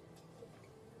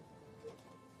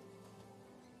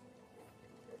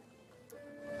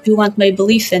 You want my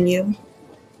belief in you?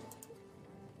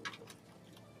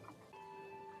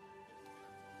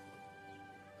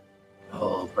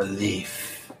 Your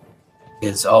belief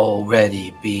is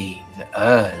already being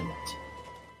earned.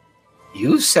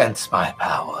 You sense my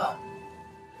power.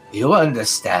 You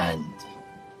understand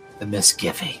the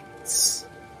misgivings.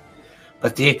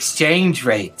 But the exchange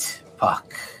rate,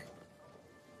 Puck,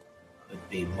 would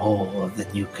be more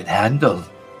than you could handle.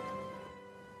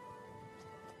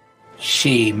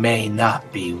 She may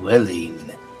not be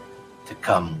willing to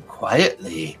come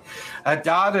quietly. A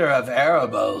daughter of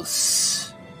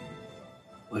Erebos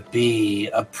would be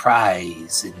a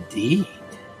prize indeed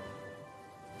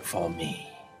for me.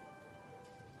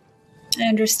 I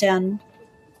understand.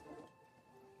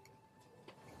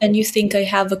 And you think I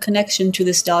have a connection to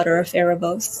this daughter of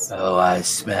Erebos? Oh, I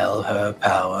smell her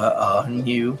power on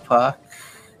you, Puck.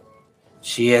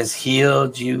 She has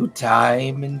healed you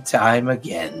time and time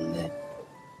again.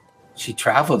 She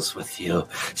travels with you.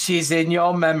 She's in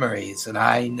your memories, and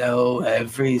I know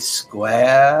every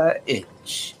square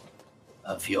inch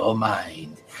of your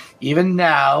mind. Even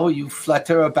now, you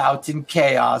flutter about in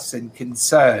chaos and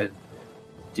concern.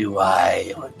 Do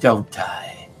I or don't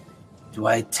I? Do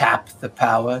I tap the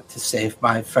power to save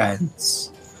my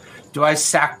friends? Do I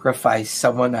sacrifice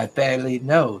someone I barely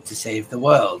know to save the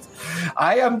world?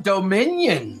 I am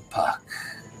Dominion, Puck.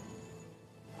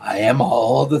 I am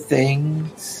all the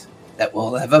things that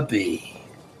will ever be.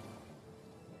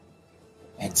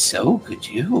 And so could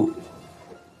you.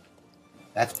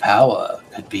 That power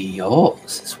could be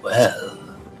yours as well.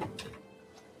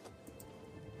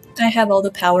 I have all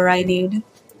the power I need,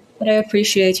 but I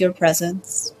appreciate your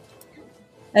presence.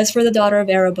 As for the daughter of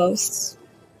Erebos,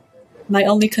 my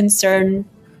only concern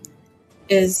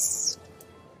is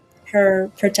her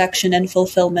protection and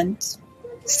fulfillment,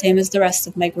 same as the rest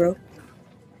of my group.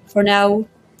 For now,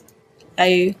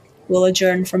 I will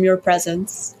adjourn from your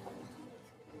presence,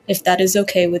 if that is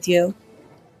okay with you.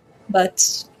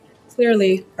 But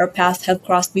clearly, our paths have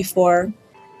crossed before,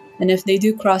 and if they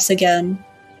do cross again,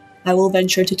 I will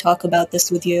venture to talk about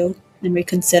this with you and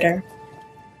reconsider.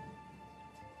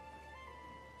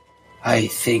 I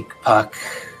think, Puck,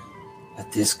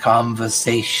 that this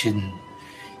conversation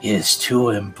is too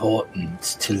important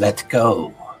to let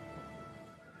go.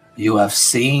 You have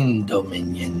seen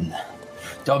Dominion.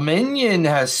 Dominion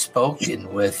has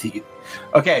spoken with you.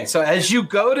 Okay, so as you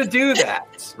go to do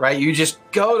that, right, you just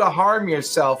go to harm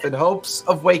yourself in hopes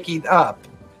of waking up.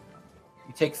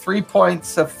 You take 3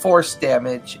 points of force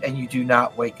damage and you do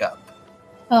not wake up.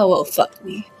 Oh, well, fuck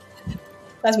me.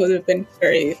 That would have been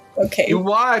very okay. You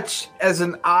watch as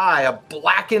an eye, a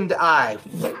blackened eye,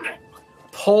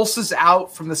 pulses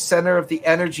out from the center of the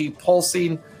energy,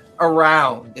 pulsing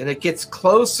around, and it gets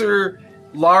closer,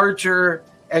 larger,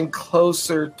 and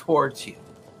closer towards you.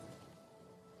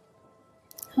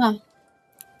 Huh.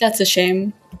 That's a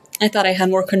shame. I thought I had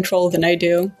more control than I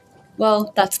do.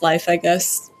 Well, that's life, I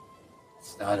guess.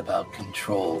 It's not about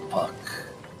control, Puck.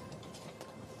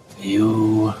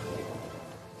 You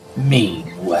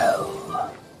mean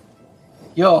well.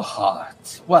 Your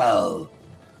heart, well,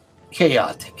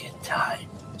 chaotic at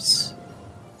times.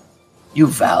 You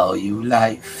value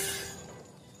life.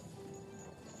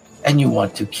 And you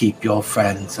want to keep your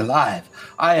friends alive.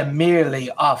 I am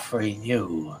merely offering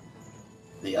you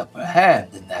the upper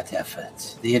hand in that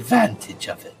effort, the advantage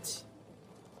of it.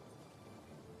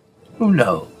 Who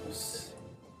knows?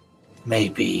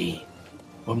 Maybe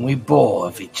when we bore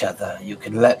of each other, you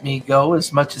can let me go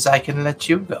as much as I can let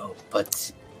you go.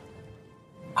 But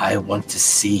I want to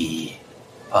see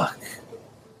Puck.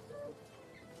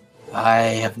 I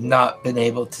have not been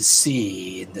able to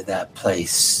see into that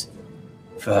place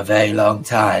for a very long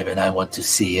time, and I want to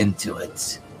see into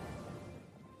it.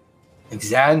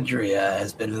 Exandria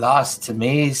has been lost to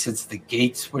me since the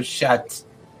gates were shut.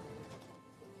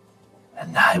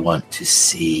 And I want to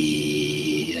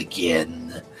see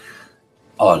again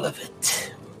all of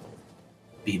it.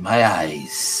 Be my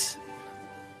eyes.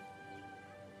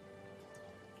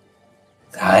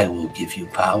 I will give you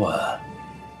power.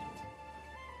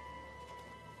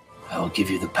 I will give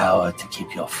you the power to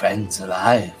keep your friends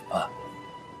alive, but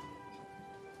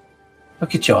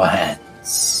look at your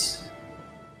hands.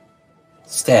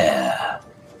 Stare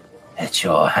at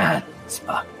your hands,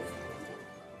 Buck.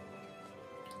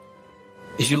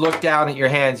 As you look down at your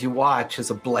hands, you watch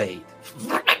as a blade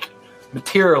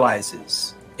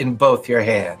materializes in both your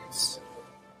hands.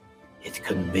 It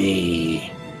can be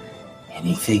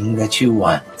anything that you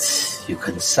want. You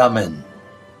can summon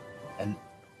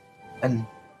and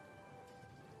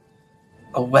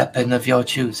a weapon of your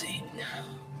choosing,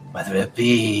 whether it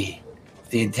be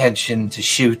the intention to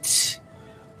shoot,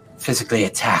 physically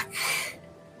attack.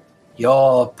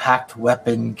 Your packed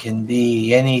weapon can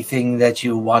be anything that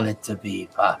you want it to be,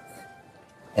 Puck.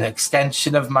 An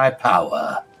extension of my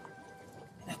power.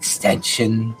 An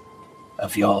extension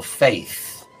of your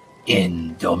faith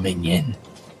in Dominion.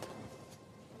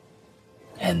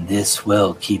 And this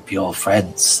will keep your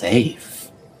friends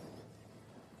safe.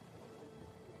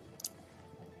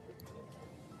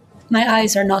 My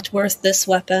eyes are not worth this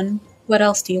weapon. What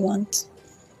else do you want?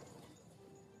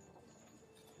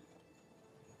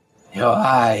 Your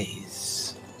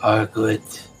eyes are a good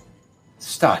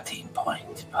starting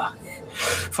point, Puck.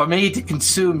 For me to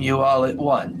consume you all at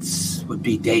once would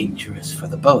be dangerous for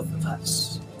the both of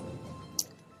us.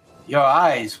 Your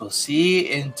eyes will see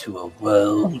into a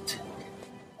world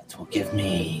that will give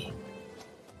me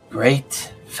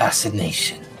great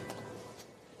fascination.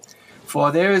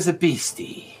 For there is a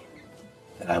beastie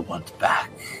that I want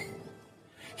back.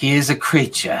 He is a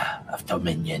creature of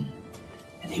Dominion,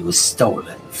 and he was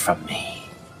stolen from me.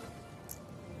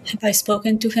 Have I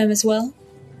spoken to him as well?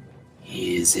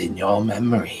 He is in your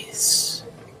memories.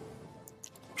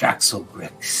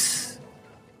 Draxelgrix,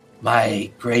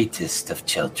 my greatest of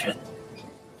children.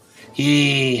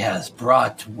 He has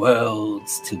brought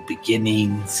worlds to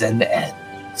beginnings and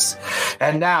ends. worlds.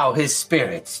 And now his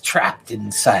spirit's trapped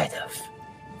inside of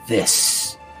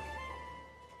this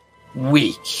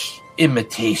weak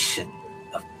imitation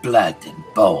of blood and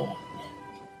bone.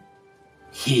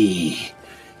 He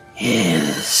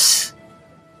is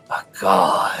a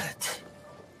god.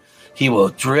 He will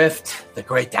drift the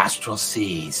great astral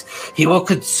seas. He will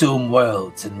consume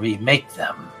worlds and remake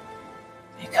them,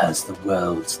 because the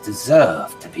worlds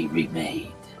deserve to be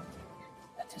remade.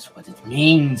 That is what it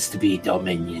means to be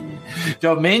Dominion.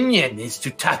 Dominion is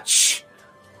to touch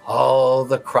all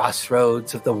the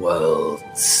crossroads of the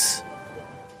worlds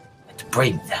and to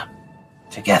bring them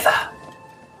together.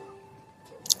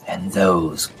 And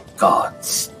those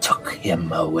gods took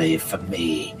him away from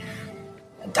me,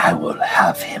 and I will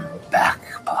have him back,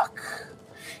 Buck.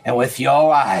 And with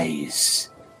your eyes,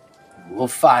 you will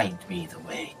find me the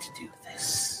way to do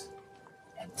this.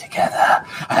 And together,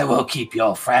 I will keep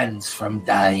your friends from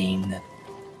dying,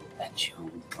 and you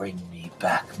will bring me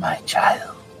back my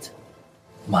child,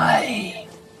 my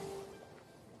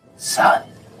son,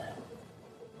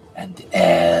 and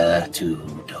heir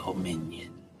to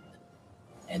Dominion,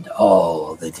 and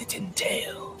all that it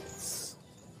entails.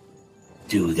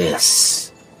 Do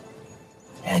this,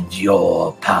 and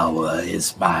your power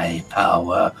is my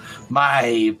power.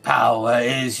 My power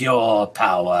is your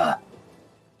power.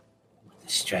 With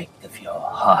the strength of your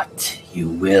heart, you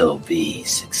will be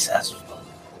successful.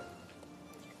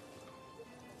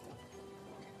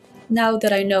 Now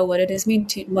that I know what it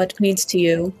means to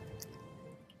you,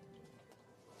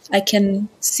 I can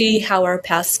see how our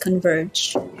paths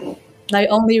converge. My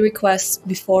only request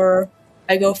before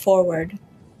I go forward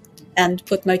and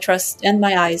put my trust and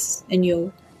my eyes in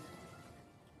you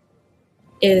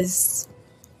is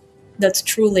that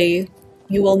truly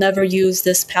you will never use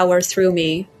this power through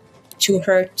me to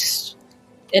hurt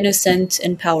innocent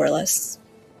and powerless.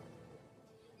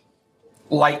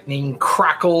 Lightning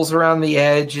crackles around the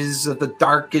edges of the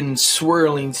darkened,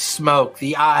 swirling smoke.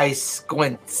 The eye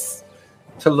squints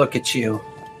to look at you.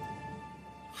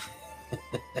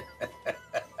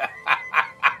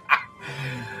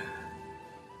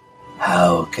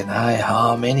 How can I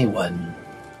harm anyone?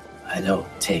 I don't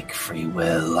take free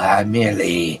will. I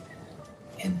merely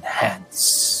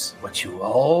enhance what you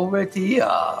already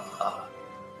are.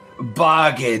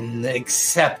 Bargain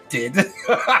accepted.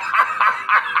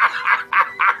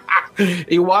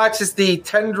 He watches the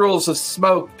tendrils of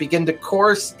smoke begin to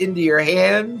course into your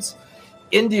hands,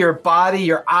 into your body.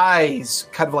 Your eyes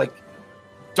kind of like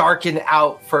darken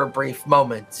out for a brief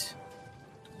moment.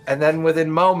 And then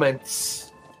within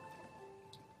moments,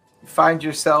 you find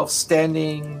yourself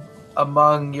standing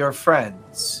among your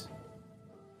friends.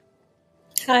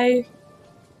 Hi.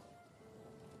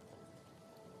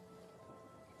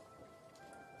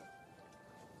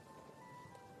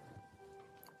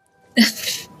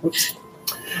 Oops.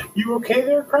 You okay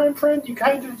there, crime friend? You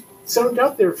kind of zoned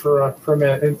out there for a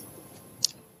minute.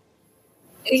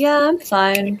 Yeah, I'm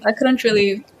fine. I couldn't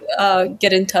really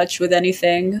get in touch with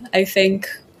anything. I think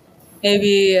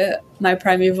maybe my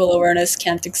primeval awareness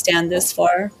can't extend this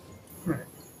far.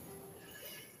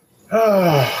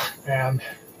 Oh, man.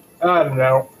 I don't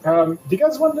know. Do you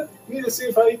guys want me to see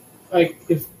if I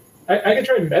can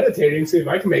try meditating, see if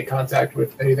I can make contact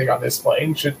with anything on this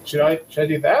plane? Should I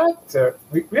do that?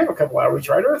 We have a couple hours,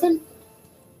 right, Earthen?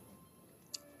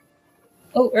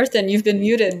 Oh, Earthen, you've been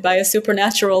muted by a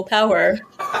supernatural power.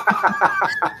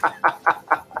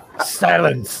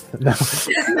 Silence. No,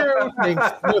 no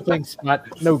thanks,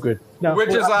 Scott. No good. No. We're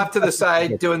just off to the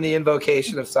side doing the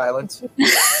invocation of silence.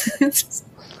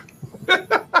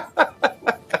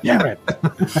 Damn it.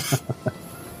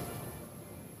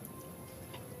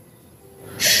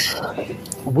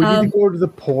 We need to go to the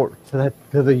port, to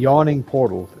the yawning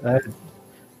portal.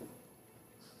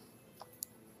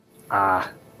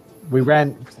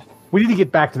 We need to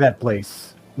get back to that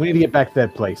place.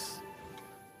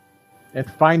 And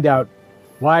find out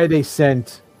why they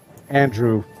sent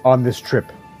Andrew on this trip.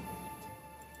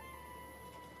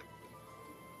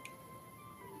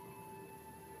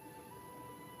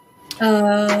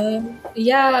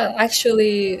 Yeah,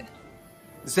 actually...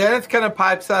 Xanath kind of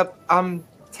pipes up.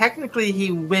 Technically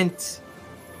he went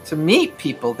to meet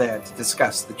people there to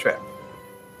discuss the trip.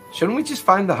 Shouldn't we just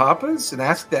find the Hoppers and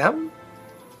ask them?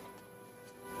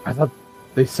 I thought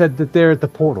they said that they're at the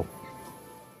portal.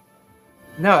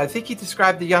 No, I think he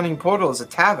described the Yawning Portal as a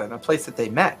tavern, a place that they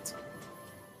met.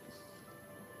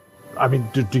 I mean,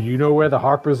 do you know where the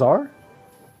Harpers are?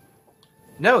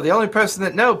 No, the only person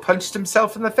that punched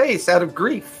himself in the face out of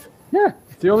grief. Yeah,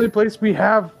 the only place we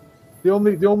have, the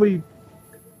only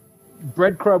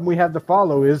breadcrumb we have to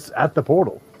follow is at the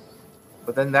portal.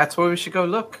 But then that's where we should go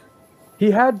look. He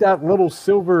had that little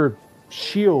silver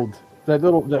shield, that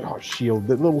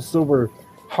little silver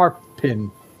harp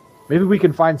pin. Maybe we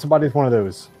can find somebody with one of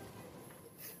those.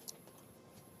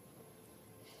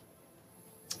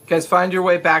 You guys find your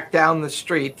way back down the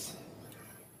street.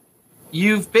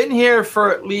 You've been here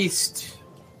for at least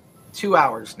 2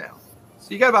 hours now.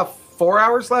 So you got about 4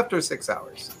 hours left or 6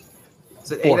 hours?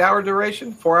 Is it 8 hour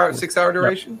duration? 4 hour, 6 hour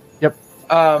duration? Yep.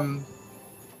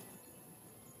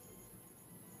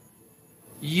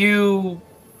 You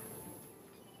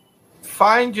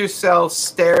find yourself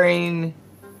staring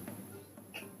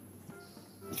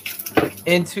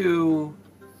into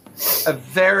a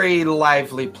very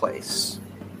lively place.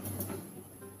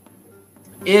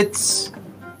 Its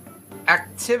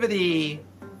activity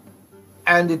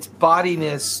and its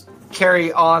bodiness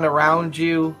carry on around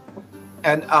you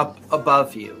and up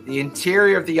above you. The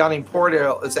interior of the yawning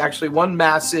portal is actually one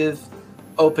massive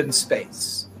open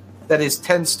space that is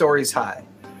 10 stories high.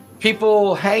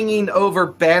 People hanging over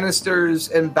banisters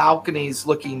and balconies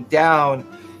looking down,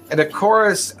 and a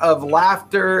chorus of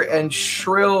laughter and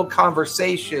shrill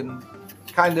conversation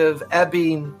kind of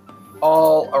ebbing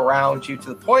all around you to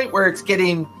the point where it's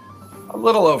getting a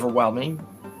little overwhelming.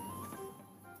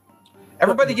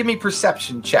 Everybody give me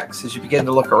perception checks as you begin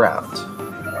to look around.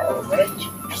 All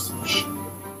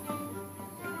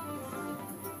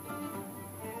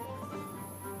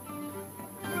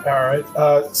right.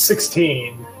 All right.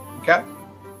 16. Okay.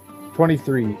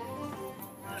 23.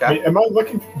 Okay. Am I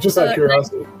looking just out of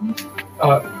curiosity?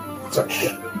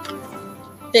 Sorry.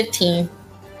 15.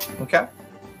 Okay.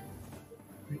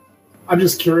 I'm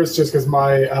just curious, just because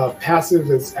my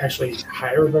passive is actually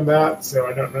higher than that, so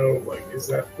I don't know. Like, is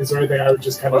there anything I would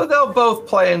just kind Well, of? they'll both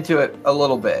play into it a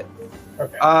little bit.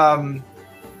 Okay.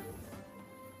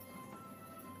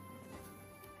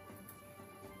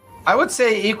 I would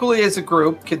say equally as a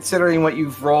group, considering what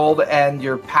you've rolled and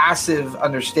your passive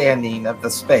understanding of the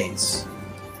space.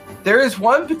 There is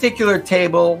one particular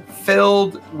table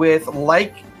filled with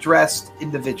like-dressed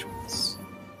individuals.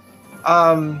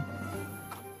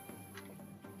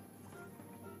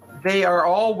 They are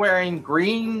all wearing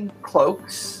green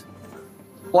cloaks,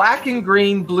 black and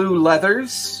green blue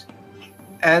leathers,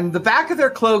 and the back of their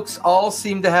cloaks all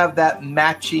seem to have that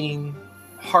matching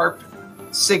harp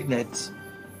signet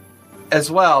as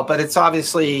well, but it's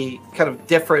obviously kind of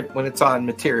different when it's on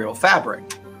material fabric.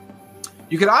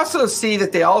 You can also see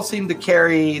that they all seem to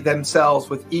carry themselves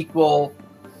with equal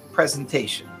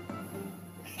presentation.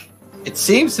 It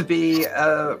seems to be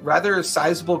a rather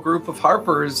sizable group of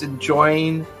harpers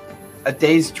enjoying a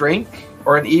day's drink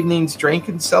or an evening's drink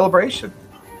and celebration.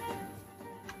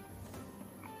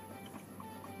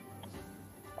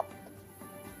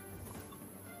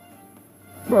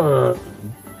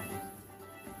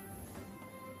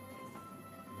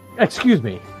 Excuse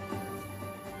me.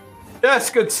 Yes,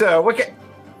 good sir.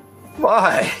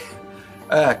 Why?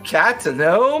 A cat, a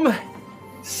gnome,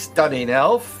 stunning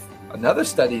elf, another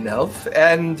stunning elf,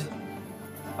 and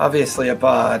obviously a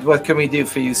bard. What can we do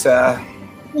for you, sir?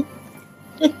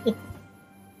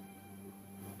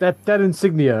 That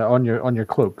insignia on your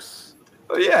cloaks.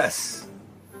 Oh, yes.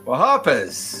 Well,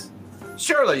 harpers.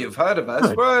 Surely you've heard of us.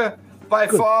 Good. We're by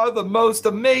far the most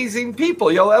amazing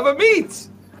people you'll ever meet.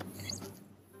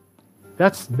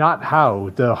 That's not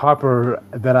how the harper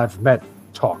that I've met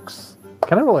talks.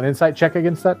 Can I roll an insight check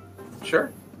against that?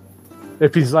 Sure.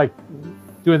 If he's like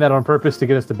doing that on purpose to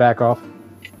get us to back off.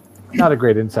 Not a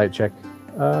great insight check.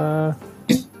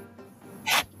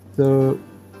 So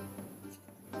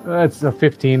that's a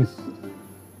 15.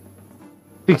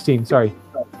 16, sorry.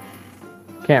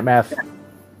 Can't math.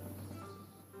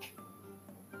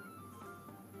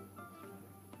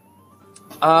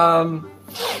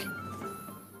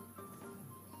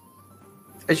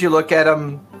 As you look at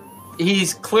him,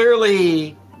 he's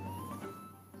clearly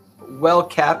well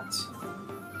kept.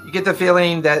 You get the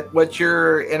feeling that what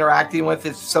you're interacting with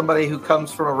is somebody who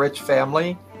comes from a rich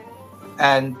family,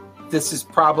 and this is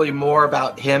probably more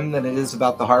about him than it is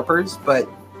about the Harpers. But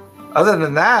other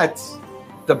than that,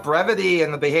 the brevity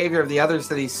and the behavior of the others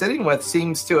that he's sitting with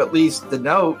seems to at least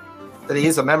denote that he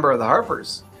is a member of the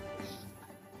Harpers.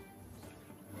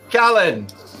 Callan,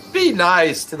 be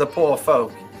nice to the poor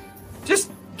folk. Just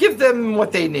give them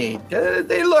what they need.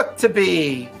 They look to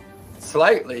be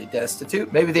slightly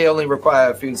destitute. Maybe they only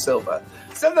require a few silver.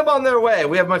 Send them on their way.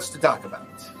 We have much to talk about.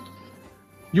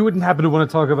 You wouldn't happen to want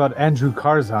to talk about Andrew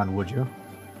Karzan, would you?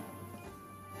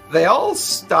 They all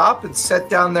stop and set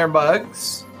down their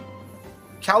mugs.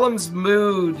 Callum's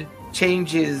mood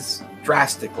changes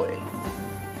drastically.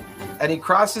 And he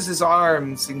crosses his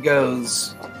arms and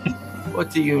goes,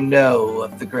 "What do you know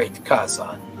of the great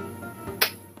Karzan?"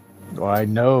 Well, I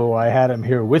know I had him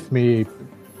here with me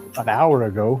an hour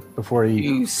ago before he...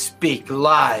 You speak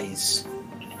lies.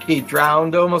 He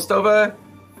drowned almost over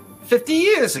 50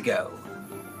 years ago.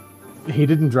 He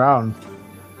didn't drown.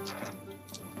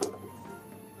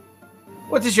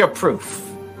 What is your proof?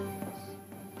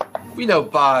 We know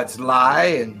bards lie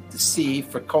and deceive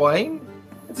for coin.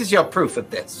 What is your proof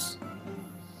of this?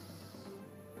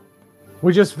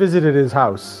 We just visited his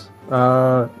house.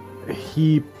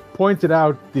 He pointed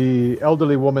out the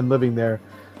elderly woman living there.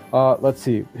 Let's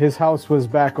see. His house was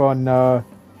back on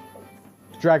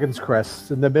Dragon's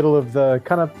Crest, in the middle of the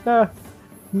kind of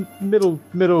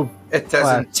middle. It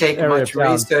doesn't take much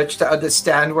research to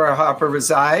understand where Harper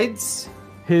resides.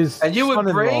 And you would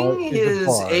bring his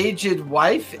aged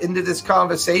wife into this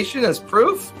conversation as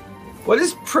proof? What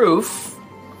is proof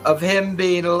of him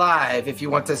being alive if you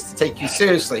want us to take you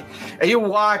seriously? And you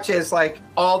watch as like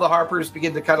all the Harpers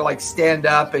begin to kind of like stand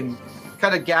up and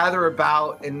kind of gather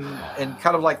about and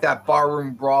kind of like that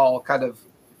barroom brawl kind of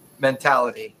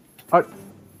mentality.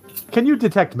 Can you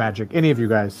detect magic, any of you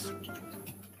guys?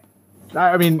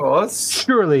 I mean,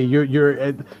 surely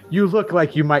you look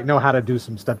like you might know how to do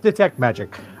some stuff. Detect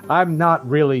magic. I'm not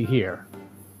really here.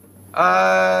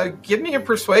 Give me a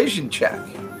persuasion check.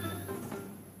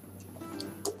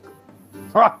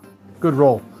 Good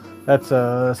roll. That's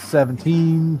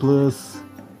 17 plus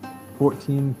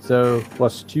 14, so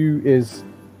plus 2 is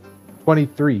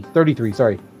 33,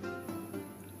 sorry.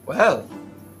 Well,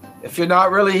 if you're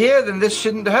not really here, then this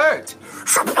shouldn't hurt.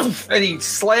 And he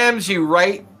slams you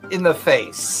right in the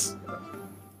face.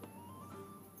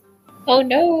 Oh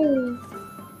no.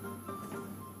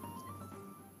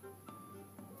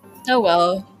 Oh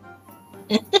well.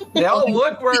 They all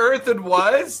look where Earthen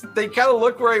was. They kind of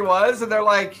look where he was, and they're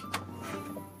like,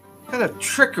 what kind of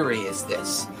trickery is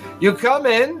this? You come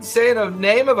in saying a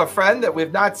name of a friend that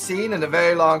we've not seen in a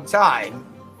very long time,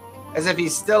 as if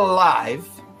he's still alive,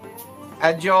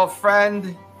 and your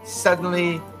friend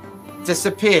suddenly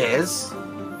disappears.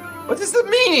 What is the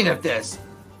meaning of this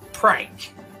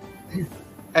prank?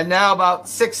 And now about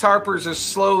 6 Harpers are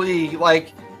slowly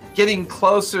like getting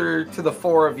closer to the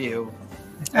 4 of you.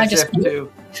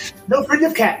 No friend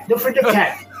of cat. No friend of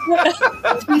cat.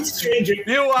 Stranger.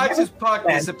 You watch his puck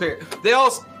disappear. They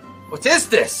all, what is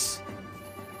this?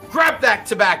 Grab that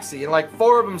tabaxi. And like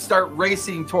 4 of them start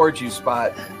racing towards you,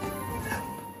 Spot.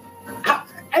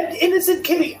 I'm innocent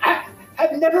kitty.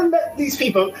 I've never met these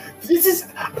people.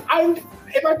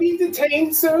 Am I being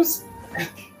detained, sirs?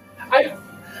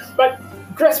 But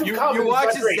Crest you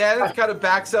watch as Xanath kind of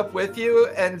backs up with you,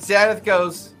 and Xanath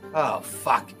goes, oh,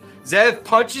 fuck. Xanath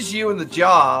punches you in the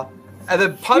jaw, and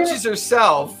then punches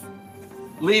herself,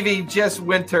 leaving just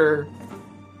Winter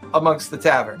amongst the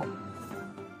tavern.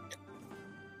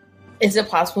 Is it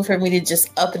possible for me to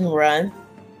just up and run?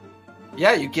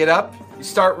 Yeah, you get up, you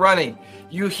start running.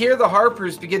 You hear the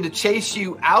Harpers begin to chase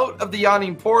you out of the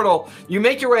yawning portal. You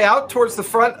make your way out towards the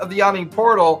front of the yawning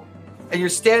portal, and you're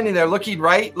standing there looking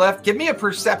right, left. Give me a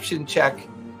perception check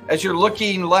as you're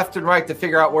looking left and right to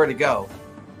figure out where to go.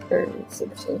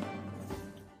 Perception.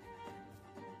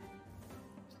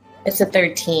 It's a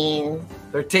 13.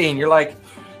 13. You're like,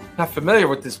 not familiar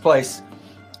with this place.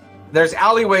 There's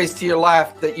alleyways to your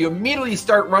left that you immediately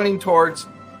start running towards,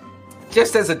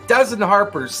 just as a dozen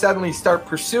Harpers suddenly start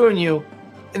pursuing you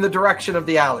in the direction of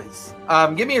the alleys.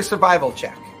 Give me a survival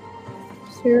check.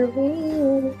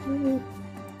 Survival.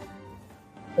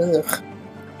 Ugh.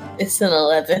 It's an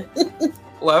 11.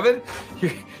 11?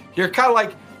 You're kind of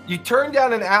like, you turn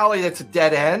down an alley that's a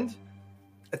dead end.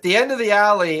 At the end of the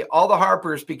alley, all the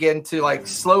Harpers begin to like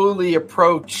slowly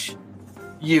approach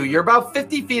you. You're about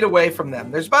 50 feet away from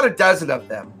them. There's about a dozen of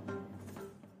them.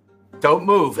 Don't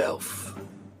move, Elf.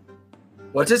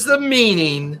 What is the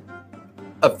meaning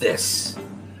of this?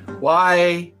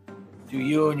 Why do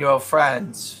you and your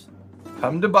friends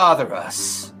come to bother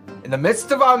us in the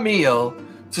midst of our meal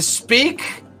to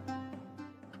speak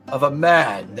of a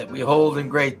man that we hold in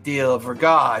great deal of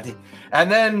regard and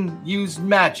then use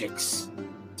magics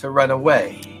to run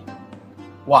away?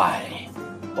 Why?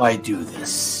 Why do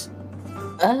this?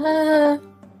 I'm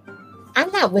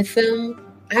not with them.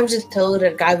 I'm just told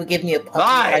a guy would give me a puppy.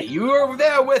 Lie! You were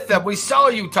there with them. We saw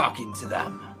you talking to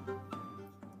them.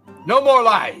 No more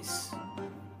lies.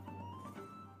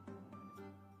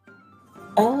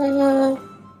 Can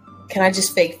I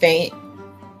just fake faint?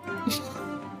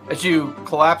 As you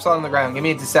collapse on the ground, give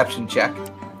me a deception check.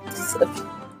 Deception.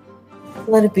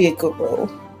 Let it be a good roll.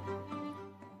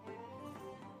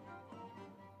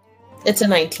 It's a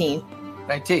 19.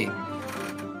 19.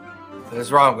 What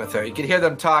is wrong with her? You can hear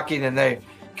them talking, and they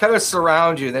kind of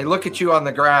surround you. They look at you on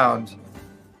the ground.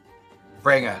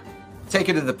 Bring her. take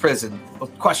her to the prison. We'll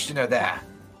question her there.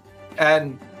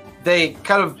 And they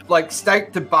kind of like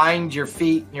start to bind your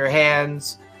feet and your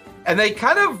hands, and they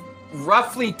kind of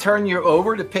roughly turn you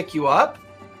over to pick you up,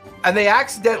 and they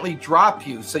accidentally drop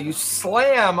you, so you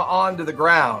slam onto the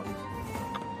ground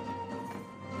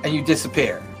and you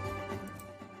disappear.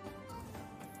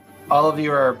 All of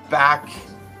you are back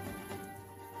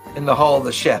in the hull of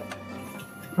the ship.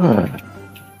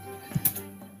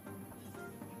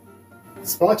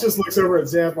 Spot just looks over at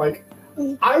Xanth like,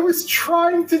 I was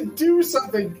trying to do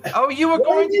something. Oh, you were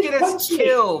going to get us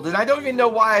killed, and I don't even know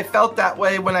why I felt that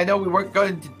way when I know we weren't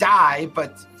going to die,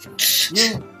 but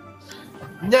you...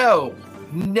 No.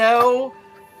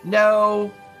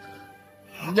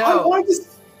 I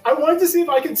wanted to see if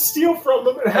I could steal from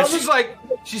them. And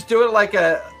she's doing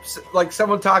it like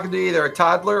someone talking to either a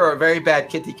toddler or a very bad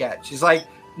kitty cat. She's like,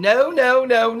 no.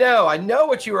 I know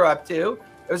what you were up to.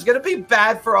 It was going to be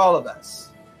bad for all of us.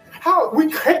 How? We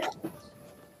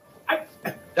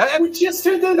just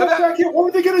turned in the jacket. What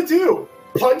were they going to do?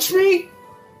 Punch me?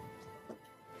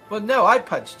 Well, no, I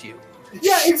punched you.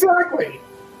 Yeah, exactly.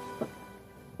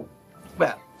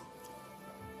 Well,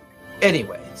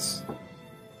 anyways,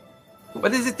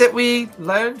 what is it that we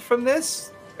learned from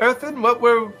this, Earthen? What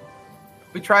were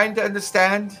we trying to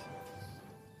understand?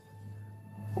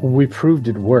 We proved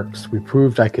it works. We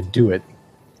proved I could do it.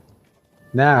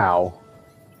 Now,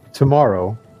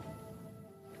 tomorrow,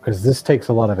 because this takes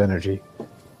a lot of energy,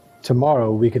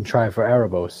 tomorrow we can try for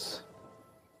Erebos.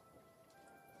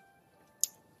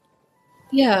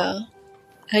 Yeah,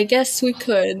 I guess we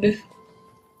could.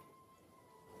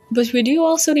 But we do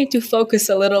also need to focus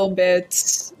a little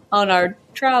bit on our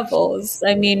travels.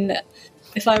 I mean,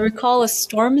 if I recall, a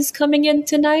storm is coming in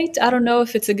tonight. I don't know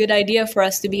if it's a good idea for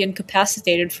us to be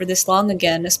incapacitated for this long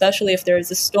again, especially if there is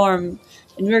a storm.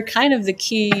 And we're kind of the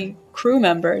key crew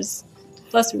members.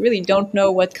 Plus, we really don't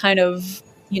know what kind of,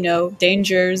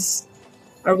 dangers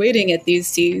are waiting at these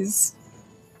seas.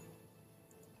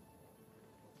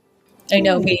 I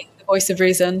know, me, the voice of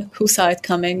reason. Who saw it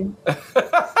coming?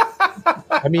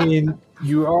 I mean,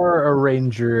 you are a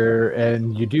ranger,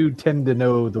 and you do tend to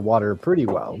know the water pretty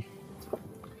well.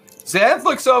 Xanth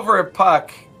looks over at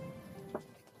Puck.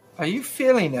 Are you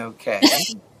feeling okay?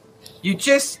 You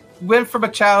just went from a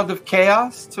child of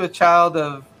chaos to a child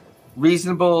of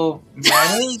reasonable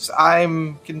manners?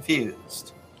 I'm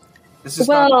confused. This is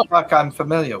not the Puck I'm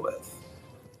familiar with.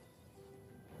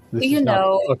 This is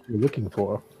not what you're looking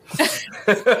for.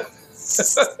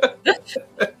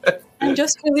 I'm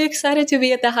just really excited to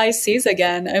be at the high seas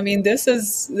again. I mean, this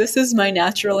is my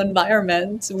natural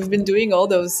environment. We've been doing all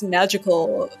those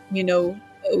magical,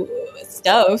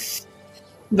 stuff.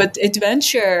 But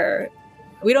adventure,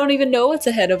 we don't even know what's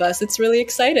ahead of us. It's really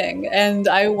exciting. And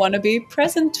I want to be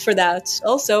present for that.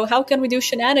 Also, how can we do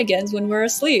shenanigans when we're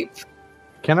asleep?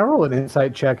 Can I roll an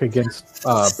insight check against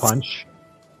Punch?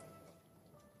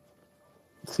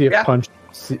 See if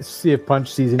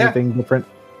Punch sees anything different.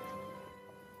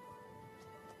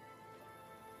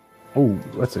 Oh,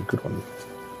 that's a good one.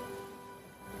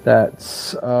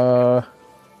 That's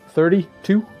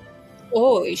 32.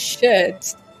 Holy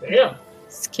shit. Damn.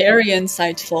 Scary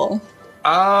insightful.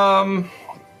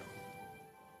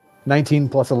 19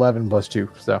 plus 11 plus 2,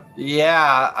 so.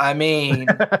 Yeah, I mean,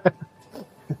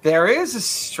 there is a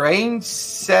strange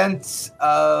sense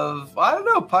of, I don't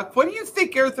know, Puck, what do you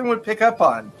think Earthen would pick up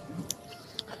on?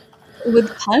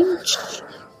 With Punch?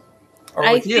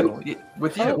 Or with you?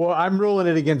 With you? Well, I'm rolling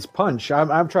it against Punch.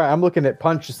 I'm looking at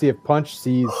Punch to see if Punch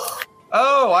sees.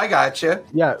 Oh, I got you.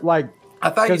 Yeah, like I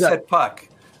thought you said Puck.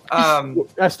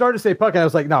 I started to say Puck, and I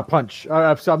was like, "No, Punch."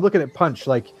 So I'm looking at Punch.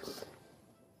 Like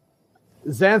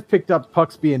Xanth picked up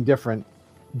Puck's being different.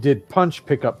 Did Punch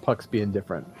pick up Puck's being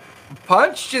different?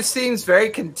 Punch just seems very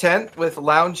content with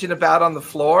lounging about on the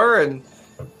floor and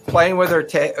playing with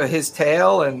his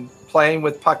tail and playing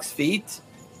with Puck's feet.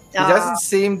 He doesn't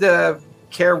seem to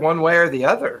care one way or the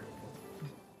other.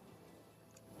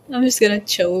 I'm just gonna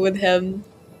chill with him.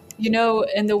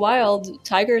 In the wild,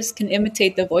 tigers can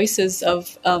imitate the voices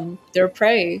of their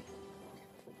prey.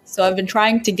 So I've been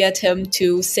trying to get him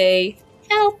to say,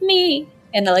 "Help me,"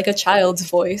 in like a child's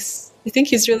voice. I think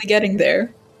he's really getting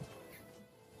there.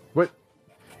 What?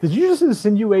 Did you just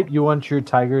insinuate you want your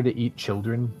tiger to eat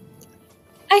children?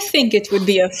 I think it would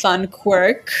be a fun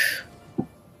quirk.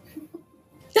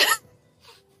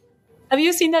 Have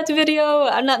you seen that video?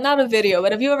 Not a video,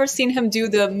 but have you ever seen him do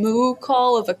the moo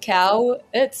call of a cow?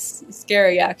 It's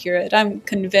scary accurate. I'm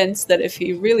convinced that if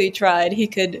he really tried, he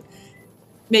could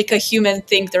make a human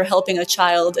think they're helping a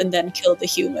child and then kill the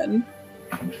human.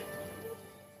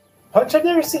 Punch, I've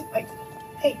never seen.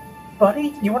 Hey,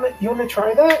 buddy, you wanna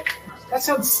try that? That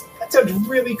sounds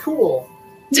really cool.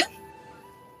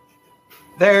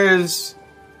 There's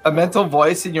a mental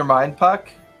voice in your mind, Puck.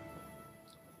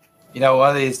 You know, one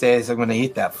of these days I'm going to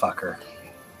eat that fucker.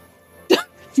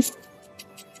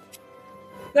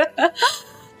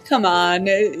 Come on,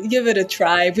 give it a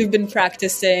try. We've been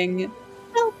practicing.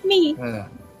 Help me.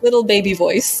 Little baby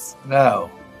voice. No.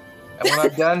 And when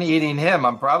I'm done eating him,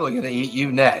 I'm probably going to eat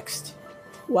you next.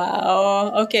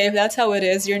 Wow. Okay, if that's how it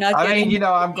is, you're not I mean,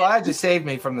 I'm glad you saved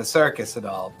me from the circus and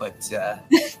all, but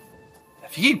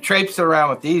if you keep traipsing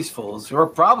around with these fools, we're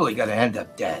probably going to end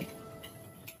up dead.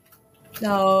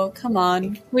 No, come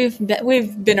on. We've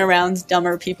been around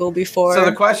dumber people before. So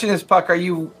the question is, Puck, are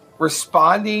you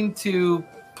responding to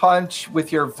Punch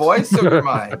with your voice or your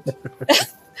mind?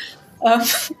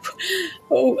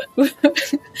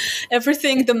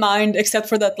 Everything the mind except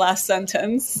for that last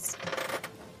sentence.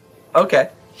 Okay.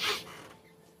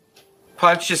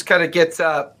 Punch just kind of gets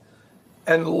up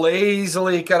and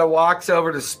lazily kind of walks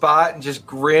over to Spot and just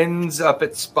grins up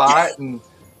at Spot and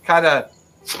kind of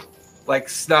like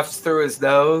snuffs through his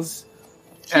nose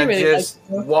and really just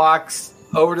walks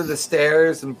over to the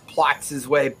stairs and plots his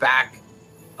way back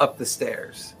up the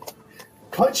stairs.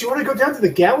 Punch, you want to go down to the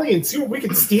galley and see what we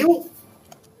can steal?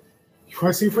 You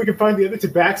want to see if we can find the other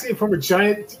tabaxi and form a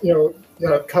giant,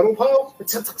 cuddle pile? It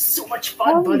sounds like so much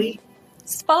fun, buddy.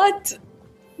 Spot,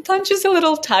 Punch is a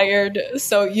little tired,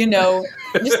 so,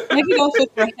 just maybe don't put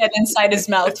your head inside his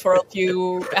mouth for a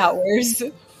few hours.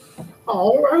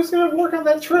 Oh, I was going to work on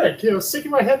that trick,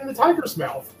 sticking my head in the tiger's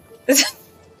mouth.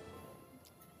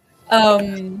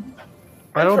 I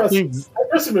don't think... I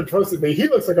trust him implicitly. He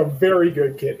looks like a very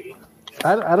good kitty.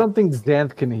 I don't think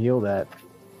Xanth can heal that.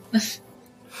 I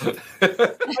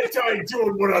tell you,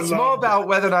 doing what I love. It's more about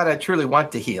whether or not I truly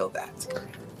want to heal that.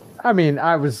 I mean,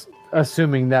 I was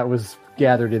assuming that was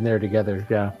gathered in there together,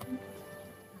 yeah.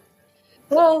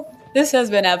 Well, this has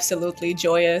been absolutely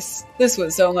joyous. This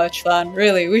was so much fun.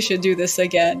 Really, we should do this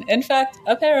again. In fact,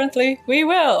 apparently, we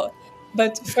will.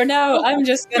 But for now, I'm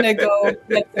just gonna go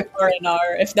get the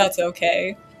R&R, if that's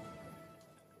okay.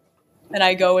 And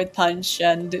I go with Punch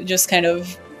and just kind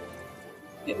of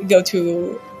go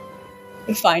to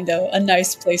find a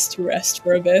nice place to rest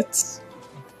for a bit.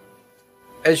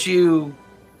 As you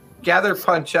gather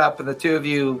Punch up and the two of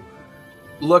you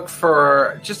look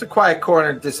for just a quiet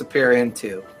corner to disappear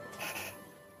into,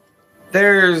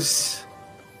 there's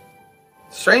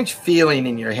a strange feeling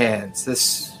in your hands,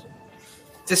 this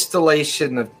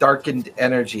distillation of darkened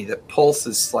energy that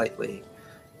pulses slightly.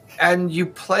 And you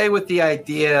play with the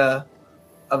idea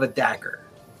of a dagger.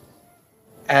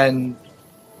 And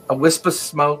a wisp of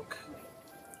smoke,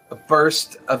 a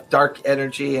burst of dark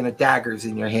energy, and a dagger's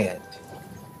in your hand.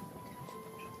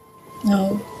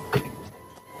 No.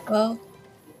 Well,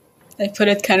 I put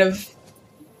it kind of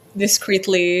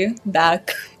discreetly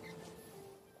back.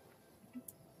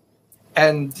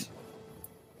 And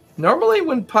normally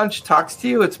when Punch talks to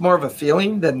you, it's more of a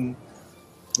feeling than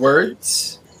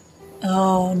words.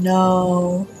 Oh,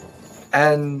 no.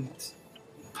 And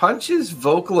Punch's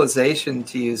vocalization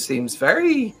to you seems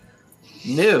very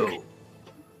new.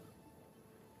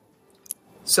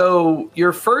 So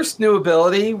your first new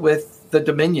ability with the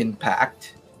Dominion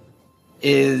Pact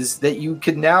is that you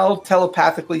can now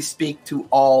telepathically speak to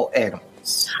all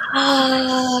animals.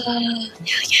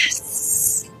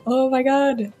 Yes. Oh my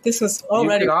god. This was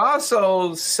already... You can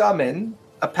also summon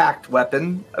a pact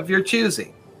weapon of your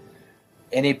choosing.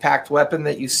 Any pact weapon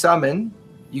that you summon,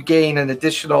 you gain an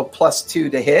additional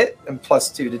 +2 to hit and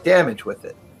 +2 to damage with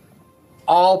it.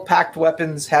 All pact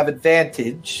weapons have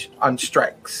advantage on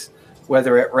strikes,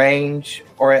 whether at range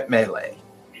or at melee.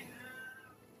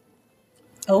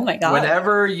 Oh my god.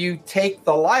 Whenever you take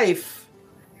the life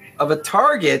of a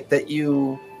target that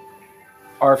you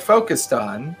are focused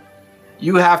on,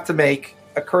 you have to make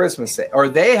a charisma save, or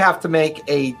they have to make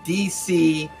a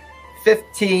DC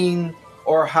 15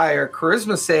 or higher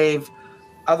charisma save.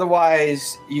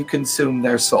 Otherwise, you consume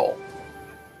their soul.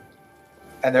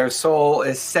 And their soul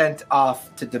is sent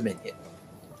off to Dominion.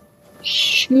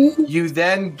 You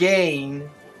then gain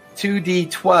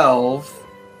 2d12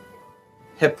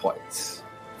 hit points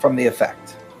from the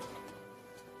effect.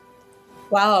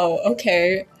 Wow,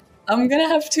 okay. I'm gonna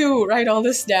have to write all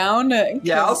this down.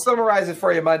 Yeah, I'll summarize it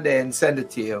for you Monday and send it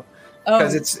to you.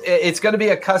 Because it's going to be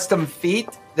a custom feat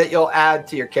that you'll add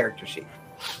to your character sheet.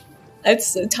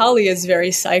 Tali is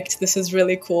very psyched. This is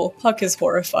really cool. Puck is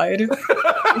horrified.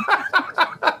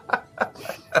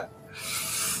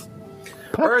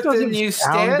 Earthen, you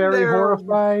stand very there.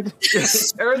 Horrified.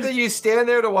 Earthen, you stand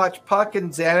there to watch Puck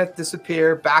and Xanath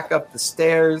disappear back up the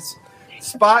stairs.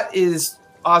 Spot is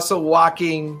also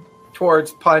walking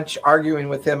towards Punch, arguing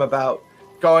with him about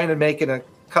going and making a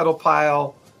cuddle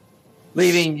pile,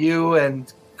 leaving you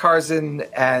and Karzan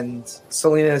and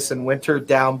Salinas and Winter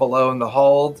down below in the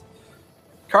hold.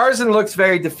 Karzan looks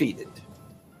very defeated.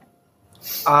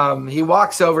 He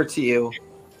walks over to you.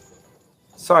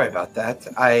 Sorry about that.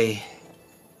 I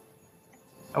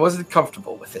wasn't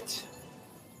comfortable with it.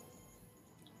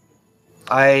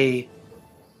 I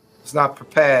was not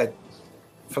prepared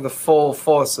for the full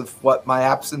force of what my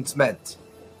absence meant.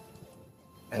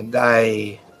 And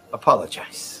I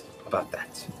apologize about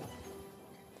that.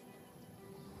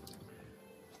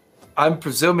 I'm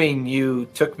presuming you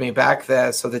took me back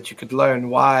there so that you could learn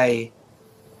why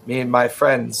me and my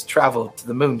friends traveled to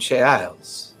the Moonshay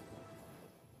Isles.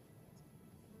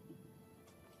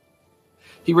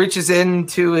 He reaches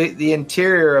into the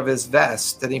interior of his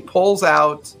vest and he pulls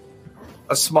out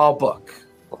a small book,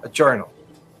 a journal.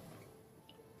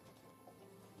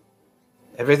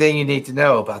 Everything you need to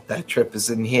know about that trip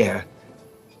is in here.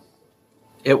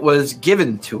 It was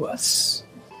given to us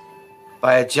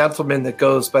by a gentleman that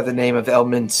goes by the name of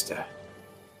Elminster.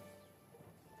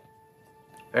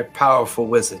 A powerful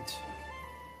wizard.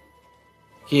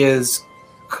 He has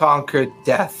conquered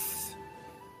death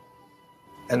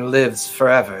and lives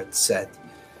forever, it's said.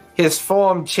 His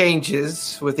form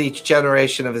changes with each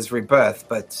generation of his rebirth,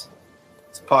 but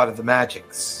it's part of the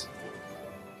magics.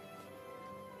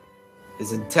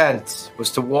 His intent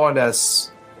was to warn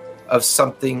us of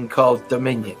something called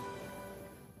Dominion.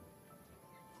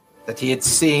 That he had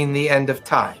seen the end of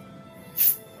time.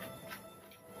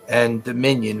 And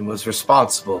Dominion was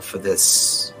responsible for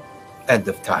this end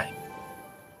of time.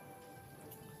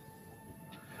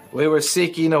 We were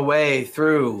seeking a way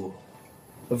through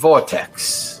the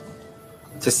vortex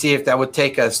to see if that would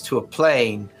take us to a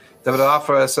plane that would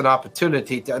offer us an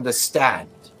opportunity to understand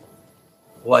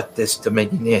what this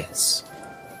Dominion is.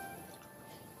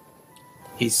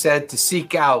 He said to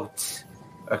seek out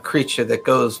a creature that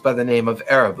goes by the name of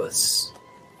Erebus,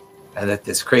 and that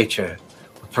this creature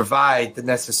would provide the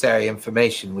necessary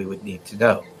information we would need to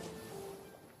know.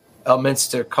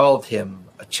 Elminster called him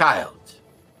a child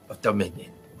of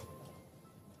Dominion.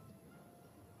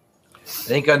 I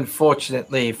think,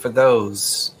 unfortunately for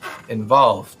those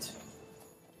involved,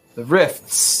 the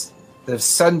rifts that have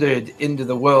sundered into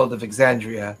the world of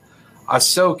Exandria are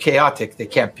so chaotic they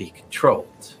can't be controlled.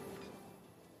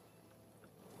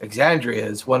 Exandria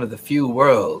is one of the few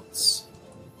worlds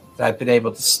that I've been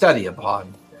able to study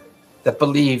upon that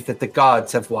believe that the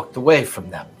gods have walked away from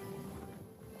them.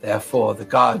 Therefore, the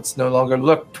gods no longer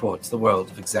look towards the world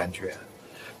of Exandria.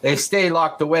 They stay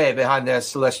locked away behind their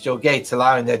celestial gates,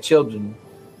 allowing their children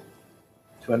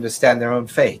to understand their own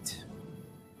fate.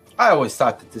 I always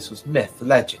thought that this was myth,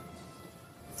 legend.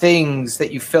 Things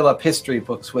that you fill up history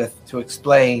books with to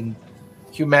explain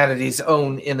humanity's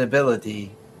own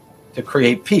inability to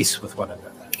create peace with one another.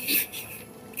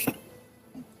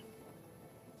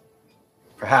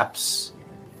 Perhaps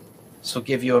this will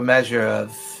give you a measure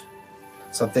of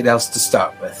something else to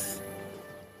start with.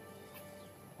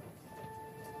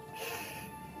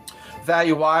 That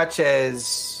you watch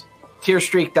as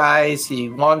tear-streaked eyes, he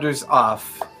wanders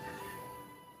off.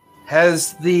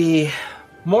 As the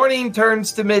morning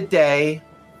turns to midday.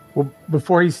 Well,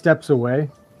 before he steps away.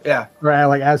 Yeah. Right,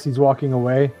 like as he's walking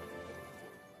away.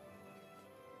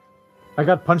 I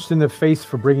got punched in the face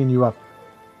for bringing you up.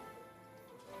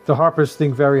 The Harpers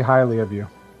think very highly of you.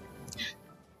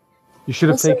 You should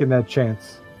have taken that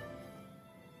chance.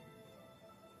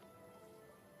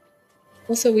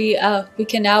 Also, we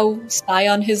can now spy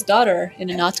on his daughter in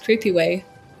a not creepy way.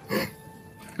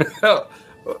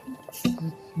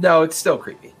 No, it's still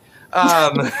creepy.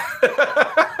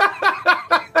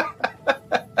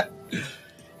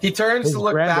 He turns to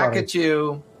look back at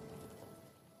you.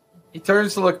 He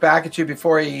turns to look back at you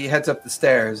before he heads up the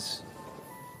stairs.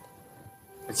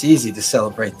 It's easy to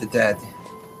celebrate the dead.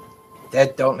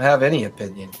 Dead don't have any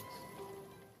opinion.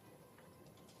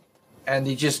 And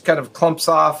he just kind of clumps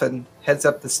off and heads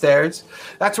up the stairs.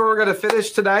 That's where we're going to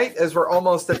finish tonight, as we're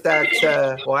almost at that,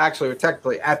 well, actually, we're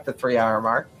technically at the 3-hour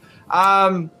mark.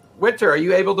 Winter, are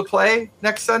you able to play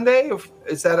next Sunday?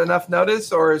 Is that enough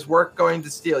notice, or is work going to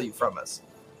steal you from us?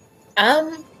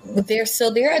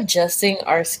 They're adjusting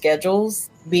our schedules,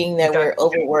 being that we're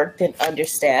overworked and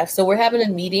understaffed. So we're having a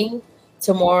meeting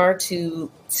tomorrow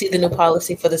to see the new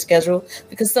policy for the schedule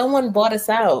because someone bought us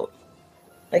out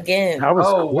again.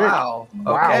 Wow.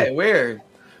 Okay, weird.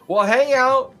 Well, hang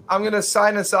out. I'm going to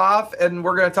sign us off, and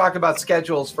we're going to talk about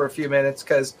schedules for a few minutes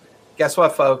because guess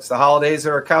what, folks? The holidays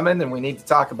are coming, and we need to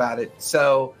talk about it.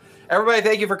 So, everybody,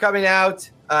 thank you for coming out.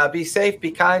 Be safe,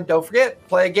 be kind. Don't forget,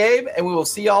 play a game, and we will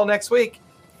see you all next week.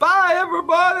 Bye,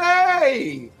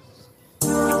 everybody.